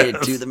just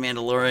dedicated to the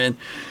Mandalorian.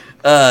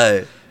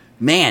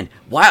 Man,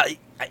 wow.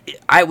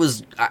 I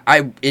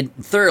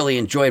thoroughly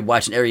enjoyed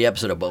watching every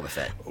episode of Boba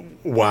Fett.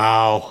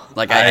 Wow.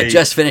 Like, I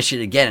just finished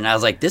it again, and I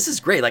was like, this is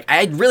great. Like,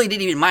 I really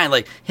didn't even mind,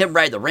 like, him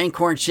riding the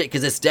Rancor and shit,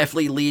 because it's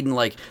definitely leading,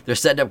 like, they're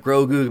setting up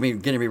Grogu,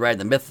 going to be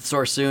riding the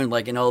Mythosaur soon,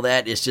 like, and all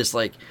that. It's just,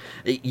 like,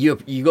 you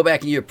go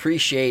back and you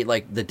appreciate,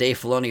 like, the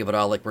Dave Filoni of it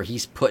all, like, where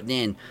he's putting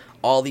in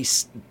all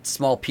these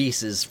small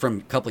pieces from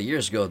a couple of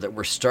years ago that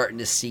we're starting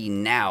to see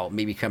now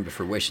maybe come to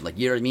fruition. Like,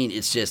 you know what I mean?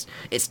 It's just,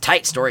 it's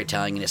tight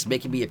storytelling, and it's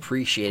making me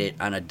appreciate it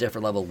on a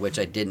different level, which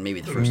I didn't maybe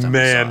the first time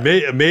I saw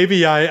it.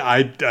 Maybe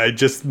I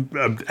just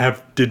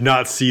did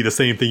not see the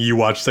same thing you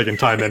watched second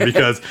time then,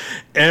 because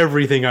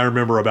everything I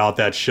remember about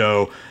that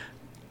show,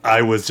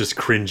 I was just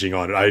cringing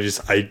on it.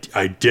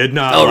 I did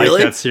not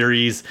like that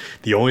series.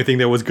 The only thing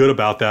that was good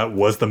about that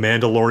was the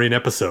Mandalorian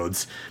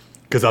episodes.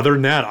 Because other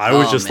than that, I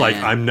was just like,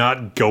 I'm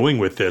not going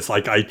with this.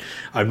 Like,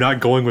 I'm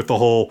not going with the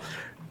whole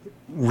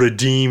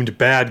redeemed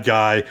bad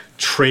guy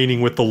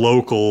training with the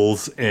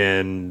locals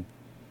and,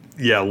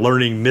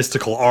 learning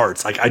mystical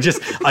arts. Like, I'm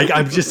just,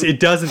 it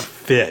doesn't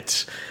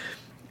fit.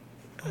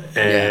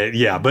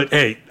 And but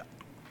hey,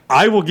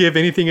 I will give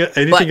anything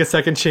a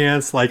second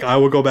chance. Like, I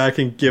will go back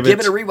and give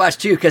it a rewatch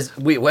too. Because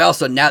we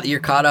also, now that you're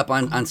caught up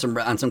on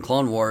some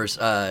Clone Wars,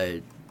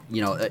 have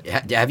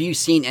you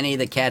seen any of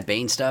the Cad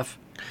Bane stuff?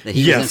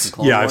 Yes,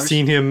 Wars? I've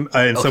seen him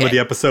in some of the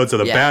episodes of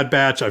the Bad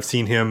Batch. I've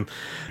seen him.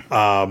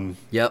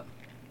 Yep.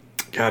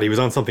 God, he was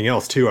on something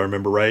else too. I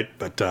remember, right?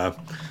 But but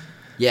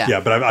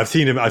I've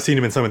seen him. I've seen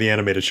him in some of the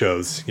animated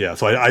shows. Yeah,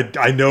 so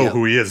I know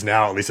who he is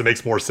now. At least it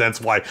makes more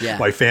sense why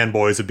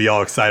fanboys would be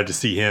all excited to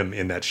see him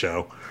in that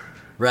show.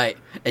 Right,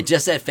 and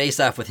just that face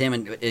off with him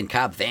and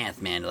Cobb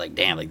Vanth, man. Like,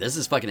 damn, like this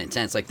is fucking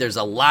intense. Like, there's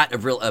a lot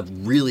of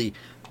really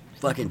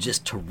fucking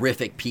just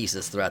terrific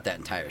pieces throughout that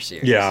entire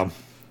series. Yeah.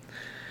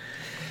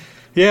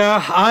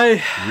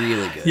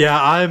 Really good. Yeah,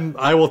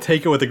 I will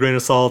take it with a grain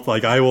of salt.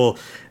 Like, I will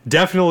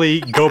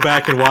definitely go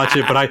back and watch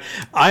it, but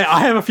I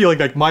have a feeling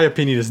like my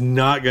opinion is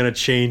not going to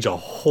change a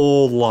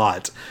whole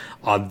lot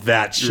on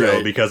that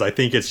show, because I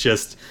think it's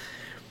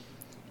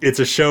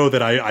a show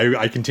that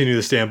I continue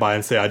to stand by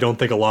and say I don't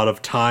think a lot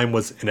of time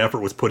and effort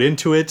was put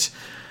into it.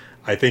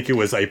 I think it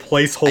was a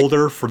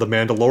placeholder for The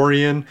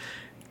Mandalorian.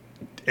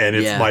 And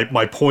it's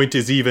my point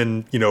is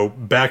even,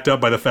 backed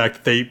up by the fact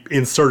that they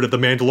inserted The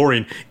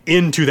Mandalorian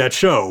into that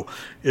show.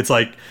 It's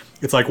like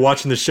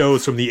watching the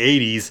shows from the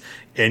 80s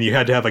and you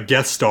had to have a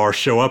guest star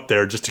show up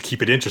there just to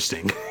keep it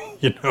interesting,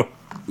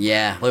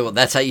 Yeah, well,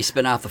 that's how you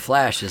spin off The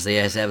Flash, is they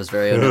have his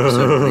very own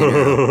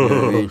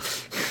episode.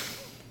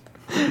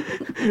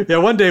 Yeah,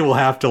 one day we'll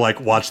have to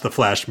watch the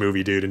Flash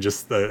movie, dude, and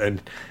just the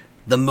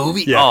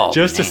movie,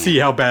 to see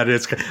how bad it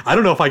is. I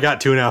don't know if I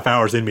got 2.5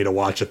 hours in me to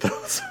watch it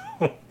though. So.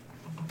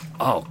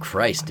 Oh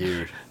Christ,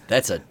 dude,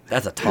 that's a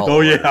tall. Oh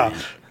yeah, man.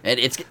 And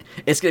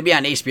it's gonna be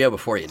on HBO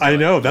before you. I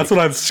know. That's what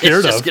I'm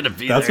scared it's of. Just gonna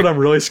be that's there. what I'm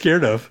really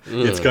scared of. Ugh.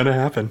 It's gonna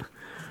happen.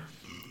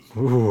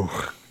 Ooh,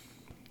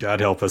 God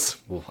help us.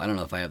 Well, I don't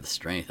know if I have the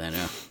strength. I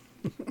know.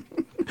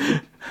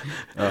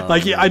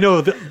 I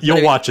know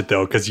you'll watch it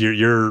though, because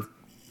you're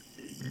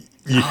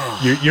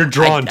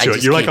drawn to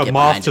it. You're like a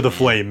moth to the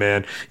flame,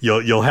 man.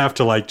 You'll have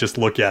to just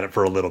look at it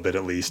for a little bit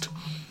at least.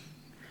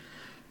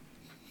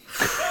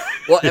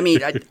 Well, I mean,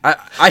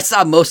 I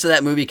saw most of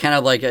that movie kind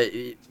of like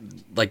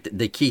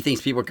the key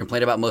things people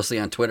complain about mostly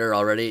on Twitter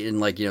already,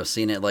 and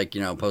seeing it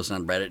posted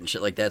on Reddit and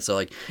shit like that.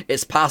 So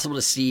it's possible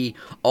to see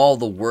all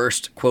the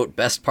worst quote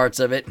best parts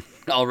of it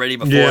already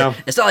before. Yeah.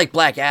 It's not like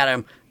Black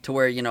Adam to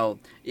where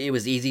it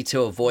was easy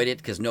to avoid it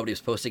because nobody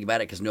was posting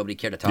about it because nobody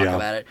cared to talk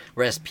about it.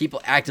 Whereas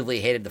people actively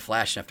hated the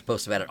Flash enough to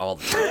post about it all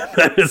the time.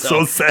 That is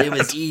so sad. It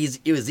was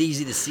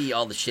easy to see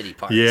all the shitty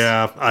parts.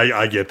 Yeah,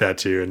 I get that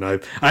too, and I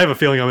have a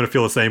feeling I'm going to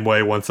feel the same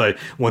way once it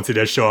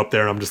does show up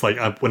there. And I'm just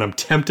like, when I'm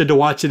tempted to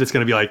watch it, it's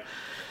going to be like,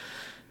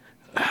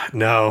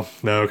 no,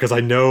 because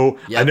I know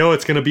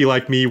it's going to be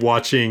like me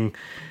watching,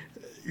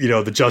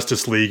 the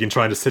Justice League and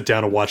trying to sit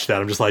down and watch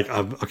that. I'm just like,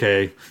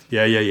 okay,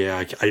 yeah.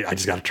 I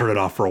just got to turn it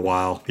off for a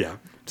while. Yeah,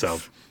 so.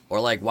 Or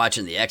like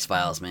watching the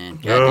X-Files, man.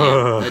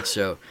 Goddamn, that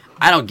show.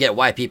 I don't get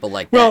why people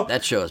like that. Well,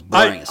 that show is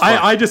boring as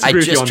fuck. I disagree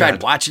with you on just tried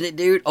that. watching it,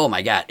 dude. Oh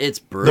my god, it's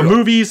brutal. The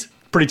movie's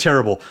pretty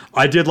terrible.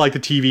 I did like the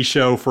TV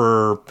show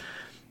for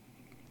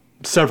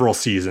several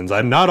seasons.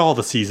 Not all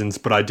the seasons,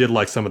 but I did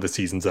like some of the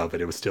seasons of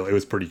it. It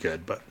was pretty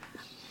good, but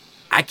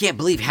I can't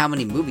believe how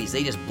many movies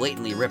they just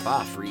blatantly rip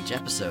off for each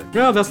episode.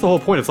 Yeah, that's the whole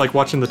point. It's like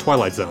watching The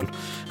Twilight Zone.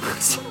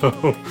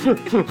 So,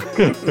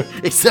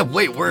 except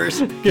way worse.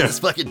 Yeah. It's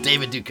fucking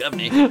David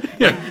Duchovny.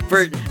 Yeah.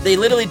 They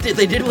literally do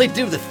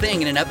the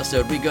thing in an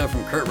episode. We go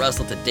from Kurt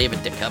Russell to David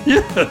Duchovny.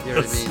 Yeah. You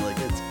know what I mean? Like,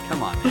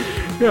 come on,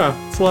 man.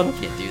 Yeah, it's a lot of.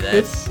 Can't do that.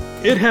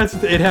 It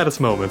had its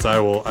moments. I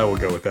will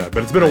go with that.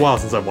 But it's been a while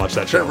since I've watched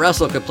that show. Kurt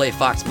Russell could play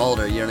Fox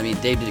Mulder. You know what I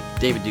mean? David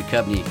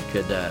Duchovny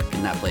could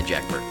not play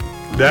Jack Burton.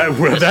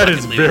 That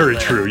is very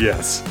true.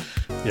 Yes.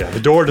 Yeah, the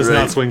door does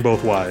not swing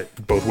both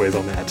ways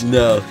on that.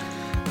 No,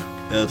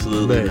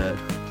 absolutely not.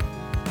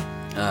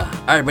 All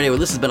right, everybody. Well,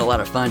 this has been a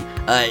lot of fun.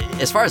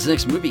 As far as the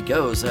next movie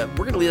goes, we're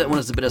going to leave that one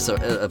as a bit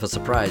of a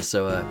surprise,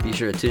 so be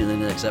sure to tune in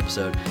to the next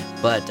episode.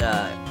 But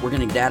we're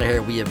going to get out of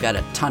here. We have got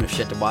a ton of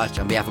shit to watch.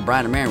 On behalf of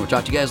Brian and Marin, we'll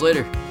talk to you guys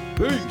later.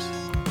 Peace.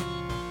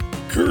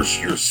 Curse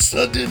your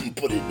sudden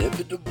but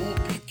inevitable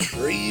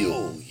betrayal.